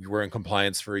you were in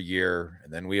compliance for a year,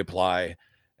 and then we apply,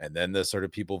 and then the sort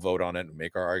of people vote on it and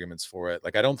make our arguments for it.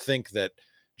 Like, I don't think that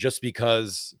just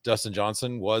because Dustin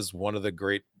Johnson was one of the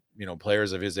great,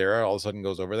 players of his era, all of a sudden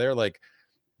goes over there. Like,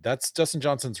 that's Dustin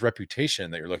Johnson's reputation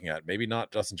that you're looking at. Maybe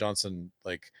not Dustin Johnson,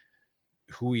 like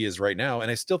who he is right now. And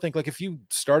I still think, like, if you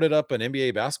started up an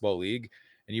NBA basketball league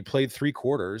and you played 3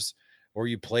 quarters, or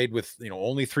you played with,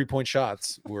 only 3-point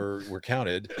shots were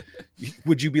counted,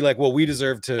 would you be like, well, we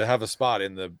deserve to have a spot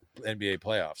in the NBA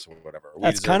playoffs or whatever?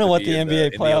 That's kind of what the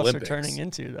NBA playoffs are turning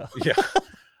into, though. Yeah.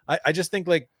 I just think,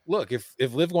 like, look, if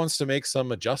LIV wants to make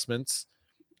some adjustments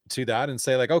to that and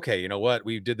say, like, okay, you know what,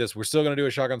 we did this, we're still going to do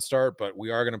a Shotgun Start, but we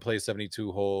are going to play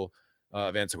 72 hole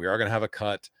events, and we are going to have a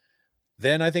cut,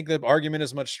 then I think the argument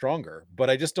is much stronger. But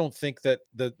I just don't think that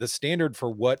the standard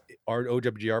for what our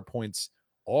OWGR points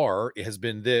has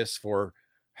been this for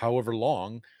however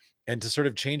long, and to sort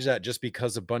of change that just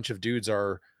because a bunch of dudes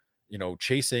are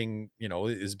chasing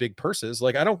his big purses.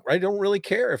 Like, I don't really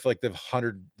care if like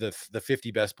the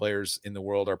 50 best players in the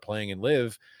world are playing in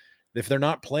LIV. If they're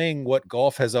not playing what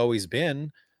golf has always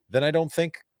been, then I don't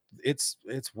think it's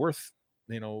worth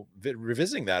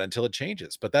revisiting that until it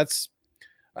changes. But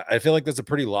I feel like that's a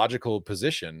pretty logical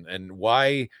position, and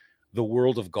why the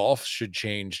world of golf should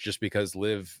change just because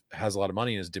LIV has a lot of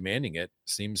money and is demanding it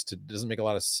doesn't make a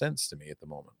lot of sense to me at the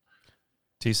moment.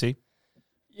 TC?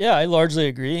 Yeah, I largely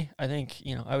agree. I think,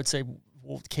 I would say,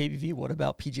 well, KVV, what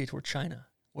about PGA Tour China?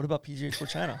 What about PGA Tour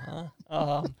China,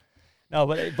 huh? No,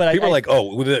 but people are like,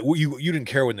 oh, you didn't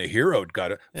care when the hero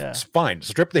got it. Yeah. It's fine.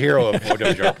 Strip the hero of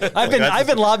OWGR. I've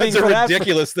been lobbying for that. That's a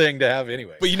ridiculous thing to have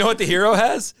anyway. But you know what the hero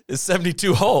has? Is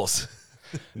 72 holes.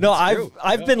 No,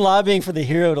 I've been lobbying for the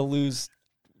hero to lose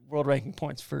world ranking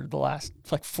points for the last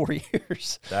like 4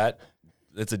 years.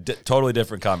 It's a totally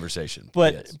different conversation.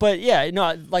 But yeah,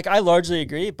 no, like I largely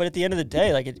agree. But at the end of the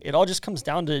day, like it all just comes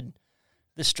down to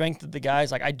the strength of the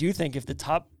guys. Like I do think if the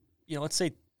top, let's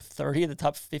say 30 of the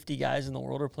top 50 guys in the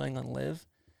world are playing on LIV,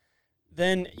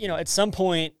 then at some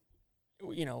point,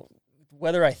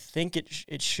 whether I think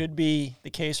it should be the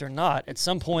case or not, at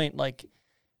some point, like,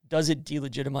 does it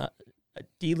delegitimize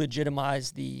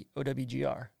the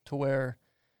OWGR to where,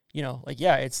 like,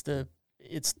 yeah, it's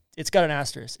got an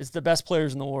asterisk. It's the best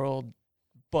players in the world,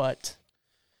 but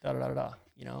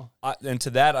And to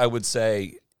that, I would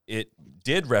say it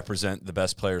did represent the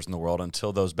best players in the world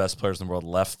until those best players in the world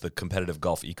left the competitive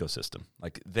golf ecosystem.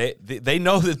 Like they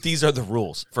know that these are the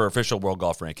rules for official world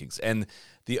golf rankings. And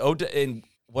and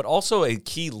what also a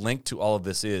key link to all of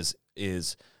this is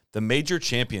the major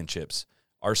championships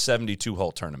are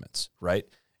 72-hole tournaments, right?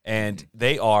 And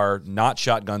they are not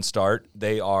Shotgun Start.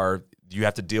 You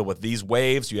have to deal with these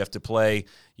waves. You have to play,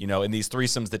 in these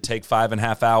threesomes that take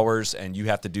 5.5 hours, and you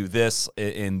have to do this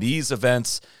in these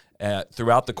events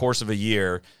throughout the course of a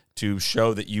year to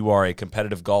show that you are a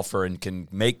competitive golfer and can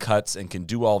make cuts and can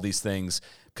do all these things,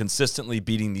 consistently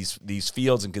beating these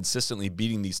fields and consistently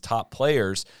beating these top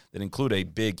players that include a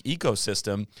big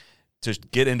ecosystem to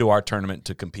get into our tournament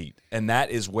to compete. And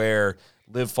that is where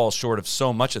Live falls short of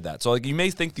so much of that. So like, you may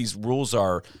think these rules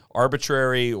are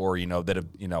arbitrary or,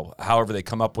 however they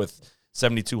come up with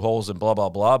 72 holes and blah, blah,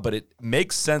 blah, but it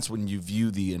makes sense when you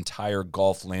view the entire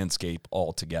golf landscape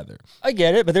altogether. I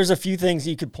get it, but there's a few things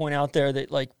you could point out there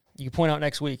that, like, you could point out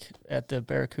next week at the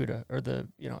Barracuda or the,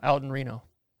 out in Reno,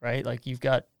 right? Like, you've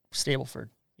got Stableford.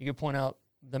 You could point out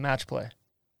the match play.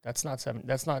 That's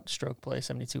not stroke play,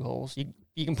 72 holes.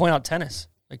 You can point out tennis.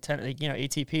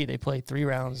 ATP, they play 3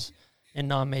 rounds in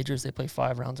non-majors. They play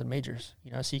 5 rounds in majors.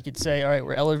 So you could say, all right,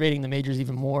 we're elevating the majors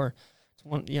even more.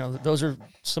 Those are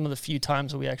some of the few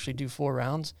times that we actually do 4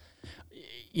 rounds.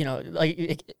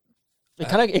 It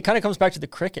kind of comes back to the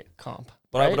cricket comp.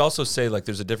 But right? I would also say, like,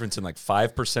 there's a difference in like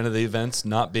 5% of the events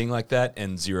not being like that,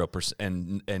 and 0%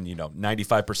 and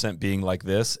 95% being like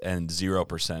this, and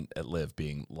 0% at Live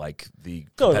being like the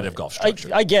competitive golf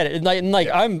structure. I get it, and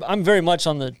I'm very much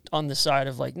on the side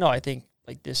of, like, no, I think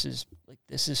like this is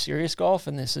serious golf,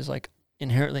 and this is like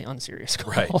inherently unserious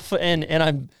golf, right.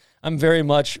 and I'm very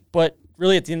much, but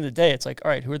really at the end of the day, it's like,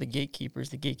 all right, who are the gatekeepers?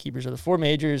 The gatekeepers are the 4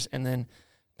 majors, and then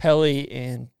Pelly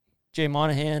and Jay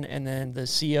Monahan, and then the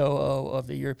COO of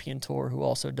the European Tour, who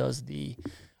also does the,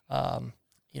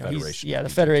 the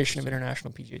Federation of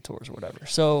International PGA Tours or whatever.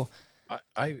 So,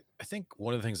 I think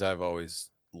one of the things I've always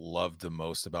loved the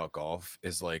most about golf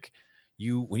is, like,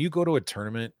 when you go to a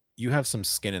tournament, you have some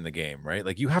skin in the game, right?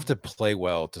 Like, you have to play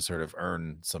well to sort of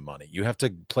earn some money. You have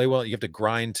to play well. You have to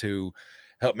grind to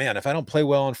help. Man, if I don't play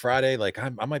well on Friday, like, I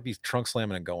might be trunk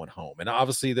slamming and going home. And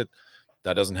obviously that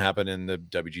doesn't happen in the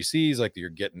WGCs. Like, you're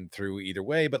getting through either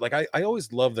way. But like, I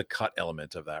always love the cut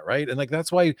element of that, right? And like,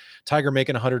 that's why Tiger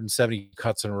making 170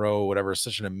 cuts in a row, whatever, is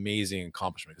such an amazing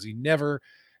accomplishment, because he never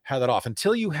had that off.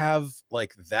 Until you have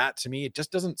like that, to me, it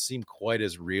just doesn't seem quite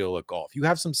as real at golf. You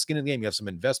have some skin in the game. You have some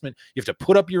investment. You have to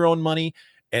put up your own money,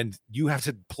 and you have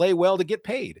to play well to get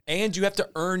paid. And you have to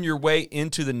earn your way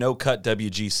into the no-cut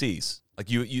WGCs. Like,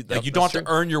 you don't have to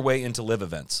earn your way into Live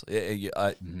events. You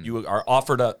are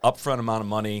offered an upfront amount of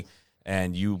money,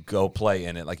 and you go play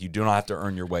in it. Like, you do not have to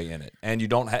earn your way in it. And you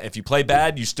don't if you play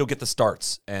bad, you still get the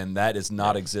starts, and that does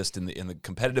not exist in the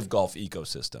competitive golf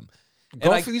ecosystem.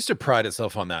 Golf used to pride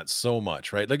itself on that so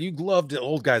much, right? Like,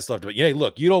 old guys loved it. Yeah,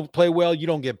 look, you don't play well, you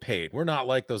don't get paid. We're not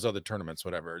like those other tournaments,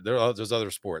 whatever. There's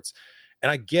other sports. And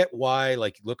I get why,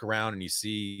 like, you look around and you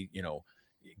see,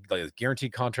 like,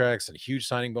 guaranteed contracts and huge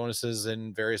signing bonuses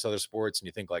in various other sports, and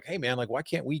you think, like, hey man, like, why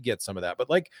can't we get some of that? But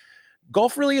like,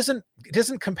 golf really isn't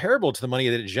comparable to the money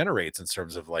that it generates in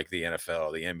terms of like the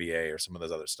NFL, the NBA, or some of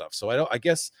those other stuff. So I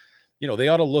guess they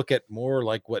ought to look at more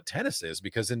like what tennis is,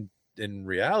 because in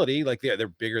reality, like, they're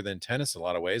bigger than tennis in a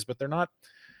lot of ways, but they're not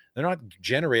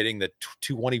generating the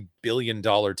 $20 billion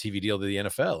TV deal that the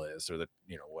NFL is, or the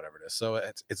whatever it is. So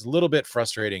it's a little bit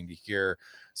frustrating to hear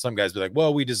some guys be like,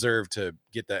 well, we deserve to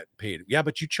get that paid. Yeah,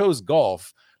 but you chose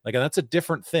golf. Like, and that's a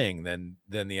different thing than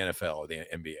the NFL or the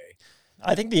NBA.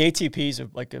 I think the ATPs are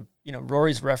like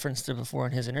Rory's referenced it before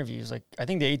in his interviews. Like, I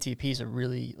think the ATPs are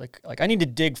really like I need to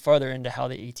dig further into how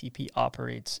the ATP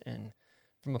operates, and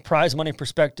from a prize money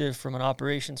perspective, from an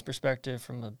operations perspective,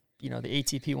 from the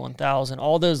ATP 1000,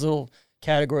 all those little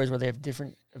categories where they have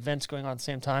different events going on at the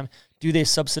same time. Do they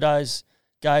subsidize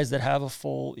guys that have a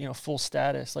full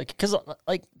status? Like, because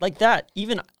like that,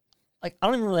 even like, I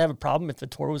don't even really have a problem if the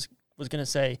tour was going to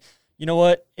say, you know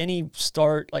what, any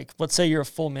start, like, let's say you're a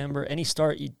full member, any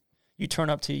start you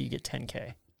turn up to, you get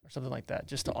 $10K or something like that,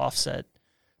 just to offset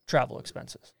travel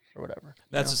expenses or whatever.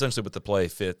 That's essentially what the play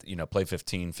 15,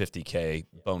 $50K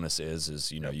bonus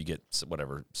is you get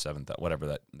whatever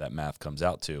whatever that math comes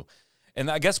out to. And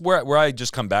I guess where I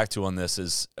just come back to on this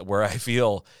is where I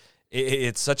feel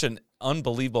it's such an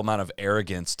unbelievable amount of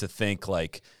arrogance to think,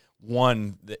 like,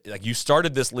 like, you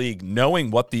started this league knowing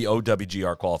what the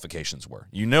OWGR qualifications were.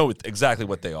 You know exactly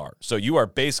what they are. So you are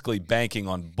basically banking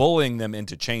on bullying them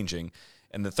into changing.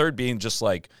 And the third being just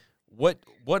like,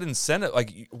 what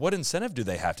incentive do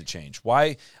they have to change?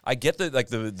 Why? I get that, like,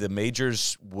 the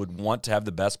majors would want to have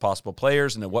the best possible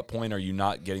players, and at what point are you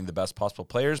not getting the best possible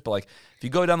players? But like, if you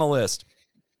go down the list,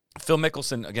 Phil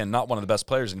Mickelson, again, not one of the best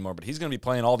players anymore, but he's going to be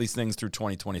playing all these things through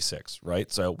 2026,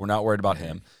 right? So we're not worried about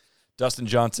him. Dustin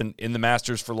Johnson in the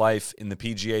Masters for life, in the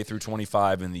PGA through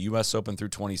 25, in the U.S. Open through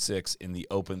 26, in the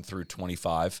Open through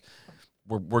 25.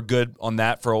 We're good on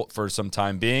that for some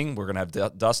time being. We're going to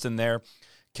have Dustin there.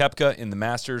 Koepka in the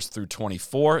Masters through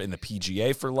 24, in the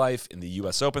PGA for life, in the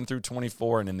U.S. Open through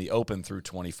 24, and in the Open through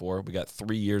 24. We got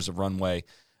 3 years of runway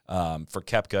for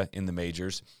Koepka in the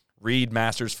majors. Reed,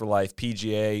 Masters for life,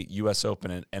 PGA, U.S.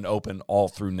 Open, and Open all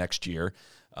through next year.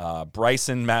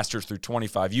 Bryson, Masters through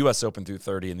 25, U.S. Open through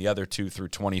 30, and the other 2 through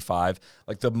 25.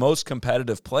 Like, the most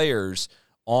competitive players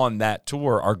on that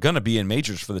tour are going to be in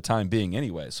majors for the time being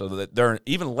anyway, so that they're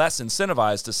even less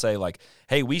incentivized to say, like,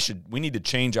 hey, we need to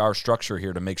change our structure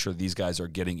here to make sure these guys are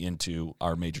getting into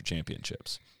our major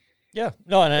championships. Yeah,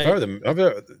 no, and if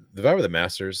I were the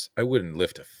Masters, I wouldn't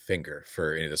lift a finger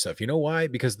for any of this stuff. You know why?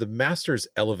 Because the Masters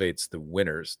elevates the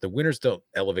winners. The winners don't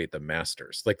elevate the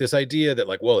Masters. Like, this idea that,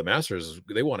 like, well, the Masters,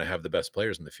 they want to have the best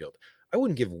players in the field. I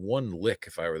wouldn't give one lick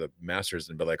if I were the Masters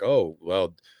and be like, oh,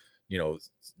 well, you know,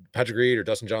 Patrick Reed or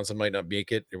Dustin Johnson might not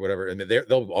make it or whatever, and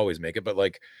they'll always make it. But,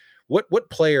 like, what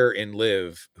player in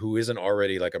LIV who isn't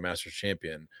already like a Masters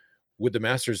champion would the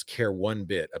Masters care one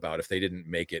bit about if they didn't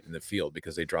make it in the field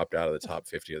because they dropped out of the top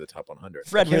 50 or the top 100?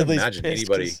 Fred I can't Ridley's imagine pissed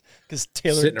anybody because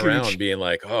Taylor sitting Gooch. around being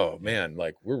like, oh man,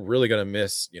 like, we're really gonna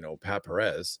miss, you know, Pat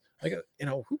Perez. Like, you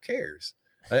know, who cares?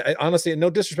 I honestly, no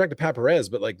disrespect to Pat Perez,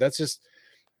 but, like,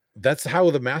 that's how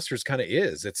the Masters kind of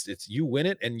is. It's you win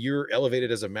it and you're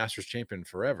elevated as a Masters champion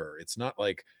forever. It's not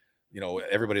like, you know,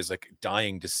 everybody's like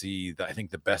dying to see I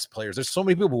think the best players. There's so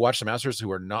many people who watch the Masters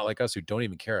who are not like us, who don't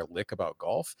even care a lick about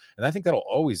golf. And I think that'll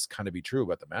always kind of be true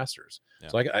about the Masters. Yeah.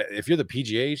 So if you're the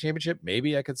PGA championship,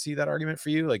 maybe I could see that argument for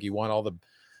you. Like, you want all the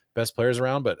best players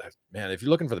around, but man, if you're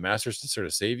looking for the Masters to sort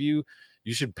of save you,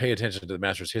 you should pay attention to the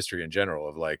Masters history in general,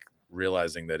 of, like,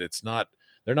 realizing that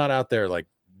they're not out there like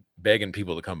begging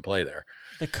people to come play there.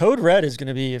 The code red is going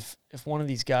to be if one of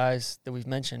these guys that we've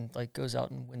mentioned, like, goes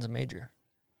out and wins a major.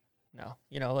 No,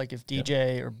 you know, like, if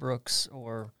DJ or Brooks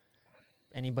or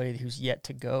anybody who's yet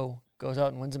to goes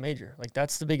out and wins a major, like,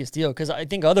 that's the biggest deal. Because I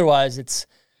think otherwise it's,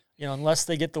 you know, unless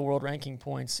they get the world ranking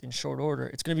points in short order,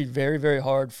 it's going to be very, very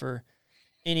hard for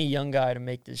any young guy to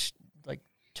make this,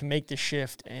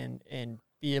 shift and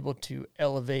be able to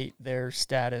elevate their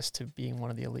status to being one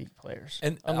of the elite players,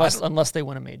 and unless they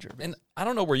win a major. And I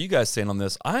don't know where you guys stand on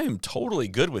this. I am totally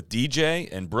good with DJ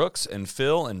and Brooks and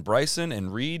Phil and Bryson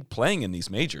and Reed playing in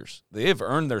these majors. They have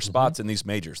earned their spots in these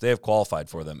majors. They have qualified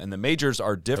for them, and the majors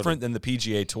are different than the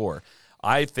PGA Tour.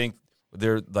 I think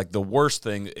they're, like, the worst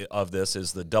thing of this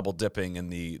is the double dipping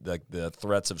and the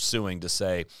threats of suing to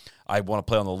say, I want to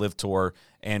play on the LIV Tour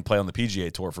and play on the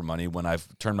PGA Tour for money, when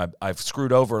I've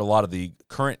screwed over a lot of the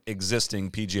current existing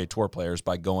PGA Tour players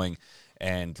by going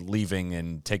and leaving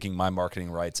and taking my marketing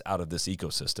rights out of this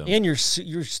ecosystem. And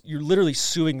you're literally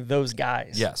suing those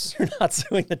guys. Yes. You're not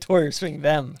suing the tour, you're suing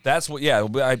them. That's what, yeah.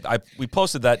 We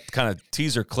posted that kind of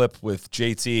teaser clip with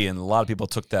JT, and a lot of people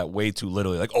took that way too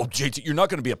literally. Like, oh, JT, you're not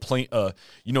going to be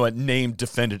a named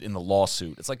defendant in the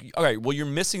lawsuit. It's like, all right, well, you're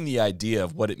missing the idea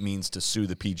of what it means to sue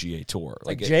the PGA Tour.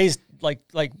 Like Jay's,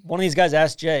 like one of these guys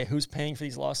asked Jay, who's paying for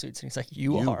these lawsuits? And he's like,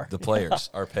 you are. The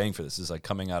players are paying for this. It's like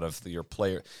coming out of your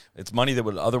player. It's money that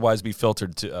would otherwise be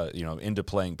filtered to into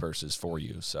playing purses for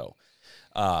you. So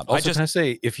can I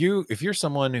say, if you're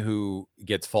someone who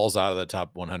falls out of the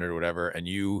top 100 or whatever, and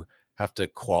you have to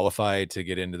qualify to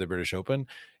get into the British Open,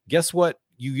 guess what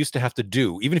you used to have to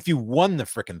do, even if you won the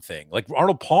frickin' thing? Like,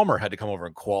 Arnold Palmer had to come over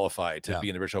and qualify to be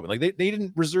in the British Open. Like, they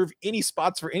didn't reserve any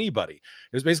spots for anybody.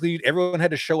 It was basically everyone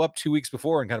had to show up 2 weeks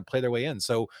before and kind of play their way in.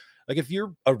 So, like, if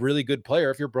you're a really good player,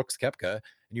 if you're Brooks Koepka and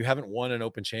you haven't won an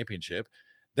Open championship,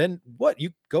 then what? You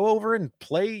go over and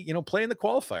play in the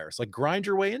qualifiers, like, grind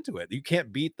your way into it. You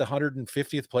can't beat the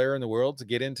 150th player in the world to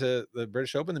get into the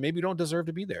British Open, then maybe you don't deserve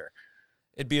to be there.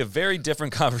 It'd be a very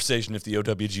different conversation if the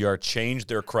OWGR changed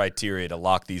their criteria to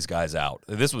lock these guys out.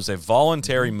 This was a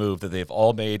voluntary move that they've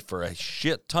all made for a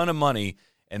shit ton of money,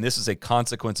 and this is a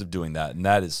consequence of doing that, and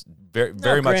that is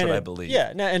very much what I believe.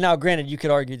 Yeah, and now granted, you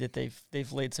could argue that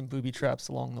they've laid some booby traps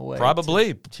along the way,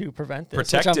 probably to prevent this,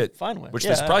 protect which I'm it, fine with, which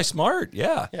is probably smart.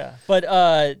 Yeah. But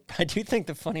I do think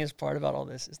the funniest part about all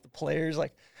this is the players,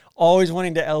 like, always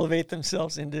wanting to elevate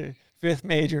themselves into fifth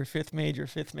major,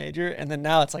 and then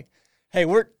now it's like, hey,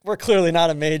 we're clearly not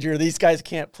a major. These guys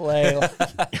can't play.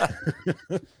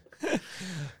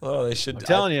 Well, they should. I'm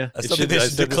telling you, they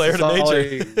should declare it a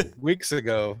major. Weeks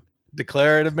ago,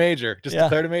 declare it a major. Just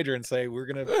declare it a major and say we're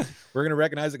gonna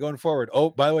recognize it going forward.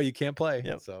 Oh, by the way, you can't play.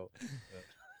 Yep. So,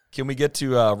 can we get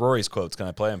to Rory's quotes? Can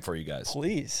I play them for you guys?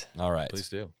 Please. All right. Please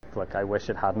do. Look, I wish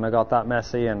it hadn't have got that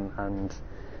messy, and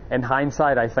in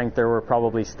hindsight, I think there were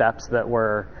probably steps that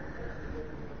were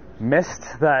missed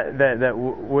that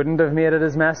wouldn't have made it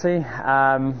as messy.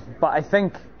 But I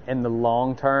think in the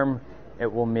long term,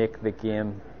 it will make the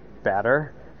game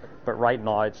better. But right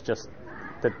now, it's just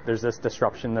there's this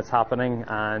disruption that's happening,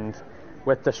 and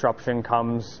with disruption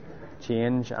comes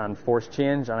change and forced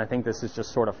change, and I think this has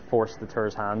just sort of forced the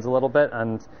tour's hands a little bit,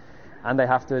 and they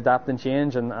have to adapt and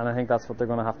change, and I think that's what they're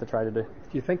going to have to try to do. Do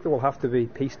you think there will have to be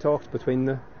peace talks between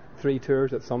the three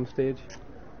tours at some stage?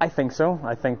 I think so.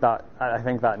 I think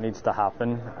that needs to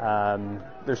happen.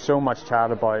 There's so much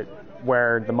chat about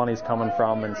where the money's coming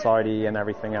from in Saudi and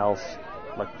everything else.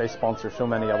 Like, they sponsor so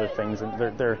many other things, and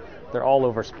they're all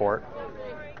over sport.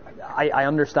 I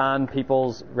understand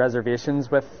people's reservations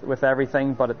with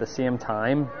everything, but at the same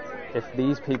time, if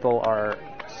these people are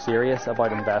serious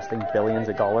about investing billions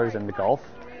of dollars into golf,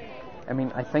 I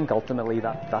mean, I think ultimately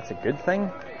that's a good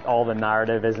thing. All the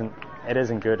narrative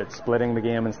isn't good. It's splitting the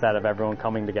game instead of everyone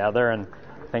coming together, and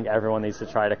I think everyone needs to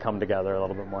try to come together a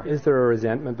little bit more. Is there a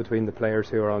resentment between the players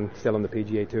who are still on the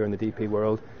PGA Tour and the DP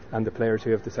World and the players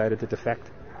who have decided to defect?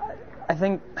 I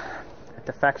think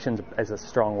defection is a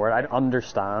strong word. I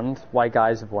understand why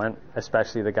guys have went,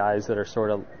 especially the guys that are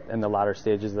sort of in the latter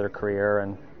stages of their career.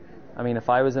 And I mean, if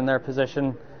I was in their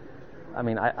position, I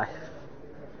mean,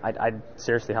 I'd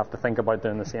seriously have to think about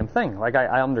doing the same thing. Like,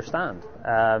 I understand.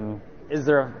 Is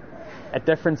there a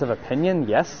difference of opinion?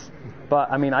 Yes.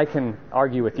 But I mean, I can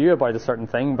argue with you about a certain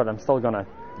thing, but I'm still going to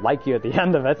like you at the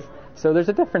end of it. So there's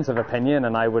a difference of opinion,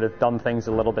 and I would have done things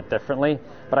a little bit differently.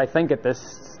 But I think at this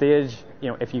stage,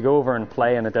 if you go over and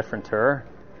play in a different tour,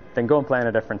 then go and play in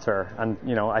a different tour. And,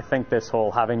 I think this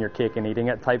whole having your cake and eating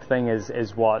it type thing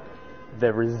is what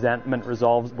the resentment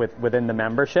resolves within the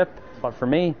membership. But for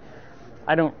me,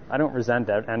 I don't resent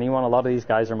anyone. A lot of these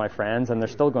guys are my friends, and they're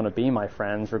still going to be my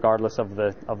friends regardless of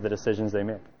the decisions they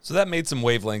make. So that made some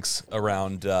wavelengths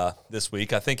around this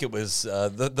week. I think it was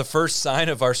the first sign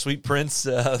of our sweet prince,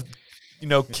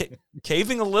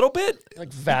 caving a little bit,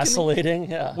 like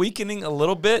vacillating, weakening a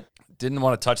little bit. Didn't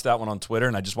want to touch that one on Twitter,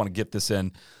 and I just want to get this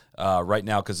in right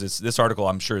now because this article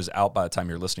I'm sure is out by the time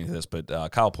you're listening to this. But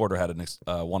Kyle Porter had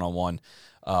a one-on-one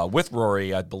with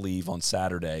Rory, I believe, on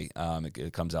Saturday.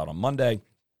 It comes out on Monday.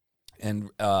 And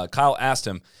Kyle asked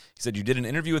him, he said, you did an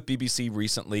interview with BBC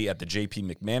recently at the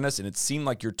JP McManus, and it seemed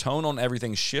like your tone on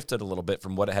everything shifted a little bit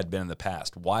from what it had been in the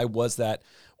past. Why was that,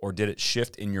 or did it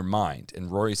shift in your mind?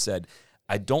 And Rory said,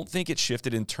 I don't think it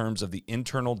shifted in terms of the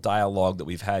internal dialogue that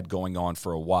we've had going on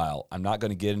for a while. I'm not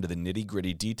going to get into the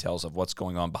nitty-gritty details of what's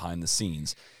going on behind the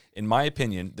scenes. In my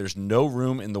opinion, there's no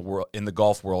room in the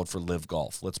golf world for Live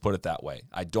Golf. Let's put it that way.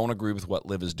 I don't agree with what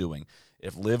Live is doing.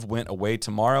 If Live went away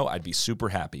tomorrow, I'd be super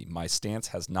happy. My stance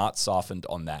has not softened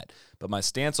on that. But my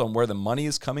stance on where the money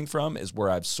is coming from is where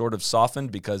I've sort of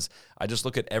softened, because I just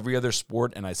look at every other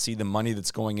sport and I see the money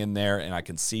that's going in there and I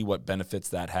can see what benefits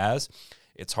that has.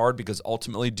 It's hard because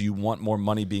ultimately, do you want more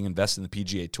money being invested in the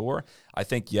PGA Tour? I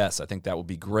think yes. I think that would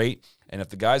be great. And if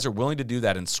the guys are willing to do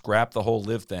that and scrap the whole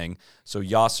Live thing, so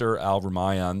Yasser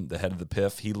Al-Rumayyan, the head of the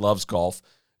PIF, he loves golf.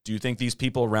 Do you think these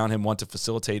people around him want to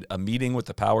facilitate a meeting with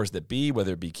the powers that be,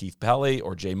 whether it be Keith Pelley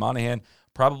or Jay Monahan?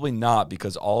 Probably not,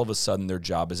 because all of a sudden their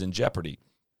job is in jeopardy.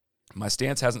 My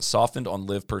stance hasn't softened on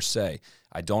Live per se.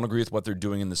 I don't agree with what they're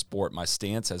doing in the sport. My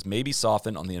stance has maybe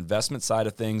softened on the investment side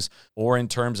of things, or in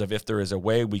terms of if there is a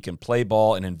way we can play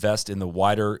ball and invest in the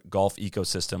wider golf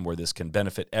ecosystem where this can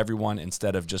benefit everyone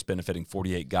instead of just benefiting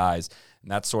 48 guys. And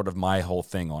that's sort of my whole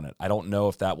thing on it. I don't know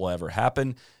if that will ever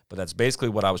happen, but that's basically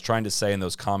what I was trying to say in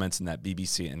those comments in that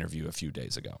BBC interview a few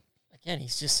days ago. Again,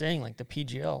 he's just saying like the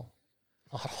PGL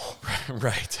model.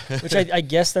 Right. Which I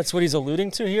guess that's what he's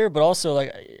alluding to here, but also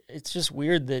like it's just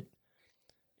weird that,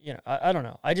 I don't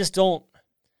know. I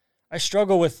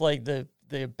struggle with like the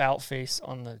about face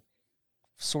on the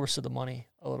source of the money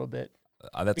a little bit.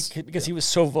 Because he was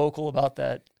so vocal about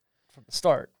that from the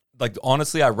start. Like,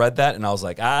 honestly, I read that and I was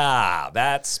like,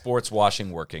 that's sports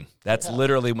washing working. That's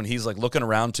literally when he's like looking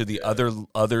around to the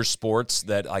other sports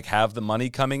that like have the money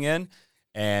coming in.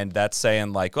 And that's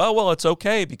saying like, oh, well, it's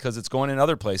okay because it's going in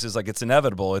other places. Like, it's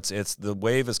inevitable. It's the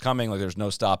wave is coming. Like, there's no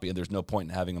stopping it. There's no point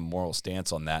in having a moral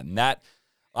stance on that. And that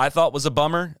I thought was a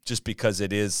bummer, just because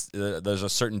it is, there's a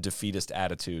certain defeatist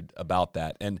attitude about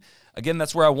that. And again,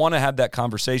 that's where I want to have that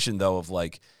conversation though, of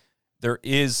like, there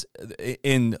is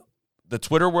in the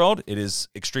Twitter world, it is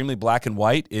extremely black and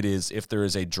white. It is, if there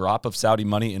is a drop of Saudi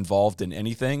money involved in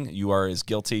anything, you are as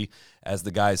guilty as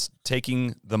the guys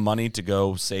taking the money to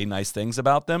go say nice things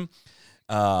about them.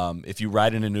 If you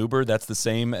ride in an Uber, that's the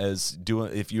same as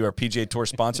if you are a PGA Tour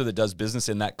sponsor that does business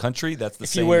in that country, that's the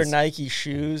same. If you wear Nike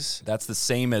shoes, that's the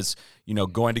same as,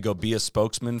 going to go be a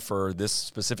spokesman for this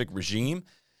specific regime.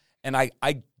 And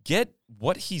I get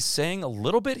what he's saying a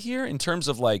little bit here in terms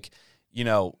of like,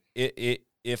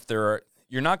 if there are,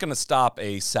 you're not going to stop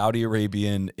a Saudi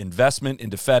Arabian investment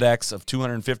into FedEx of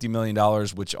 $250 million,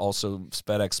 which also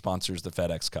FedEx sponsors the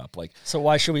FedEx Cup. Like, so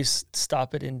why should we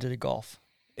stop it into the golf?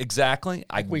 Exactly.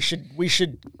 We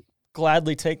should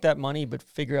gladly take that money, but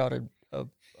figure out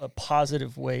a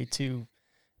positive way to,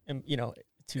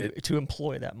 to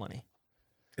employ that money.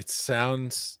 It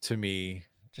sounds to me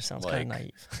just sounds like kind of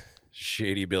naive.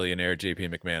 Shady billionaire J.P.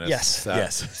 McManus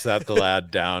sat the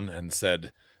lad down and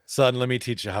said, "Son, let me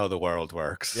teach you how the world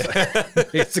works." Yeah.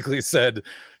 Basically said,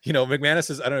 McManus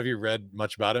is, I don't know if you read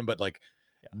much about him, but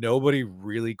nobody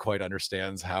really quite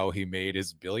understands how he made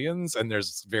his billions. And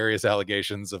there's various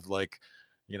allegations of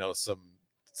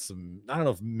some, I don't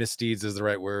know if misdeeds is the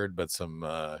right word, but some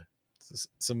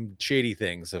shady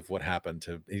things of what happened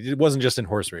to, it wasn't just in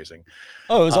horse racing.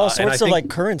 Oh, it was all sorts of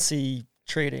currency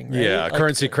trading, right? Yeah,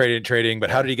 currency trading, but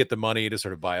how did he get the money to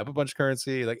sort of buy up a bunch of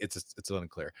currency? It's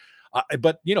unclear.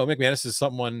 But McManus is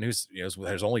someone who's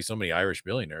there's only so many Irish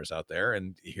billionaires out there,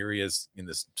 and here he is in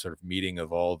this sort of meeting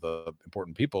of all the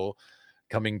important people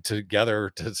coming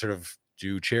together to sort of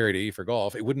do charity for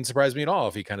golf. It wouldn't surprise me at all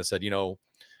if he kind of said,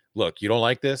 look, you don't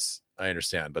like this, I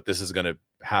understand, but this is going to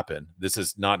happen. This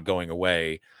is not going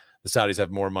away. The Saudis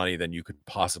have more money than you could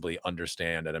possibly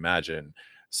understand and imagine.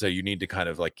 So you need to kind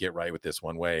of get right with this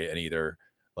one way and either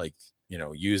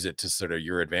use it to sort of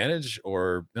your advantage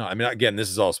or no. I mean, again, this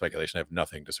is all speculation. I have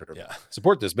nothing to sort of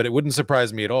support this, but it wouldn't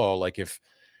surprise me at all. If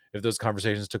those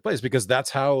conversations took place, because that's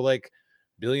how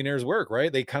billionaires work,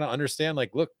 right? They kind of understand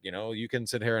look, you can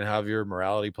sit here and have your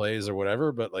morality plays or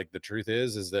whatever, but the truth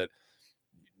is that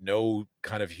no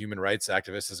kind of human rights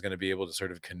activist is going to be able to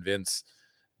sort of convince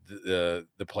the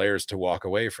players to walk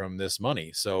away from this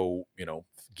money. So,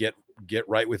 get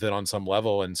right with it on some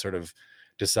level and sort of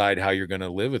decide how you're going to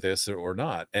live with this or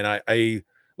not. And I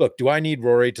look, do I need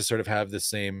Rory to sort of have the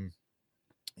same,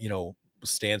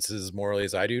 stances morally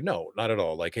as I do? No, not at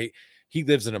all. He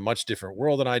lives in a much different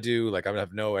world than I do. I would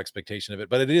have no expectation of it,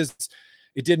 but it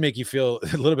did make you feel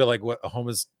a little bit like what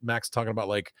Homer's Max talking about.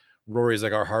 Rory's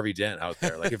our Harvey Dent out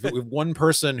there. If one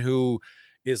person who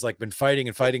is been fighting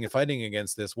and fighting and fighting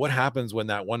against this, what happens when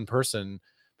that one person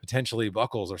potentially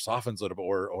buckles or softens a little bit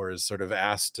or is sort of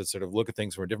asked to sort of look at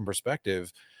things from a different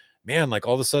perspective? Man,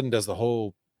 all of a sudden does the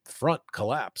whole front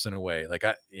collapse in a way.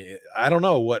 I don't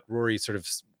know what Rory's sort of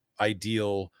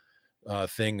ideal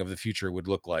thing of the future would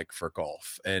look like for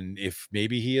golf, and if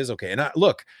maybe he is okay. And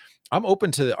I'm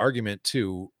open to the argument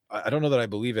too. I don't know that I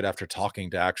believe it after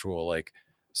talking to actual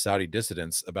Saudi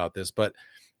dissidents about this, but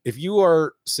if you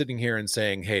are sitting here and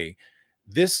saying, hey,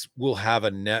 this will have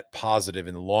a net positive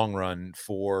in the long run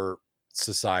for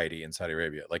society in Saudi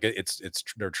Arabia.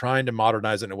 They're trying to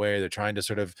modernize it in a way. They're trying to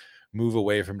sort of move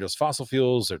away from just fossil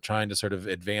fuels. They're trying to sort of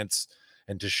advance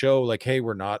and to show hey,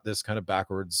 we're not this kind of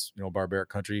backwards, barbaric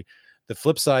country. The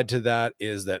flip side to that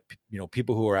is that,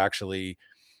 people who are actually,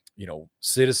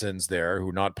 citizens there who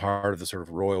are not part of the sort of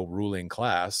royal ruling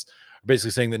class are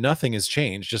basically saying that nothing has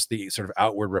changed. Just the sort of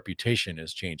outward reputation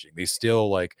is changing. They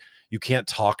still you can't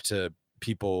talk to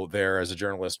people there as a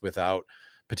journalist without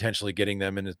potentially getting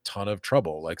them in a ton of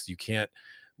trouble. You can't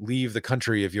leave the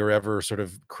country if you're ever sort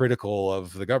of critical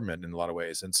of the government in a lot of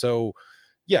ways. And so,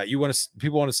 yeah,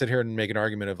 people want to sit here and make an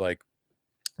argument of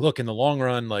look, in the long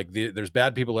run, there's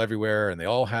bad people everywhere and they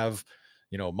all have,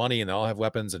 money and they all have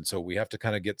weapons. And so we have to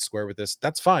kind of get square with this.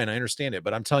 That's fine. I understand it.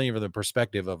 But I'm telling you from the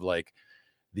perspective of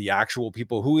the actual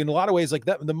people who in a lot of ways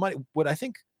the money, what I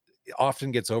think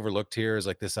often gets overlooked here is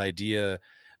this idea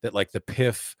that the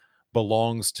PIF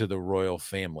belongs to the royal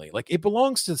family. It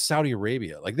belongs to Saudi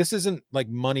Arabia. This isn't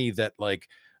money that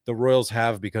the royals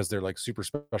have because they're super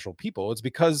special people. It's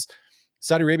because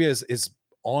Saudi Arabia is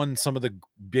on some of the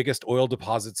biggest oil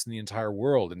deposits in the entire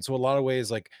world. And so a lot of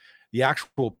ways, the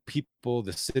actual people,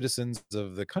 the citizens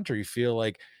of the country feel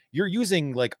you're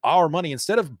using our money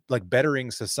instead of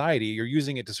bettering society. You're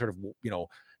using it to sort of,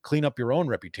 clean up your own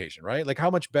reputation, right?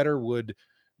 How much better would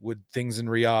things in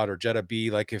Riyadh or Jeddah be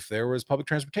if there was public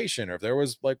transportation or if there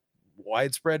was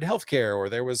widespread healthcare or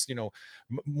there was,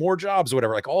 more jobs or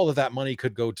whatever? All of that money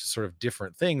could go to sort of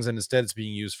different things. And instead it's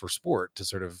being used for sport to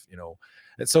sort of,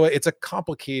 and so it's a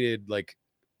complicated,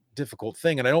 difficult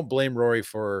thing. And I don't blame Rory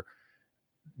for,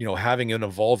 having an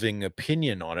evolving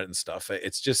opinion on it and stuff.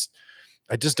 It's just,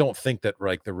 I just don't think that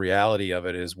the reality of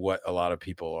it is what a lot of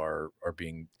people are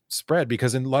being spread,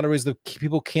 because in a lot of ways the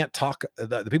people can't talk.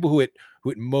 The people who it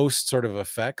most sort of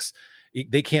affects,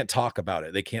 they can't talk about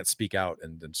it. They can't speak out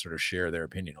and sort of share their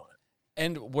opinion on it.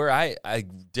 And where I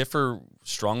differ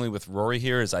strongly with Rory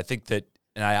here is I think that,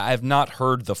 and I have not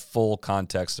heard the full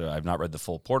context. I've not read the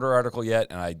full Porter article yet,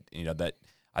 and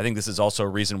I think this is also a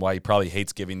reason why he probably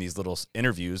hates giving these little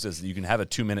interviews, is you can have a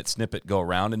 2-minute snippet go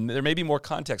around, and there may be more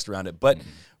context around it. But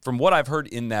from what I've heard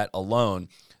in that alone,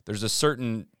 there's a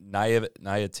certain naivete.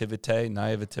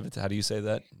 How do you say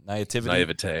that?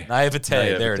 Naivete.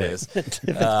 There it is.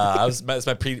 That's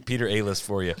my Peter A-list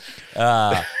for you.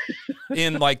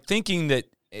 In like thinking that,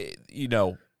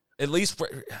 at least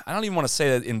I don't even want to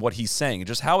say that in what he's saying,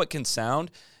 just how it can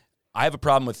sound. I have a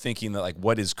problem with thinking that like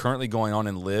what is currently going on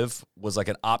in LIV was like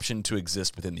an option to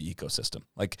exist within the ecosystem.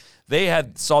 Like they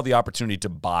saw the opportunity to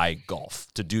buy golf,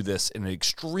 to do this in an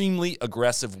extremely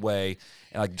aggressive way.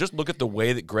 And like just look at the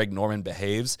way that Greg Norman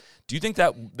behaves. Do you think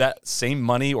that same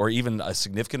money or even a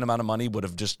significant amount of money would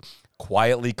have just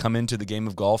quietly come into the game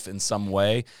of golf in some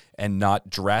way and not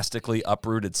drastically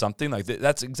uprooted something? Like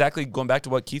that's exactly going back to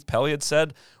what Keith Pelly had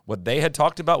said. What they had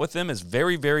talked about with him is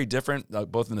very, very different,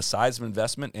 both in the size of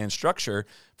investment and structure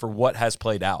for what has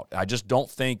played out. I just don't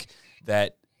think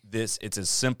that it's as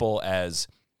simple as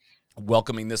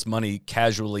welcoming this money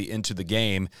casually into the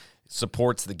game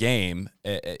supports the game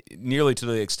nearly to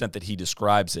the extent that he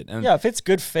describes it. And if it's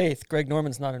good faith, Greg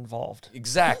Norman's not involved.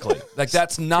 Exactly. Like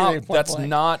that's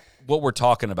not what we're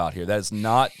talking about here. That is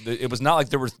not. It was not like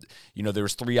there was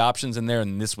 3 options in there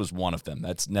and this was one of them.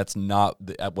 That's not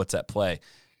what's at play.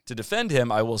 To defend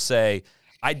him, I will say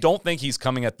I don't think he's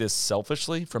coming at this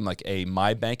selfishly from like a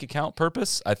my bank account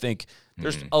purpose. I think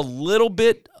there's a little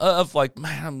bit of like,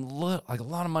 man, I'm like a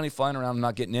lot of money flying around. I'm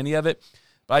not getting any of it.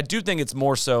 But I do think it's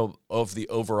more so of the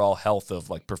overall health of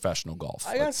like professional golf.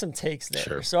 I got some takes there.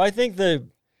 Sure. So I think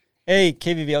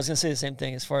KVV, I was going to say the same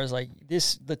thing as far as like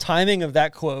the timing of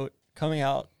that quote coming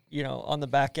out, on the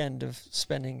back end of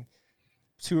spending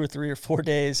 2 or 3 or 4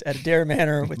 days at Adair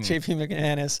Manor with JP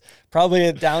McManus, probably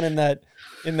down in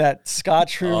that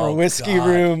Scotch room or whiskey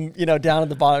room, down at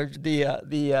the bottom,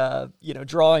 the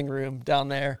drawing room down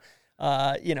there.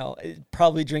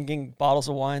 Probably drinking bottles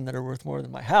of wine that are worth more than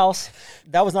my house.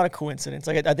 That was not a coincidence.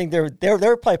 Like I think they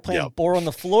were probably playing Bore on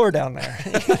the Floor down there.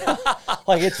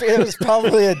 Like it was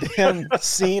probably a damn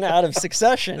scene out of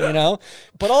Succession,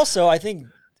 But also I think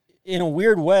in a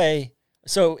weird way.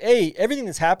 So everything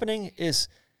that's happening is,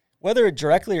 whether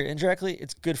directly or indirectly,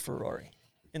 it's good for Rory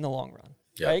in the long run,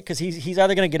 right? Because he's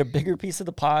either going to get a bigger piece of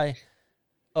the pie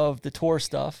of the tour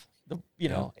stuff,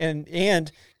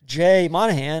 and Jay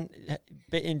Monahan,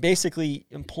 in basically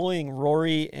employing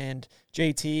Rory and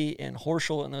JT and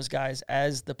Horschel and those guys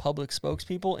as the public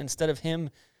spokespeople, instead of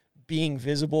him being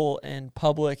visible and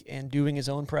public and doing his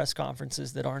own press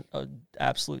conferences that aren't an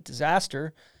absolute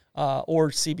disaster, or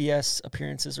CBS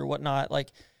appearances or whatnot.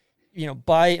 Like,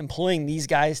 by employing these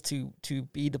guys to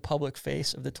be the public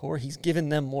face of the tour, he's given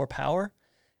them more power.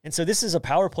 And so this is a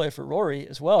power play for Rory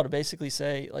as well, to basically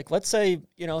say, like, let's say,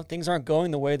 things aren't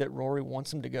going the way that Rory wants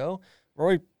them to go.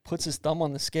 Rory puts his thumb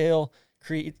on the scale,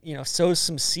 sows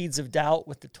some seeds of doubt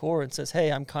with the tour and says,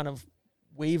 hey, I'm kind of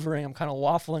wavering. I'm kind of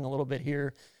waffling a little bit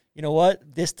here. You know what?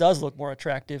 This does look more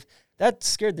attractive. That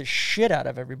scared the shit out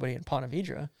of everybody in Ponte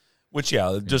Vedra. Which,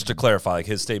 just to clarify, like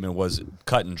his statement was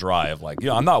cut and dry of like,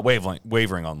 I'm not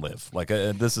wavering on LIV. Like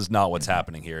this is not what's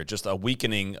happening here. Just a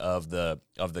weakening of the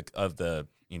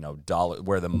dollar,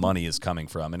 where the money is coming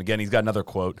from. And again, he's got another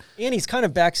quote. And he's kind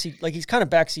of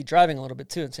backseat driving a little bit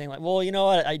too, and saying like, well, you know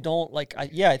what, I don't like,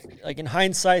 like in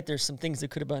hindsight, there's some things that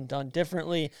could have been done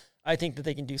differently. I think that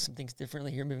they can do some things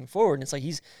differently here moving forward. And it's like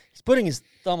he's putting his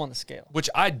thumb on the scale. Which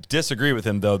I disagree with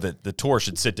him, though, that the tour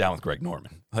should sit down with Greg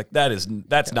Norman. Like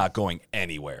that's not going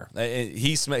anywhere.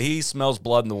 He smells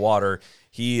blood in the water.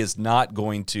 He is not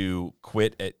going to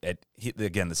quit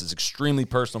again, this is extremely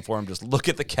personal for him. Just look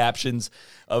at the captions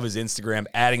of his Instagram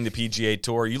adding the PGA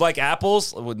Tour. You like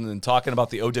apples? When talking about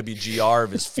the OWGR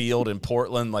of his field in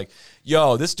Portland. Like,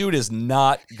 this dude is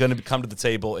not going to come to the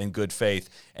table in good faith.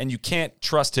 And you can't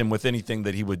trust him with anything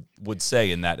that he would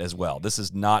say in that as well. This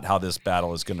is not how this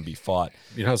battle is going to be fought.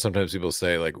 You know how sometimes people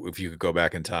say, like, if you could go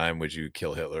back in time, would you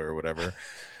kill Hitler or whatever?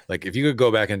 Like, if you could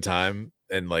go back in time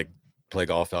and, like, play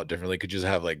golf out differently, could you just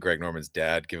have like Greg Norman's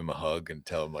dad give him a hug and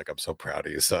tell him like, I'm so proud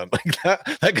of you, son? Like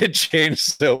that could change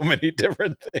so many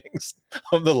different things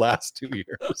of the last 2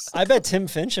 years. I bet Tim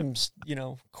Fincham's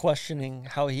questioning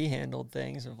how he handled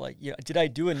things, of like, did I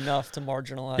do enough to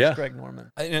marginalize Greg Norman?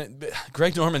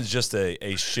 Greg Norman's just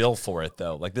a shill for it,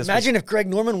 though. Like this. Imagine if Greg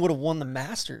Norman would have won the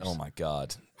Masters. Oh my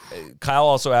God. Kyle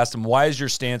also asked him, why is your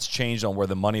stance changed on where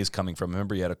the money is coming from?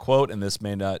 Remember, you had a quote, and this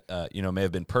may not, may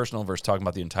have been personal versus talking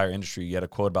about the entire industry. You had a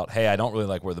quote about, hey, I don't really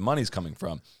like where the money's coming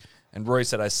from. And Rory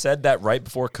said, I said that right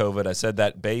before COVID. I said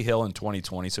that Bay Hill in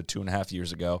 2020, so 2.5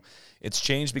 years ago. It's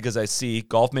changed because I see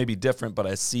golf may be different, but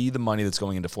I see the money that's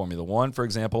going into Formula One, for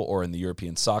example, or in the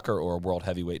European soccer or a world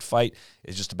heavyweight fight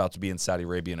is just about to be in Saudi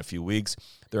Arabia in a few weeks.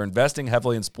 They're investing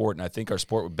heavily in sport, and I think our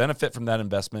sport would benefit from that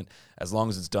investment as long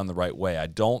as it's done the right way. I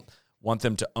don't want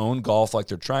them to own golf like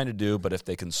they're trying to do, but if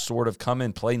they can sort of come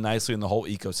in, play nicely in the whole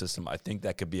ecosystem, I think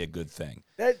that could be a good thing.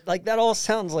 That all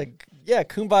sounds like,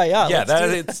 kumbaya. Yeah,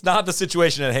 it's not the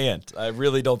situation at hand. I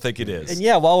really don't think it is.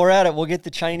 And while we're at it, we'll get the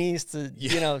Chinese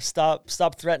to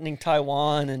stop threatening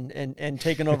Taiwan and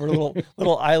taking over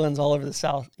little islands all over the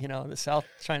South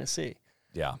China Sea.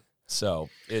 Yeah. So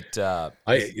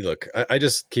I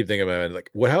just keep thinking about it, like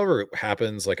whatever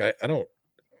happens, like I don't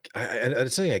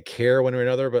say I care one way or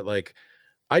another, but like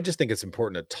I just think it's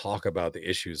important to talk about the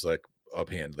issues like up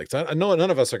hand. Like I know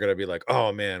none of us are going to be like,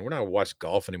 oh man, we're not going to watch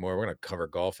golf anymore. We're going to cover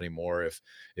golf anymore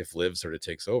if Liv sort of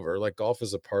takes over. Like golf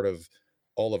is a part of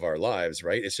all of our lives,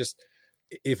 right? It's just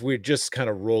if we just kind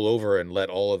of roll over and let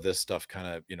all of this stuff kind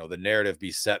of, the narrative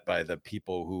be set by the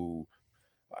people who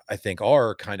I think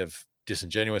are kind of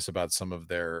disingenuous about some of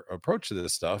their approach to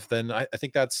this stuff, then I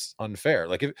think that's unfair.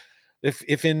 Like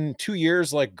if in 2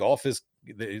 years, like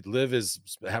Liv is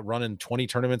running 20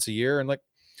 tournaments a year, and like,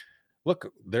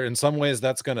 look, there in some ways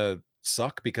that's gonna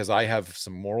suck because I have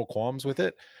some moral qualms with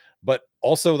it, but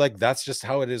also like that's just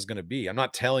how it is going to be. I'm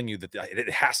not telling you that it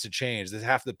has to change. The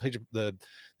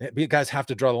guys have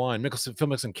to draw the line. Phil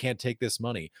Mickelson can't take this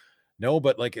money. No,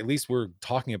 but like at least we're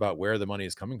talking about where the money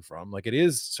is coming from. Like it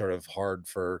is sort of hard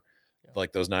for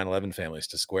like those 9/11 families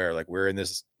to square. Like we're in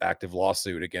this active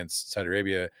lawsuit against Saudi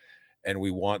Arabia, and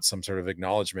we want some sort of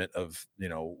acknowledgement of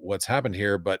what's happened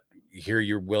here, but here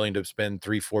you're willing to spend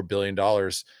 $3-4 billion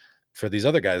for these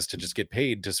other guys to just get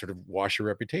paid to sort of wash your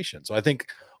reputation. So I think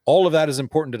all of that is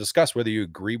important to discuss, whether you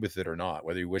agree with it or not,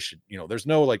 whether you wish there's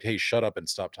no like, hey, shut up and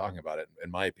stop talking about it,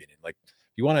 in my opinion. Like if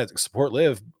you want to support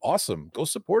Liv, awesome, go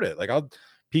support it. Like I'll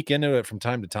peek into it from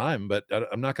time to time, but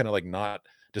I'm not going to like not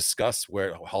discuss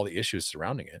all the issues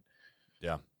surrounding it.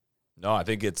 Yeah, no, I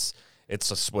think it's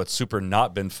what's super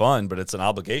not been fun, but it's an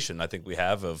obligation I think we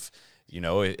have of,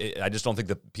 I just don't think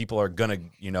that people are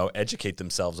going to, educate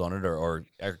themselves on it or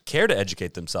care to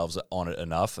educate themselves on it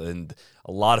enough. And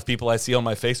a lot of people I see on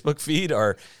my Facebook feed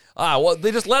are,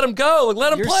 they just let him go.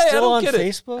 Let him You're play. Still I don't on get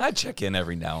Facebook? it. I check in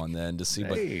every now and then to see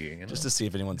just to see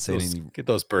if anyone's saying any get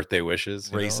those birthday wishes,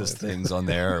 racist things on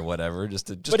there or whatever, just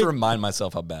to remind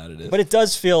myself how bad it is. But it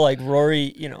does feel like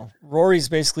Rory's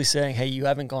basically saying, hey, you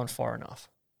haven't gone far enough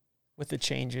with the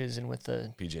changes and with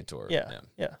the PGA Tour.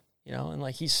 Yeah. And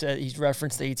like he said, he's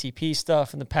referenced the ATP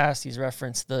stuff in the past. He's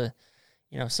referenced the,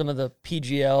 some of the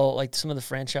PGL, like some of the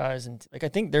franchise. And like, I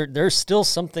think there's still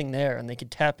something there, and they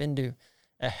could tap into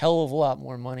a hell of a lot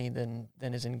more money than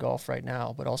is in golf right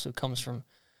now, but also comes from,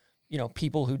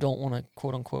 people who don't want to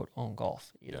quote unquote own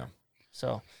golf either. Yeah.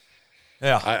 So,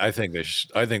 yeah, I think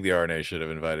I think the RNA should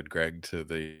have invited Greg to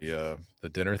the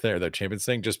dinner thing or the Champions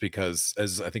thing, just because,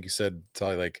 as I think you said,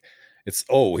 Tali, like,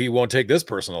 he won't take this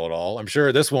personal at all. I'm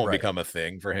sure this won't become a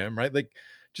thing for him, right? Like,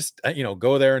 just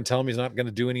go there and tell him he's not going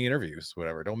to do any interviews,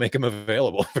 whatever. Don't make him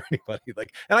available for anybody.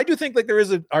 Like, and I do think like there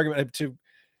is an argument to.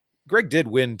 Greg did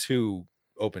win 2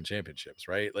 Open championships,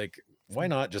 right? Like, why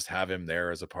not just have him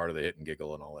there as a part of the hit and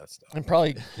giggle and all that stuff? And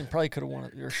probably could have won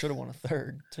or should have won a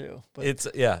 3rd too.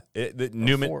 But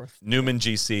Newman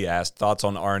GC asked thoughts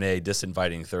on RNA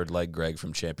disinviting 3rd leg Greg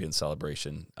from Champion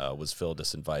Celebration. Was Phil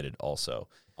disinvited also?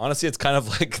 Honestly, it's kind of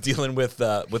like dealing with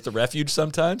the refuge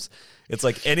sometimes. It's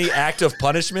like any act of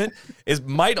punishment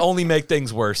might only make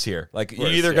things worse here. Like you're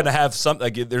either going to have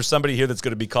there's somebody here that's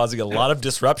going to be causing a lot of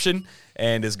disruption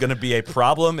and is going to be a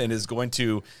problem and is going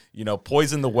to,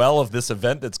 poison the well of this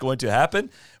event that's going to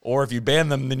happen. Or if you ban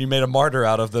them, then you made a martyr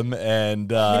out of them, and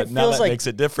now that makes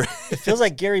it different. It feels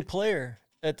like Gary Player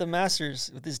at the Masters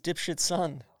with his dipshit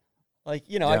son. Like,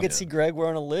 I could see Greg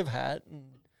wearing a Liv hat and,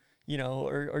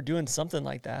 or doing something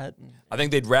like that. I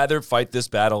think they'd rather fight this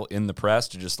battle in the press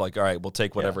to just like, all right, we'll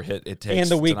take whatever hit it takes and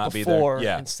the week to not before be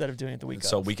there. Instead of doing it the week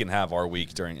so we can have our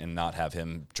week during and not have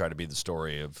him try to be the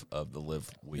story of the Liv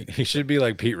week. He should be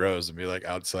like Pete Rose and be like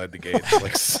outside the gates,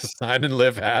 like signing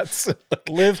Liv hats.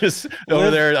 Liv just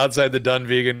over there outside the Dun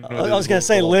Vegan. I was going to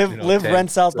say Liv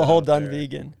rents out the whole Dun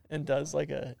Vegan and does like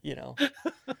a,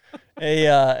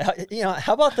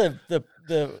 how about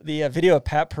the video of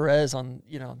Pat Perez on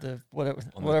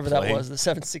whatever that was, the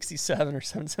 767 or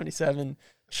 777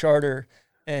 charter,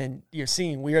 and you're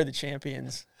seeing We Are the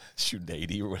Champions shooting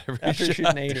 80 or whatever after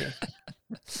shooting 80.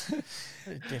 What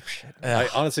a dipshit.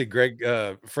 Honestly, Greg,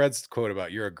 Fred's quote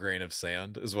about "you're a grain of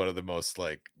sand" is one of the most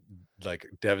like like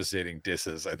devastating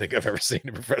disses I think I've ever seen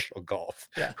in professional golf.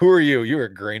 Yeah. Who are you? You're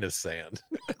a grain of sand.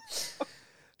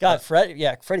 God,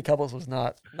 Freddie Couples was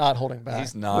not holding back.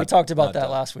 He's not. We talked about that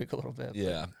done. last week a little bit.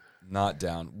 Yeah, not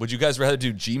down. Would you guys rather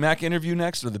do GMAC interview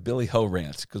next or the Billy Ho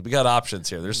rant? Because we got options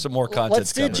here. There's some more content.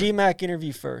 Let's do coming. GMAC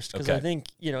interview first, because Okay. I think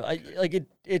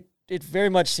it very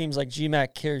much seems like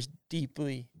GMAC cares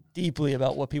deeply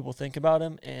about what people think about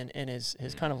him, and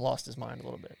has kind of lost his mind a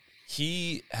little bit.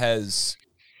 He has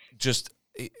just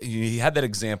he had that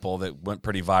example that went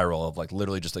pretty viral of like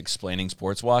literally just explaining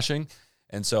sports washing.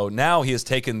 And so now he has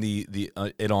taken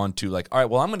it on to like, all right,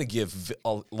 well, I'm going to give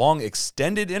long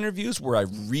extended interviews where I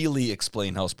really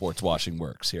explain how sports washing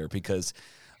works here, because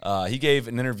he gave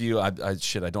an interview. I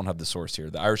don't have the source here.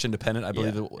 The Irish Independent, I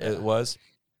believe it was.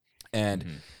 And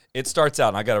it starts out,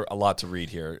 and I got a lot to read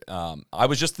here. I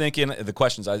was just thinking the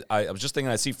questions. I was just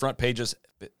thinking I see front page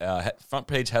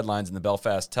headlines in the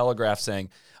Belfast Telegraph saying,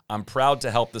 "I'm proud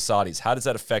to help the Saudis. How does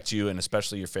that affect you and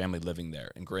especially your family living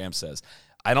there?" And Graham says,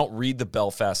 "I don't read the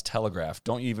Belfast Telegraph.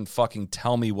 Don't you even fucking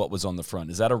tell me what was on the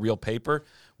front. Is that a real paper?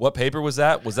 What paper was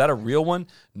that? Was that a real one?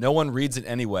 No one reads it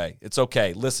anyway. It's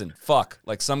okay. Listen, fuck.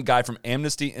 Like some guy from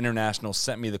Amnesty International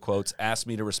sent me the quotes, asked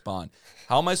me to respond.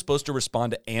 How am I supposed to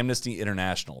respond to Amnesty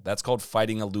International? That's called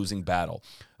fighting a losing battle.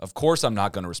 Of course I'm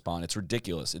not going to respond. It's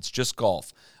ridiculous. It's just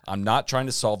golf. I'm not trying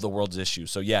to solve the world's issues.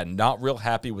 So yeah, not real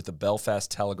happy with the Belfast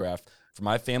Telegraph. For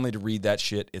my family to read that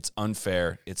shit, it's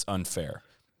unfair. It's unfair."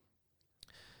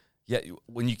 Yeah,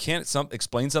 when you can't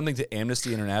explain something to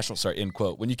Amnesty International, end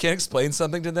quote. When you can't explain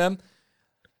something to them,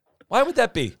 why would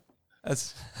that be?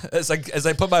 As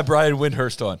I put my Brian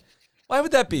Windhurst on, why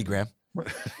would that be, Graham?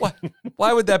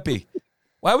 Why would that be?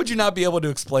 Why would you not be able to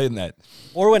explain that?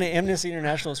 Or when Amnesty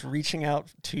International is reaching out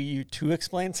to you to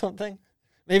explain something,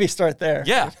 maybe start there.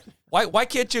 Yeah. Why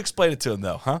can't you explain it to him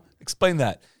though? Huh? Explain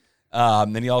that.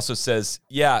 Then he also says,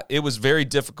 yeah, it was very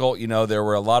difficult. You know, there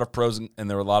were a lot of pros and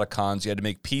there were a lot of cons. You had to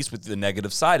make peace with the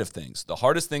negative side of things. The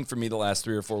hardest thing for me the last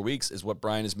 3 or 4 weeks is what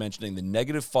Brian is mentioning, the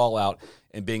negative fallout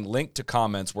and being linked to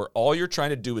comments where all you're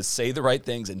trying to do is say the right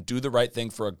things and do the right thing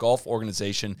for a golf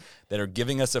organization that are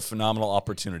giving us a phenomenal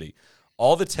opportunity.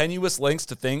 All the tenuous links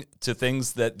to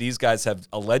things that these guys have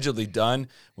allegedly done,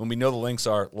 when we know the links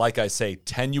are, like I say,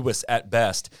 tenuous at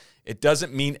best, it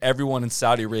doesn't mean everyone in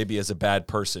Saudi Arabia is a bad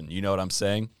person. You know what I'm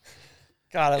saying?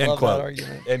 God, I End love quote. that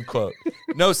argument. End quote.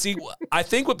 No, see, I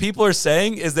think what people are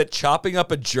saying is that chopping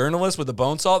up a journalist with a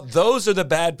bone saw, those are the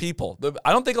bad people.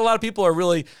 I don't think a lot of people are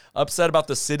really upset about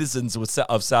the citizens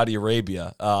of Saudi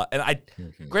Arabia.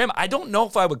 Graham, I don't know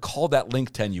if I would call that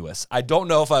link tenuous. I don't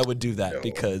know if I would do that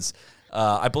because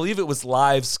I believe it was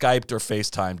live Skyped or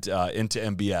FaceTimed into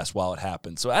MBS while it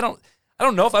happened. So I don't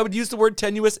know if I would use the word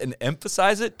tenuous and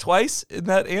emphasize it twice in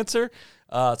that answer.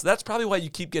 So that's probably why you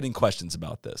keep getting questions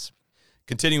about this.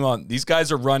 Continuing on, these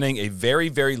guys are running a very,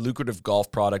 very lucrative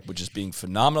golf product, which is being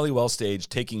phenomenally well staged,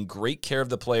 taking great care of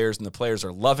the players, and the players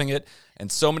are loving it,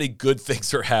 and so many good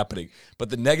things are happening. But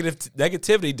the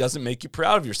negativity doesn't make you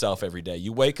proud of yourself every day.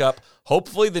 You wake up,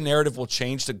 hopefully the narrative will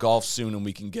change to golf soon, and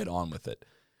we can get on with it.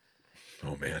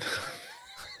 Oh, man.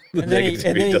 The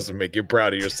negativity doesn't make you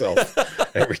proud of yourself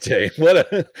every day.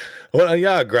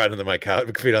 Yeah, grinding on my couch,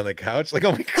 feet on the couch. Like,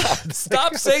 oh my God.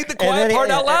 Stop saying the quiet part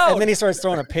out loud. And then he starts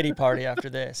throwing a pity party after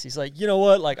this. He's like, you know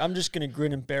what? Like, I'm just going to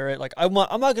grin and bear it. Like, I'm not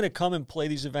going to come and play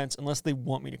these events unless they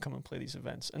want me to come and play these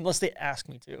events, unless they ask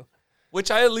me to. Which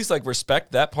I at least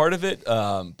respect that part of it.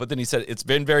 But then he said, it's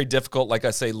been very difficult, like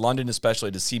I say, London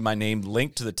especially, to see my name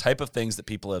linked to the type of things that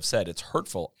people have said. It's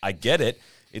hurtful. I get it.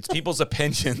 It's people's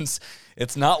opinions.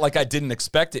 It's not like I didn't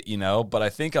expect it, but I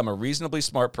think I'm a reasonably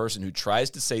smart person who tries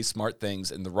to say smart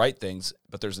things and the right things,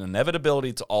 but there's an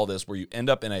inevitability to all this where you end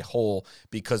up in a hole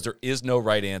because there is no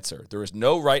right answer. There is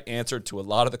no right answer to a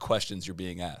lot of the questions you're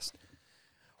being asked.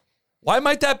 Why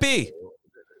might that be?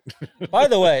 By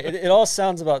the way, it all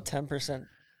sounds about 10%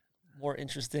 more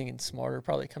interesting and smarter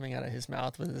probably coming out of his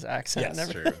mouth with his accent and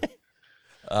everything. True.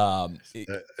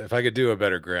 If I could do a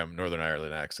better Graham Northern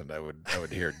Ireland accent, I would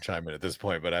chime in at this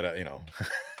point, but I don't,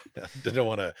 don't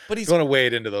want to. But he's want to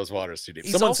wade into those waters too deep.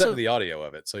 Someone sent me the audio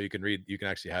of it, so you can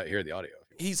actually hear the audio.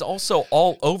 He's also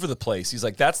all over the place. He's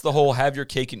like, that's the whole have your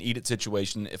cake and eat it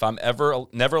situation. If I'm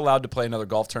never allowed to play another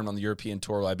golf tournament on the European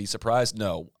Tour, will I be surprised?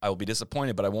 No, I will be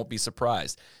disappointed, but I won't be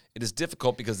surprised. It is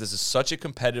difficult because this is such a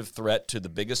competitive threat to the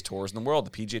biggest tours in the world,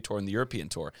 the PGA Tour and the European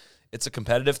Tour. It's a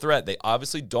competitive threat. They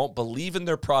obviously don't believe in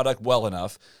their product well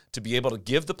enough to be able to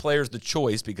give the players the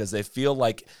choice because they feel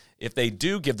like if they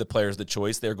do give the players the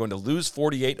choice, they're going to lose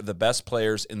 48 of the best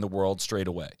players in the world straight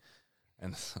away.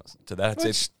 And to that,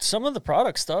 I'd say some of the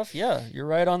product stuff, yeah, you're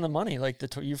right on the money. Like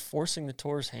you're forcing the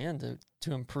tour's hand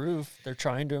to improve. They're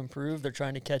trying to improve. They're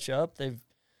trying to catch up. They're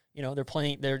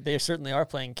playing. They certainly are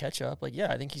playing catch up. Like,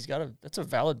 yeah, I think that's a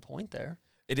valid point there.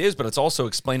 It is, but it's also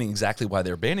explaining exactly why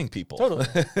they're banning people. Totally,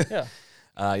 yeah.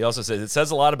 He also says, it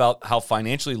says a lot about how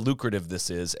financially lucrative this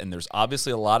is, and there's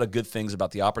obviously a lot of good things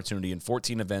about the opportunity in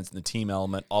 14 events and the team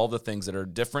element, all the things that are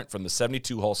different from the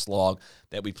 72-hole slog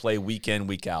that we play week in,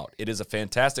 week out. It is a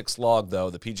fantastic slog, though.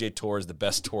 The PGA Tour is the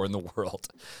best tour in the world.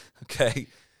 Okay?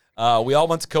 We all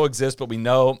want to coexist, but we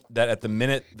know that at the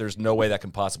minute, there's no way that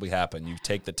can possibly happen. You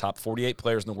take the top 48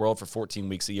 players in the world for 14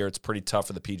 weeks a year, it's pretty tough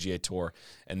for the PGA Tour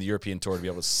and the European Tour to be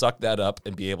able to suck that up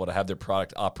and be able to have their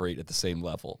product operate at the same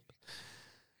level.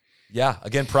 Yeah,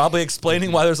 again, probably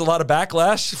explaining why there's a lot of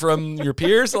backlash from your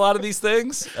peers, a lot of these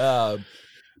things.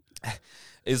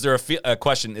 Is there a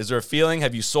question? Is there a feeling?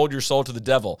 Have you sold your soul to the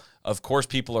devil? Of course,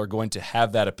 people are going to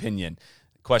have that opinion.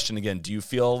 Question again, do you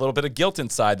feel a little bit of guilt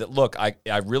inside that, look, I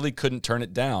really couldn't turn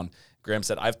it down? Graham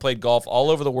said, I've played golf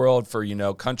all over the world for,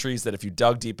 countries that if you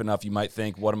dug deep enough, you might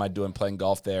think, what am I doing playing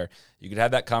golf there? You could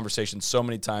have that conversation so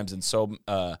many times in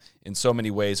so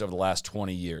many ways over the last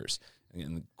 20 years.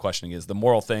 And the questioning is the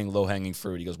moral thing, low-hanging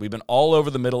fruit. He goes, we've been all over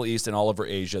the Middle East and all over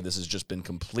Asia. This has just been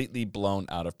completely blown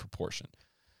out of proportion.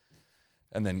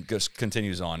 And then just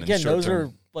continues on. Again, those are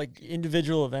like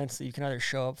individual events that you can either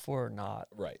show up for or not.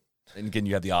 Right. And again,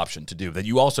 you have the option to do that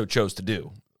you also chose to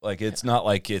do. Like, it's not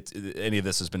like any of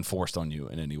this has been forced on you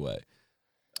in any way.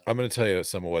 I'm going to tell you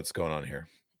some of what's going on here.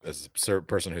 As a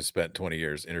person who spent 20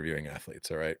 years interviewing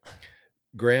athletes, all right?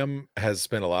 Graham has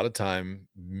spent a lot of time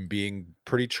being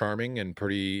pretty charming and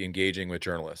pretty engaging with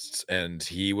journalists. And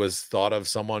he was thought of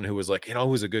someone who was like,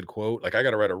 who's a good quote? Like, I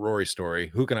got to write a Rory story.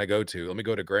 Who can I go to? Let me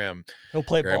go to Graham. He'll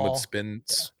play Graham ball. Would spin.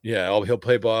 He'll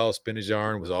play ball, spin his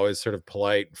yarn, was always sort of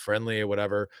polite and friendly or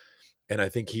whatever. And I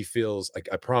think he feels like,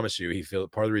 I promise you,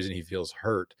 part of the reason he feels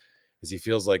hurt is he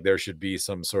feels like there should be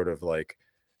some sort of like,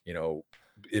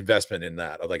 investment in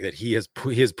that, like that he has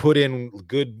put in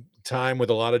good time with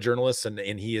a lot of journalists and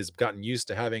he has gotten used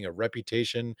to having a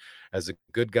reputation as a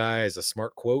good guy, as a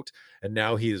smart quote, and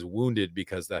now he is wounded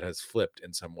because that has flipped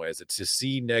in some ways. It's to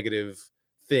see negative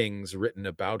things written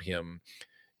about him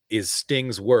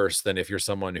stings worse than if you're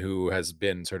someone who has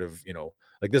been sort of,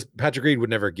 like this. Patrick Reed would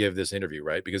never give this interview,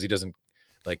 right? Because he doesn't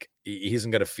like, he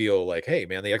isn't going to feel like, hey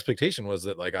man, the expectation was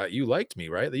that like you liked me,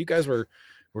 right? That you guys were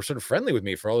sort of friendly with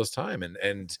me for all this time.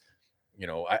 And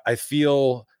I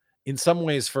feel in some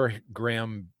ways for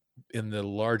Graham in the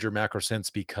larger macro sense,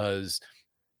 because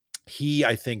he,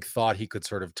 I think, thought he could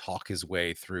sort of talk his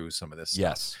way through some of this stuff.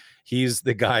 Yes. He's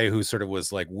the guy who sort of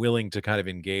was like willing to kind of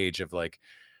engage of like,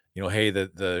 hey,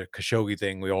 the Khashoggi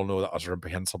thing, we all know that was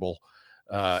reprehensible.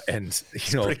 And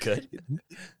pretty good.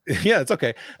 Yeah, it's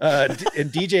okay.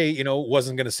 And DJ,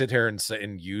 wasn't going to sit here and say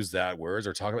and use that words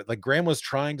or talk about, like, Graham was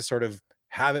trying to sort of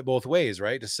have it both ways,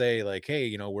 right? To say like,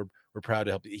 hey, we're proud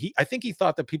to help you. I think he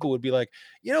thought that people would be like,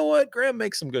 you know what, Graham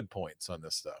makes some good points on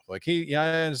this stuff. Like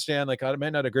I understand, like I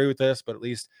might not agree with this, but at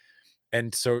least,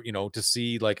 and so, to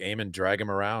see like Eamon drag him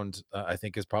around, I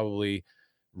think is probably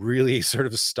really sort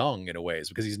of stung in a ways,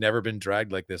 because he's never been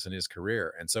dragged like this in his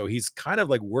career. And so he's kind of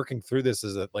like working through this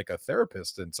as a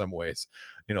therapist in some ways,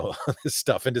 this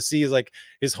stuff. And to see like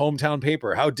his hometown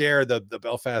paper, how dare the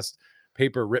Belfast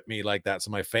paper rip me like that,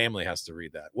 so my family has to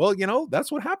read that. Well,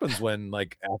 that's what happens when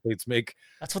like athletes make,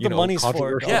 that's what the money's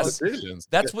for. Yes, decisions.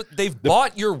 That's what they've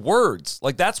bought your words.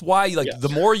 Like that's why the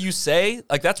more you say,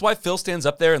 like that's why Phil stands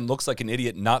up there and looks like an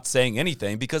idiot not saying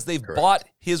anything, because they've bought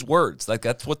his words. Like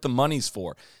that's what the money's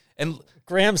for. And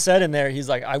Graham said in there, he's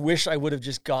like, I wish I would have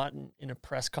just gotten in a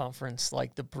press conference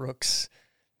like the Brooks,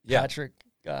 Patrick,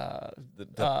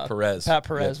 Perez, Pat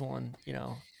Perez one,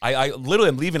 I literally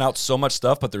am leaving out so much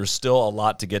stuff, but there's still a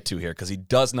lot to get to here because he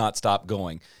does not stop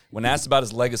going. When asked about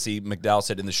his legacy, McDowell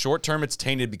said, in the short term, it's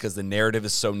tainted because the narrative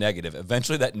is so negative.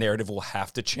 Eventually, that narrative will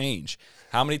have to change.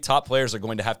 How many top players are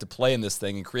going to have to play in this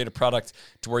thing and create a product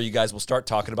to where you guys will start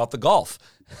talking about the golf?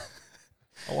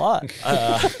 A lot.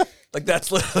 Like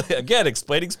that's literally, again,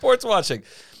 explaining sports watching.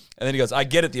 And then he goes, I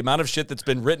get it. The amount of shit that's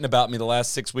been written about me the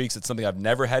last 6 weeks, it's something I've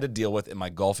never had to deal with in my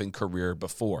golfing career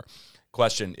before.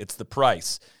 Question, it's the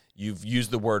price. You've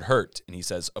used the word hurt. And he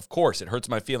says, of course, it hurts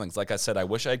my feelings. Like I said, I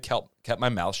wish I'd kept my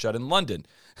mouth shut in London.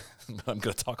 I'm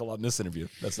going to talk a lot in this interview.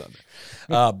 That's not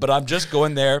there. But I'm just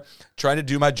going there trying to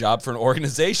do my job for an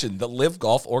organization, the Live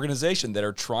Golf organization, that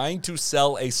are trying to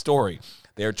sell a story.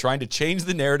 They are trying to change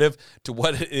the narrative to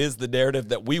what it is the narrative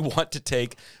that we want to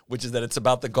take, which is that it's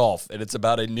about the golf and it's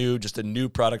about just a new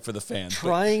product for the fans.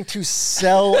 Trying to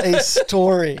sell a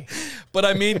story. But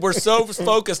I mean, we're so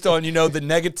focused on, the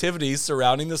negativity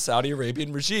surrounding the Saudi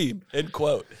Arabian regime, end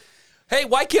quote. Hey,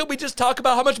 why can't we just talk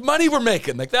about how much money we're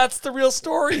making? Like, that's the real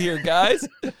story here, guys.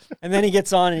 And then he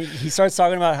gets on and he starts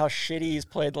talking about how shitty he's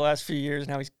played the last few years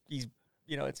and how he's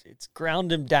it's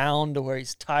ground him down to where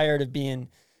he's tired of being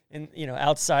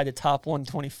outside the top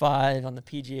 125 on the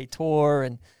PGA Tour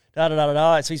and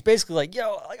da-da-da-da-da. So he's basically like,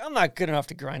 I'm not good enough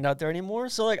to grind out there anymore.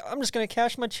 So, I'm just going to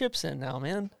cash my chips in now,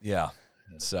 man. Yeah.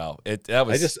 So that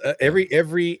was... I just,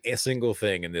 every single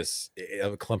thing in this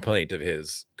complaint of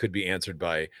his could be answered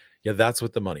by, yeah, that's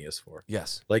what the money is for.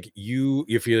 Yes. Like you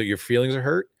feel your feelings are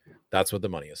hurt. That's what the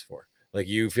money is for. Like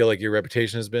you feel like your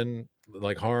reputation has been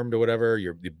like harmed or whatever.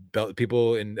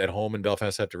 People at home in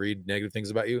Belfast have to read negative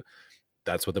things about you.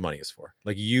 That's what the money is for.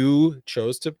 Like you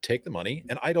chose to take the money,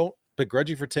 and I don't begrudge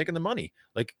you for taking the money.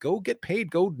 Like go get paid.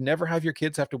 Go never have your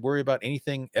kids have to worry about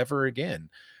anything ever again.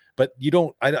 But you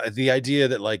don't. The idea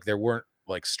that like there weren't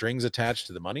like strings attached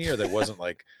to the money, or there wasn't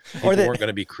like people weren't going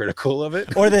to be critical of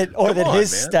it, or that his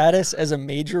status as a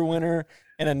major winner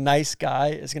and a nice guy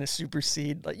is going to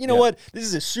supersede. Like, what? This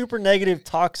is a super negative,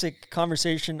 toxic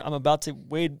conversation I'm about to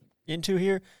wade into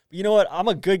here. But you know what? I'm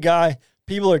a good guy.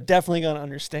 People are definitely going to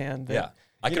understand that. Yeah.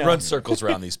 I can run circles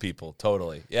around these people.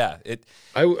 Totally. Yeah.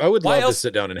 I would love to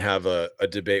sit down and have a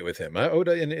debate with him. I would,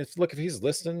 and if he's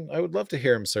listening, I would love to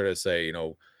hear him sort of say,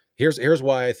 here's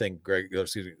why I think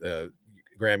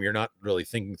Graham, you're not really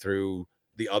thinking through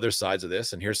the other sides of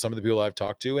this. And here's some of the people I've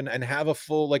talked to and have a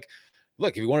full, look,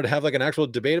 if you wanted to have like an actual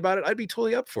debate about it, I'd be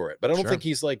totally up for it. But I don't think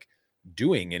he's like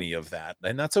doing any of that.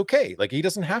 And that's okay. Like he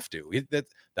doesn't have to.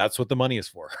 That's what the money is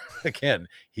for. Again,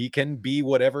 he can be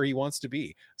whatever he wants to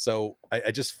be. So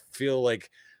I just feel like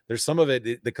there's some of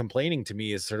it. The complaining to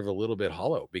me is sort of a little bit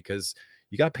hollow because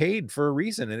you got paid for a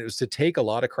reason. And it was to take a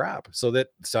lot of crap so that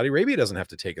Saudi Arabia doesn't have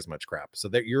to take as much crap, so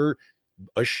that you're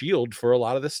a shield for a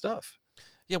lot of this stuff.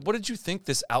 Yeah, what did you think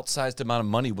this outsized amount of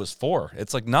money was for?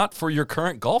 It's like not for your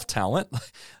current golf talent.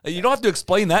 You don't have to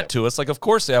explain that to us. Like, of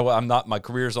course, I'm not. My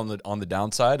career's on the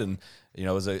downside, and it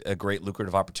was a great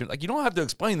lucrative opportunity. Like, you don't have to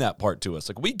explain that part to us.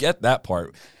 Like, we get that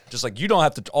part. Just like you don't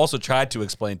have to also try to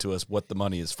explain to us what the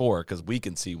money is for, because we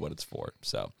can see what it's for.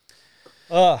 So,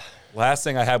 last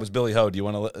thing I had was Billy Ho. Do you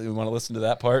want to listen to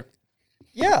that part?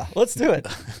 Yeah, let's do it.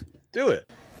 Do it.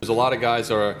 There's a lot of guys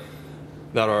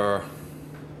that are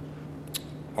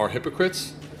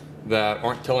hypocrites, that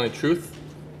aren't telling the truth,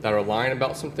 that are lying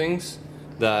about some things,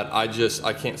 that I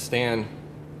can't stand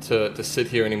to sit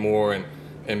here anymore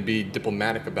and be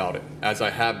diplomatic about it, as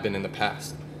I have been in the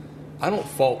past. I don't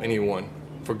fault anyone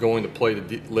for going to play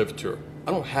the LIV Tour.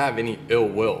 I don't have any ill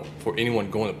will for anyone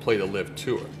going to play the LIV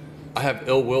Tour. I have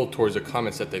ill will towards the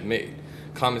comments that they've made.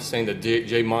 Comments saying that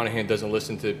Jay Monahan doesn't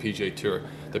listen to the PGA Tour.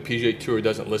 The PGA Tour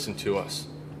doesn't listen to us.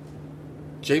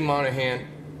 Jay Monahan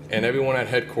and everyone at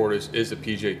headquarters is the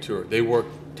PGA Tour. They work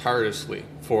tirelessly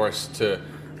for us to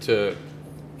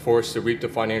reap the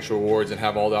financial rewards and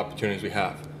have all the opportunities we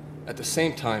have. At the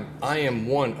same time, I am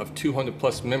one of 200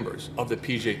 plus members of the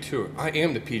PGA Tour. I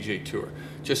am the PGA Tour,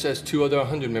 just as 2 other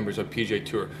 100 members of PGA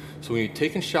Tour. So when you're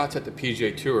taking shots at the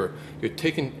PGA Tour,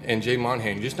 and Jay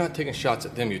Monahan, you're just not taking shots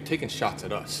at them, you're taking shots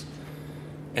at us.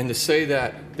 And to say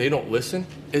that they don't listen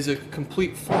is a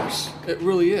complete farce. It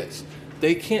really is.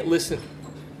 They can't listen.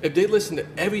 If they listen to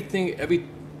everything every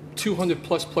 200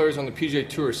 plus players on the PGA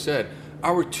Tour said,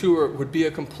 our tour would be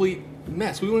a complete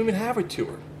mess. We wouldn't even have a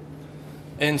tour.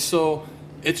 And so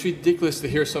it's ridiculous to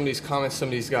hear some of these comments some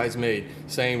of these guys made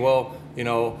saying, well,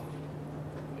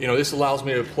 this allows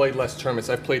me to play less tournaments.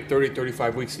 I've played 30,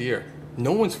 35 weeks a year.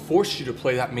 No one's forced you to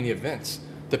play that many events.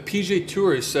 The PGA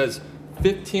Tour says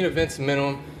 15 events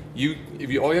minimum. All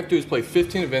you have to do is play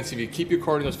 15 events. If you keep your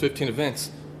card in those 15 events,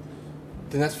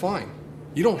 then that's fine.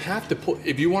 You don't have to play.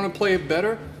 If you want to play it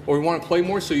better or you want to play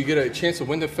more so you get a chance to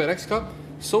win the FedEx Cup,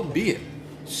 so be it.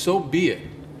 So be it.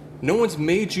 No one's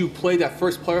made you play that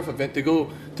first playoff event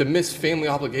to miss family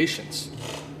obligations.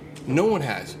 No one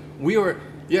has. We're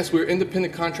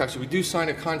independent contractors. We do sign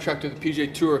a contract with the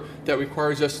PGA Tour that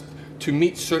requires us to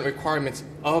meet certain requirements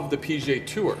of the PGA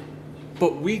Tour.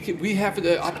 But we have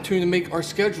the opportunity to make our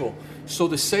schedule. So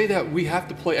to say that we have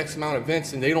to play X amount of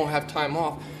events and they don't have time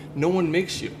off, no one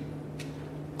makes you.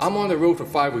 I'm on the road for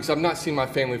 5 weeks. I've not seen my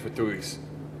family for 3 weeks.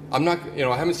 I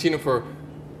haven't seen them for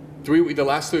 3 weeks. The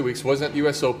last 3 weeks wasn't at the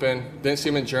US Open. Didn't see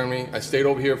him in Germany. I stayed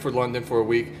over here for London for a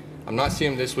week. I'm not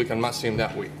seeing him this week. I'm not seeing him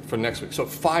that week for next week. So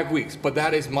 5 weeks. But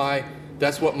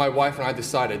that's what my wife and I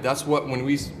decided. That's what, when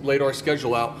we laid our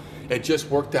schedule out, It just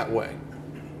worked that way.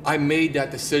 I made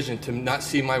that decision to not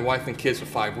see my wife and kids for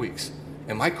 5 weeks.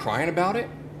 Am I crying about it?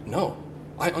 No.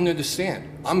 I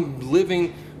understand. I'm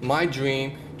living my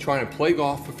dream, trying to play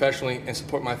golf professionally and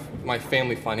support my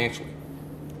family financially.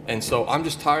 And so I'm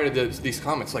just tired of these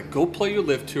comments. Like, go play your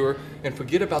LIV Tour and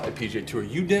forget about the PGA Tour.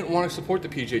 You didn't want to support the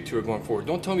PGA Tour going forward.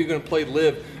 Don't tell me you're going to play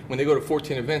LIV when they go to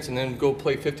 14 events and then go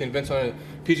play 15 events on a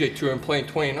PGA Tour and play in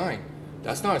 29.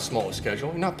 That's not a smaller schedule.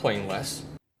 You're not playing less.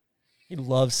 He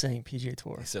loves saying PGA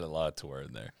Tour. He said a lot of tour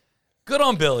in there. Good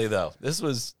on Billy, though. This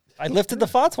was... I lifted the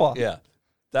fatwa. Yeah.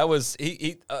 That was...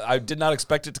 I did not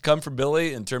expect it to come from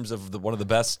Billy in terms of one of the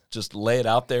best. Just lay it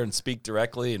out there and speak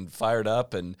directly and fire it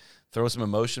up and throw some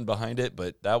emotion behind it.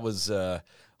 But that was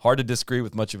hard to disagree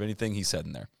with much of anything he said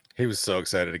in there. He was so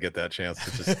excited to get that chance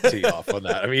to just tee off on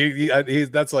that. I mean,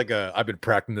 that's like I've been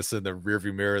practicing this in the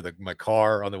rearview mirror, my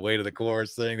car on the way to the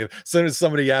course thing. As soon as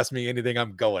somebody asks me anything,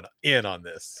 I'm going in on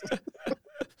this.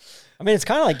 I mean, it's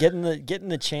kind of like getting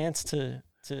the chance to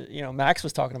Max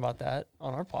was talking about that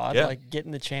on our pod, like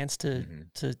getting the chance to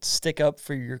stick up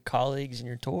for your colleagues and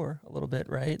your tour a little bit,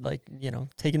 right? Like,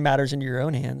 taking matters into your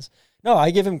own hands. No,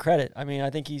 I give him credit. I mean, I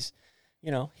think he's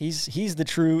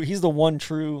the one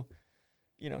true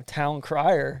town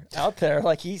crier out there.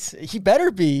 Like, he better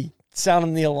be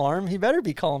sounding the alarm. He better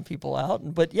be calling people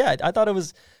out. But yeah, I thought it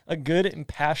was a good,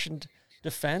 impassioned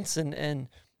defense and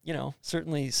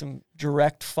certainly some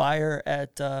direct fire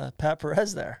at Pat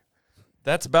Perez there.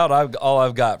 That's about all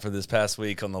I've got for this past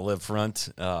week on the LIV front.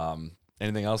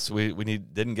 Anything else we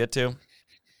didn't get to?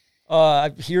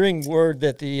 I'm hearing word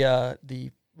that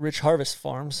the Rich Harvest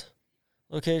Farms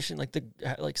location,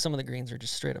 like some of the greens are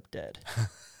just straight up dead.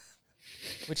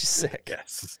 Which is sick.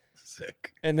 Yes,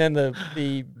 sick. And then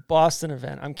the Boston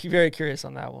event, I'm very curious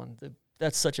on that one.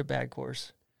 That's such a bad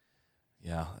course.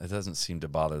 Yeah, it doesn't seem to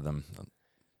bother them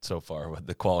so far with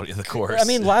the quality of the course. I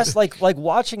mean, like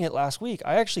watching it last week,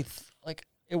 I actually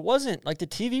it wasn't like the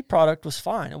TV product was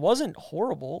fine. It wasn't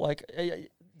horrible. Like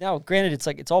now, granted,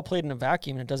 it's all played in a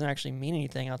vacuum and it doesn't actually mean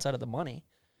anything outside of the money,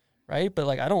 right? But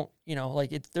like I don't,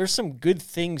 there's some good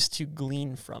things to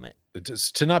glean from it.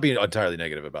 Just to not be entirely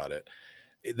negative about it.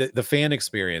 The fan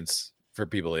experience for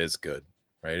people is good,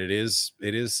 right? It is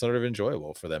sort of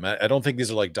enjoyable for them. I don't think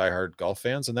these are like diehard golf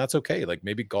fans, and that's okay. Like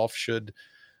maybe golf should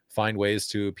find ways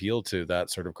to appeal to that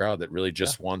sort of crowd that really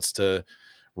just wants to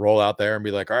roll out there and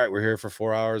be like, all right, we're here for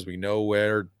 4 hours. We know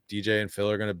where DJ and Phil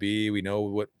are going to be. We know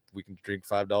what we can drink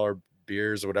 $5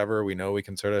 beers or whatever. We know we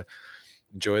can sort of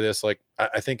enjoy this. Like,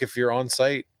 I think if you're on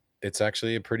site, it's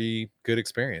actually a pretty good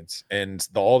experience. And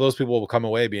all those people will come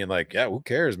away being like, yeah, who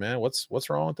cares, man? What's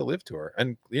wrong with the LIV Tour?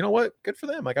 And you know what? Good for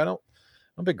them. Like, I don't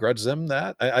begrudge them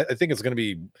that. I think it's going to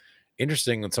be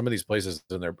interesting in some of these places.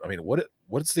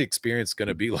 What's the experience going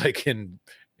to be like in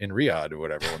Riyadh or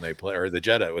whatever when they play, or the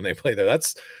Jeddah when they play there?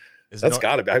 That's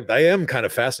gotta be. I am kind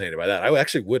of fascinated by that. I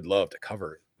actually would love to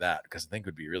cover that because I think it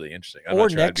would be really interesting. I'm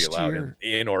not sure I'd be allowed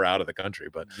in or out of the country,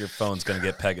 but your phone's going to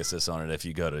get Pegasus on it if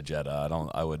you go to Jeddah.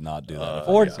 I would not do that.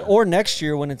 Or next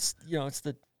year when it's it's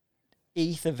the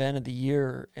 8th event of the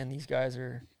year and these guys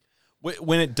are.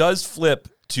 When it does flip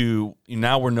to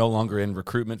now we're no longer in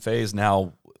recruitment phase.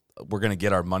 Now we're going to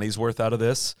get our money's worth out of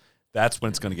this. That's when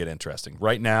it's going to get interesting.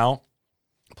 Right now,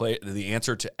 the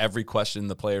answer to every question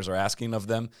the players are asking of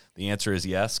them, the answer is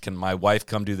yes. Can my wife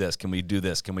come do this? Can we do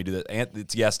this? Can we do that? And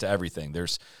it's yes to everything.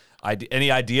 There's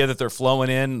any idea that they're flowing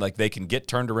in, like they can get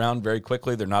turned around very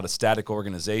quickly. They're not a static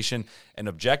organization. And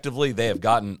objectively, they have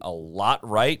gotten a lot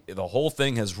right. The whole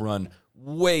thing has run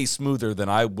way smoother than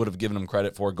I would have given them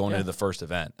credit for going into the first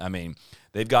event. I mean,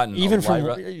 they've gotten even from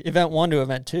event 1 to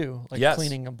event 2,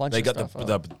 cleaning a bunch of stuff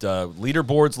up. The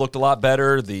leaderboards looked a lot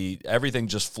better. Everything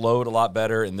just flowed a lot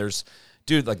better. And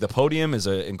the podium is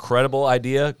an incredible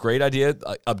idea, great idea.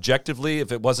 Objectively,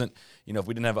 if it wasn't, if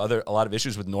we didn't have a lot of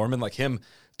issues with Norman, like him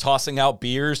tossing out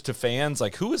beers to fans,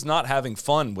 like who is not having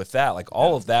fun with that? Like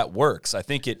all of that works. I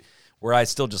think where I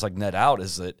still just like net out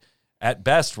is that at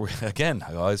best,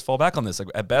 I always fall back on this. Like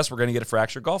at best, we're going to get a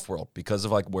fractured golf world because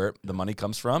of like where the money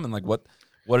comes from and like what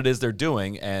it is they're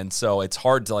doing. And so it's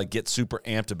hard to like get super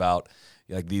amped about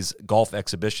like these golf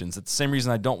exhibitions. It's the same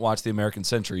reason I don't watch the American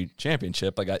Century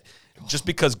Championship. Just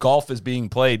because golf is being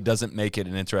played doesn't make it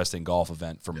an interesting golf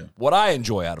event from what I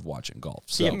enjoy out of watching golf.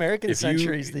 So the American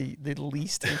Century is the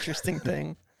least interesting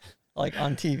thing like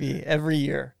on TV every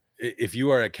year. If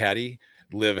you are a caddy,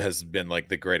 LIV has been like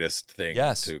the greatest thing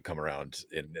to come around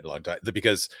in a long time,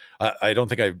 because I don't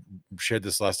think I shared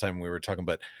this last time we were talking,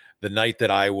 but the night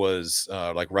that I was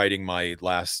like writing my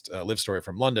last LIV story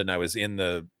from London, I was in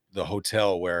the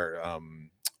hotel where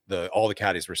all the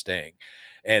caddies were staying,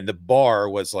 and the bar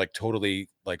was like totally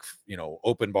like,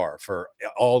 open bar for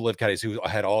all live caddies who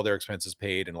had all their expenses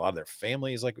paid, and a lot of their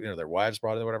families, like, their wives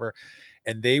brought it or whatever.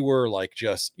 And they were like,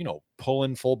 just,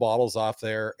 pulling full bottles off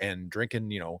there and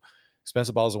drinking,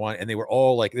 expensive bottles of wine. And they were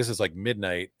all like, this is like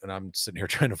midnight, and I'm sitting here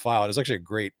trying to file. It was actually a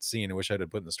great scene. I wish I had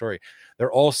put in the story.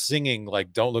 They're all singing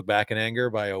like "Don't Look Back in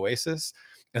Anger" by Oasis.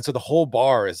 And so the whole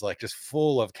bar is like just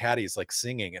full of caddies like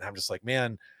singing. And I'm just like,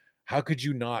 man, how could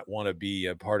you not want to be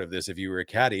a part of this if you were a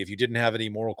caddy, if you didn't have any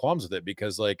moral qualms with it?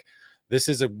 Because like, this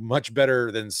is a much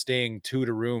better than staying 2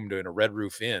 to room in a Red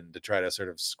Roof Inn to try to sort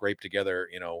of scrape together,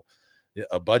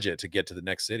 a budget to get to the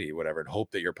next city, whatever, and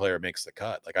hope that your player makes the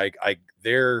cut. Like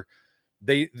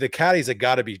the caddies have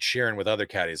got to be sharing with other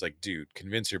caddies, like, dude,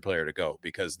 convince your player to go,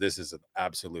 because this is an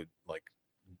absolute like,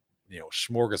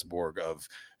 smorgasbord of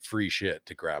free shit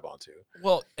to grab onto.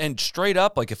 Well, and straight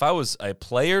up, like, if I was a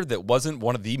player that wasn't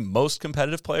one of the most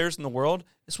competitive players in the world,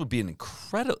 this would be an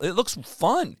incredible, it looks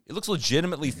fun. It looks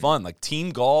legitimately fun, like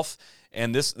team golf.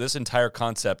 And this entire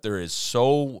concept, there is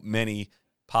so many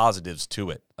positives to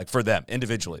it, like for them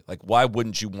individually. Like, why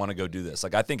wouldn't you want to go do this?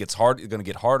 Like, I think it's going to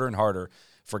get harder and harder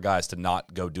for guys to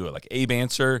not go do it. Like Abe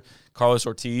Answer, Carlos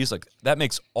Ortiz, like that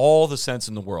makes all the sense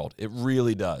in the world. It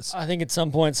really does. I think at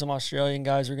some point some Australian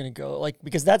guys are going to go, like,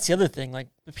 because that's the other thing. Like,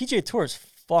 the PGA Tour has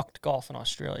fucked golf in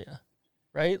Australia,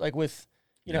 right? Like with,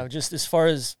 just as far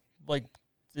as like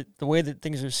the way that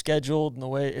things are scheduled and the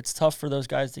way it's tough for those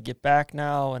guys to get back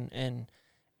now. And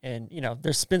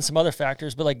there's been some other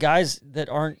factors, but like guys that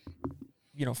aren't,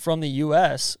 from the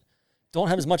U.S. don't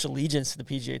have as much allegiance to the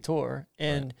PGA Tour.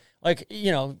 And like,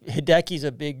 Hideki's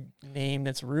a big name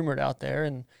that's rumored out there.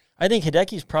 And I think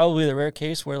Hideki's probably the rare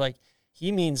case where like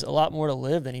he means a lot more to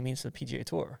live than he means to the PGA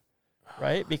Tour.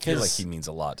 Right? Because I feel like he means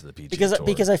a lot to the PGA Tour.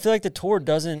 Because I feel like the tour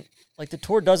doesn't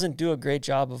do a great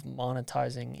job of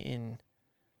monetizing in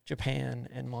Japan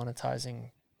and monetizing.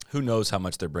 Who knows how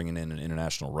much they're bringing in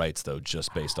international rights, though,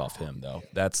 just based off him, though.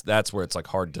 That's where it's like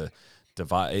hard to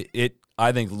divide it.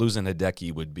 I think losing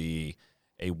Hideki would be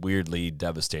a weirdly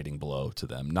devastating blow to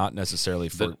them. Not necessarily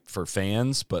for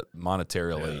fans, but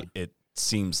monetarily, it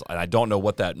seems. And I don't know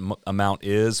what that amount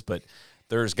is, but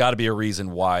there's got to be a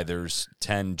reason why there's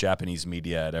 10 Japanese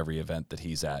media at every event that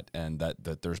he's at, and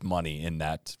that there's money in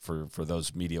that for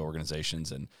those media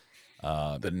organizations. And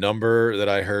the number that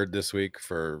I heard this week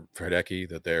for Hideki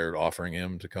that they're offering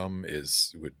him to come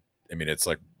it's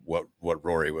like what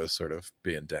Rory was sort of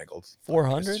being dangled.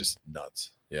 400? It's just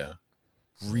nuts. Yeah.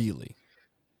 Really?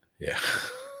 Yeah.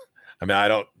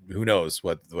 Who knows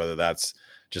whether that's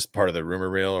just part of the rumor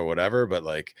reel or whatever, but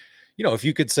like, if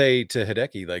you could say to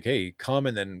Hideki, like, hey, come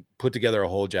and then put together a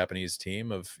whole Japanese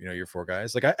team of, your 4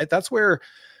 guys, like that's where,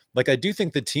 like, I do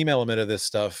think the team element of this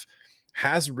stuff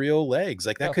has real legs.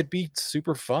 Like that could be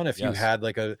super fun if you had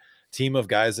like a team of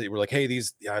guys that were like, hey,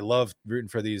 I love rooting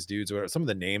for these dudes. Or some of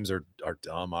the names are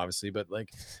dumb, obviously, but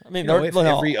like,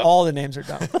 all the names are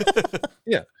dumb.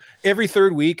 Yeah. Every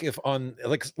third week, if on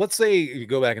like, let's say you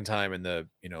go back in time and the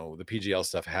PGL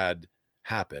stuff had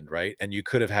happened, right? And you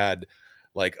could have had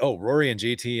like, oh, Rory and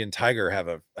JT and Tiger have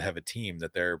a team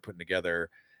that they're putting together,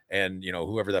 and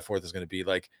whoever that fourth is going to be,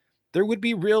 like, there would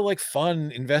be real like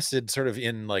fun invested sort of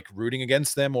in like rooting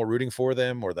against them or rooting for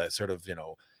them, or that sort of,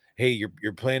 hey,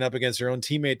 you're playing up against your own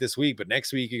teammate this week, but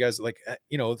next week you guys like,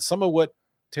 some of what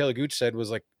Taylor Gooch said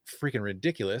was like freaking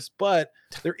ridiculous, but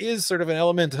there is sort of an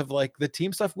element of like the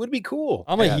team stuff would be cool.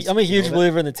 I'm a huge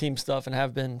believer in the team stuff and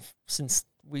have been since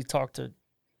we talked to,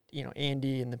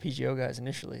 Andy and the PGO guys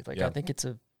initially. Like, I think it's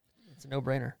a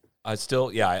no-brainer. I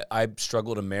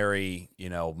struggle to marry,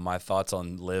 my thoughts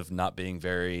on Liv not being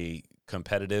very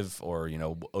competitive or,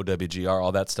 OWGR,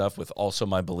 all that stuff, with also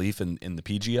my belief in the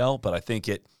PGL. But I think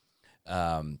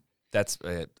that's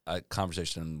a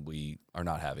conversation we are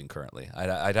not having currently.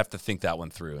 I'd have to think that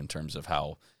one through in terms of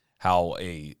how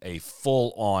a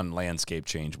full-on landscape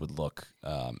change would look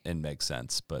and make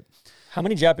sense. But how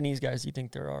many Japanese guys do you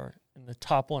think there are in the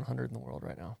top 100 in the world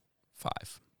right now? 5.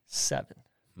 7.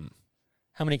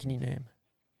 How many can you name?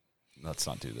 Let's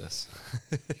not do this.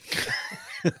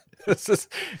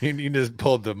 You just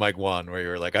pulled the Mike Wan where you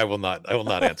were like, I will not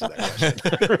answer that question.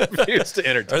 I refuse to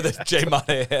entertain. Or the Jay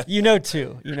Monahan. You know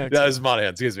two. That was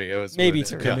Monahan. Excuse me. It was maybe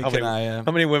 2.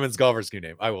 How many women's golfers can you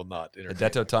name? I will not entertain.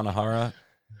 Hideto Tanahara.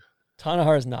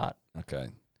 Tanahara's not. Okay.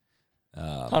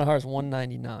 Tanahara's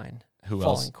 199. Who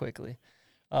falling else? Quickly.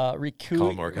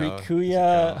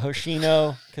 Rikuya,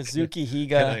 Hoshino, Kazuki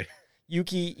Higa,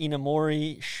 Yuki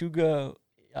Inamori, Shuga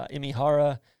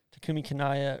Imihara, Takumi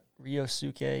Kanaya,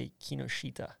 Ryosuke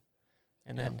Kinoshita,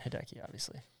 and then Hideki,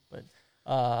 obviously. But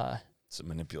some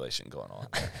manipulation going on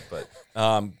there. But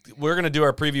we're going to do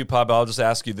our preview pod, but I'll just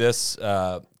ask you this.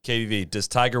 KVV, does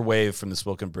Tiger wave from the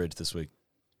Spokane Bridge this week?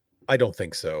 I don't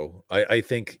think so. I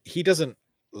think he doesn't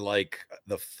like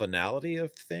the finality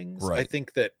of things. Right. I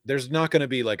think that there's not going to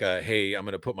be like a, hey, I'm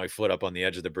going to put my foot up on the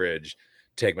edge of the bridge,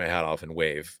 take my hat off and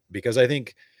wave, because I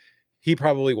think he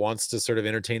probably wants to sort of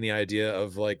entertain the idea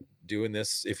of like doing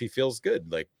this if he feels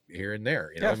good, like here and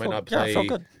there. You know, he might not play. felt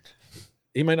good.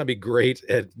 He might not be great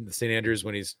at St. Andrews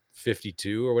when he's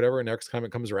 52 or whatever, next time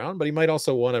it comes around, but he might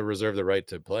also want to reserve the right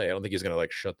to play. I don't think he's going to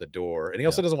like shut the door. And he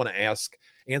also doesn't want to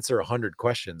answer 100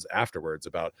 questions afterwards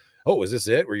about, oh, was this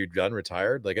it? Were you done,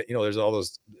 retired? Like, you know, there's all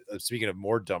those, speaking of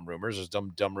more dumb rumors, there's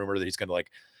dumb rumor that he's going to like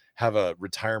have a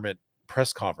retirement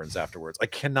press conference afterwards. I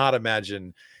cannot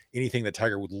imagine anything that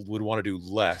Tiger would want to do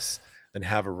less than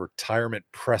have a retirement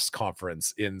press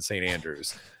conference in St.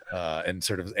 Andrews. And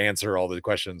sort of answer all the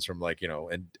questions from like, you know,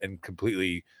 and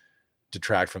completely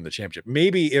detract from the championship.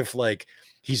 Maybe if like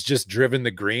he's just driven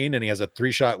the green and he has a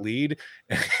 3-shot lead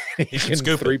and he can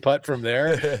scoop 3-putt from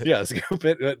there. Yeah, scoop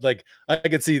it. Like I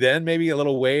could see then maybe a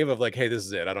little wave of like, hey, this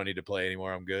is it. I don't need to play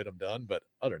anymore. I'm good. I'm done. But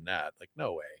other than that, like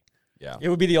no way. Yeah. It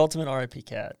would be the ultimate RIP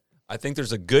cat. I think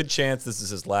there's a good chance this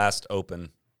is his last Open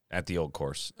at the Old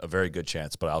Course. A very good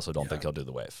chance, but I also don't think he'll do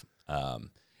the wave.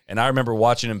 And I remember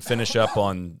watching him finish up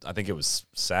on, I think it was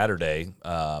Saturday,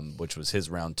 which was his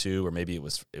round 2, or maybe it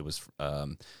was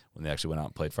when they actually went out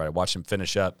and played Friday. I watched him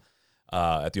finish up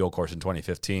at the Old Course in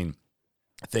 2015,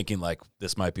 thinking like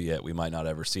this might be it. We might not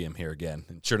ever see him here again.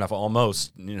 And sure enough,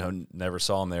 almost, you know, never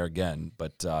saw him there again.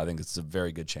 But I think it's a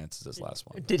very good chance it's his last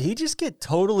one. Did he just get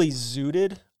totally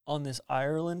zooted on this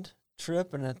Ireland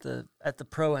trip and at the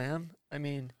Pro-Am? I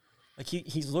mean, like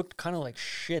he's looked kind of like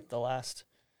shit the last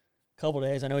couple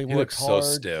days. I know he worked hard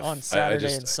stiff on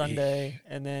Saturday and Sunday,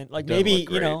 and then like maybe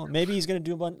maybe he's gonna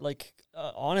do a bunch. Like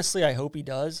honestly, I hope he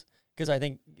does, because I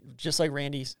think just like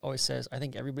Randy always says, I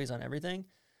think everybody's on everything.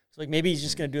 So like maybe he's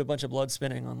just gonna do a bunch of blood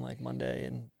spinning on like Monday,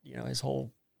 and you know his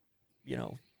whole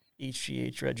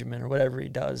HGH regimen or whatever he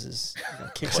does is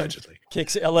kicks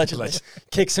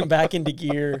him back into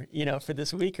gear, you know, for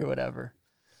this week or whatever.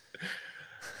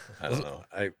 I don't know.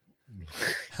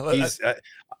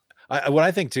 What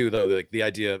I think too, though, like the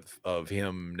idea of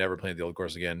him never playing the Old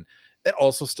Course again, it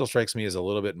also still strikes me as a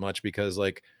little bit much, because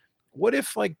like, what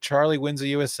if like Charlie wins a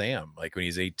USAM like when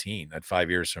he's 18 at 5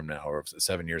 years from now or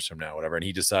 7 years from now, whatever, and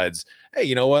he decides, hey,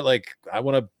 you know what, like I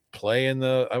want to play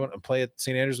at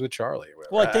St. Andrews with Charlie.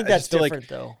 Well, I think that's different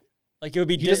though. Like it would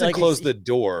be. He doesn't close the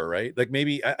door, right? Like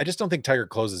maybe I just don't think Tiger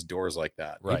closes doors like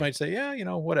that. Right. He might say, yeah, you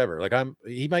know, whatever. Like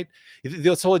he might.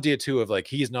 This whole idea too of like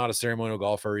he's not a ceremonial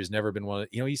golfer. He's never been one.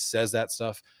 You know, he says that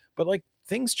stuff, but like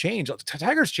things change.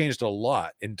 Tiger's changed a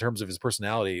lot in terms of his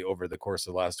personality over the course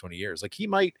of the last 20 years. Like he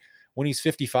might, when he's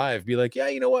 55, be like, yeah,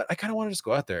 you know what? I kind of want to just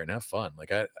go out there and have fun.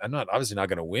 Like I'm not obviously not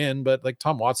going to win, but like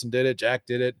Tom Watson did it, Jack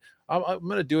did it. I'm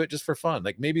going to do it just for fun.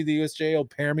 Like maybe the USJ will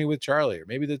pair me with Charlie, or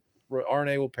maybe the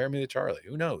RNA will pair me with Charlie.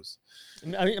 Who knows?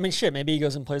 I mean, shit. Maybe he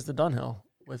goes and plays the Dunhill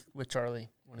with Charlie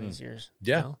one of these years.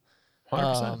 Yeah, you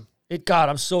know? 100%. God,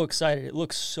 I'm so excited. It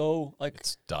looks so like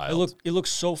it's dialed. It looks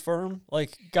so firm.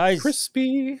 Like guys,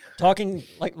 crispy. Talking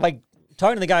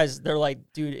to the guys, they're like,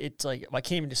 dude, it's like I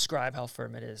can't even describe how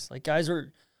firm it is. Like guys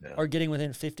are getting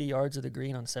within 50 yards of the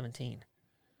green on 17.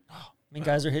 I mean,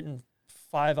 guys are hitting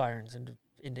 5 irons into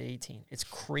 18. It's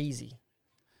crazy.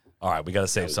 All right, we got to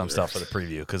save some stuff for the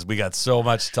preview because we got so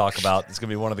much to talk about. It's going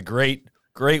to be one of the great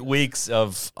weeks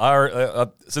of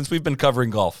our since we've been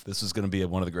covering golf. This is going to be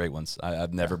one of the great ones.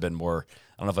 I've never been more. I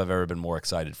don't know if I've ever been more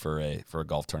excited for a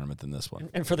golf tournament than this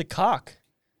one. And for the cock,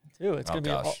 too. It's going to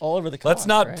be all over the cock. Let's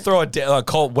not throw a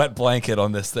cold wet blanket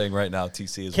on this thing right now.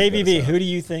 TC is KVV. Who do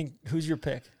you think? Who's your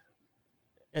pick?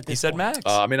 He said Max.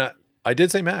 I mean, I did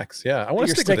say Max. Yeah, I want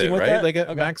to stick with it, right? That? Like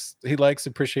okay. Max, he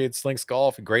appreciates, links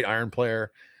golf, a great iron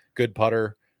player, good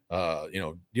putter. You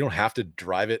know, you don't have to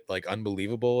drive it like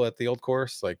unbelievable at the Old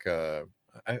Course. Like, I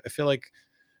feel like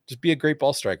just be a great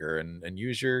ball striker and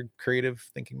use your creative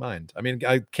thinking mind. I mean,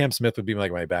 Cam Smith would be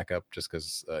like my backup just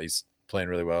because he's playing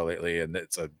really well lately, and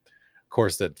it's a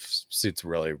course that suits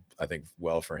really, I think,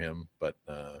 well for him. But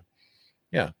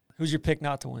yeah, who's your pick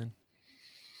not to win?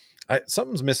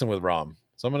 Something's missing with Rahm.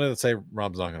 So I'm going to say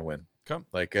Rahm's not going to win. Come.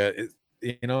 Like,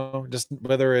 you know, just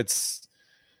whether it's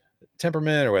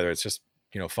temperament or whether it's just,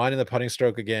 you know, finding the putting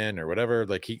stroke again or whatever.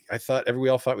 Like we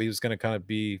all thought he was going to kind of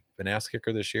be an ass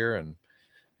kicker this year, and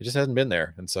it just hasn't been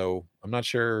there. And so I'm not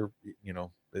sure, you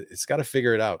know, it's got to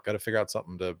figure it out. Got to figure out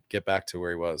something to get back to where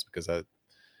he was, because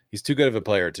he's too good of a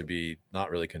player to be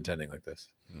not really contending like this.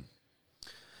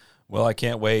 Well, I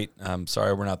can't wait. I'm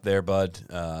sorry we're not there, bud,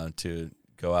 to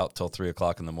go out till 3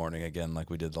 o'clock in the morning again, like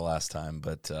we did the last time.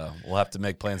 But we'll have to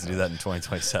make plans to do that in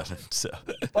 2027. So,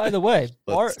 by the way,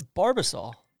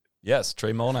 Barbasol. Yes,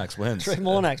 Trey Molinax wins. Trey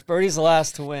Molinax, birdie's the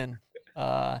last to win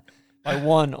by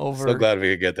 1 over. So glad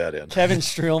we could get that in. Kevin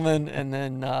Streelman, and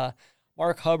then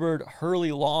Mark Hubbard,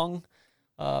 Hurley Long,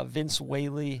 Vince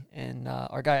Whaley, and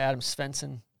our guy Adam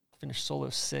Svensson finished solo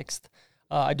 6th.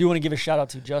 I do want to give a shout out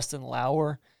to Justin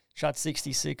Lauer. Shot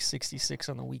 66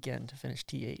 on the weekend to finish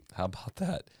T8. How about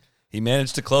that? He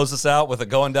managed to close us out with a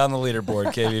going down the leaderboard,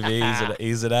 KVV.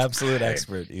 He's an absolute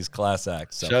expert. He's class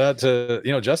act. So. Shout out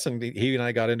to, Justin. He and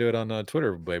I got into it on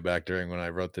Twitter way back during when I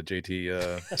wrote the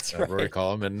JT Rory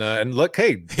column. And look,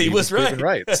 hey, he was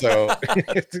right. So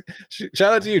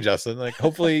shout out to you, Justin. Like,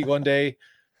 hopefully one day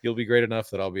you'll be great enough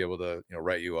that I'll be able to,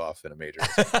 write you off in a major.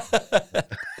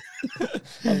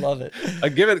 I love it.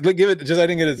 Give it. Just I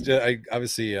didn't get it. I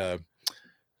obviously.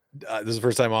 This is the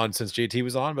first time on since JT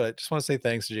was on, but I just want to say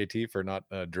thanks to JT for not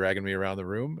dragging me around the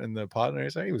room in the pod.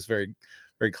 And he was very,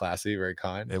 very classy, very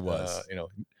kind. It was,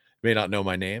 may not know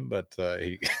my name, but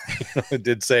he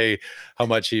did say how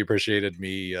much he appreciated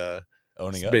me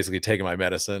owning up, basically taking my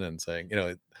medicine and saying,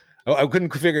 I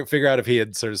couldn't figure out if he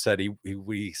had sort of said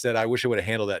he said, I wish I would have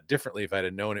handled that differently if I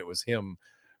had known it was him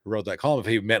who wrote that column. If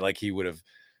he meant like he would have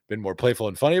been more playful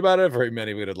and funny about it, or he meant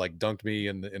he would have like dunked me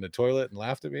in the toilet and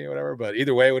laughed at me or whatever. But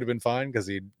either way, it would have been fine because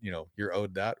you're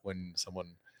owed that when someone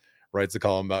writes a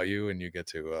column about you and you get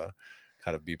to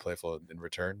kind of be playful in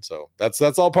return. So that's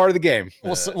all part of the game.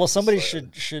 Well, somebody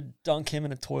should dunk him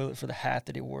in a toilet for the hat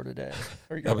that he wore today.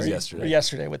 That was yesterday. Or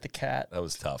yesterday with the cat. That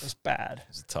was tough. It was bad. It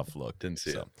was a tough look. Didn't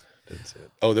see it.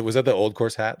 Oh, was that the old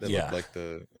course hat that yeah. looked like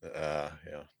the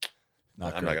yeah.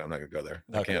 I'm not gonna go there.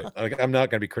 Okay. I'm not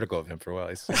gonna be critical of him for a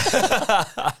while.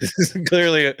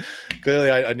 Clearly,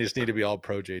 I just need to be all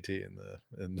pro JT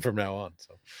and from now on.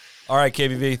 So, all right,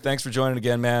 KVV, thanks for joining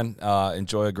again, man.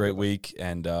 Enjoy a great week,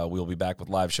 and we'll be back with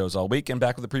live shows all week and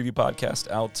back with the preview podcast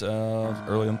out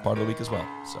early in part of the week as well.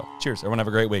 So, cheers, everyone. Have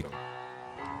a great week.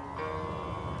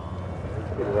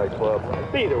 Be the right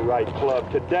club. Be the right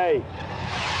club today.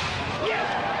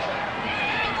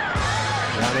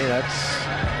 Johnny, that's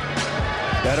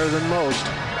better than most.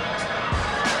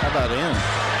 How about in?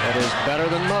 That is better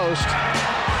than most.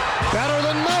 Better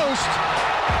than most.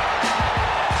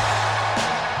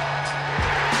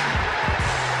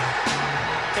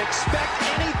 Expect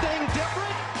anything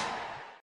different?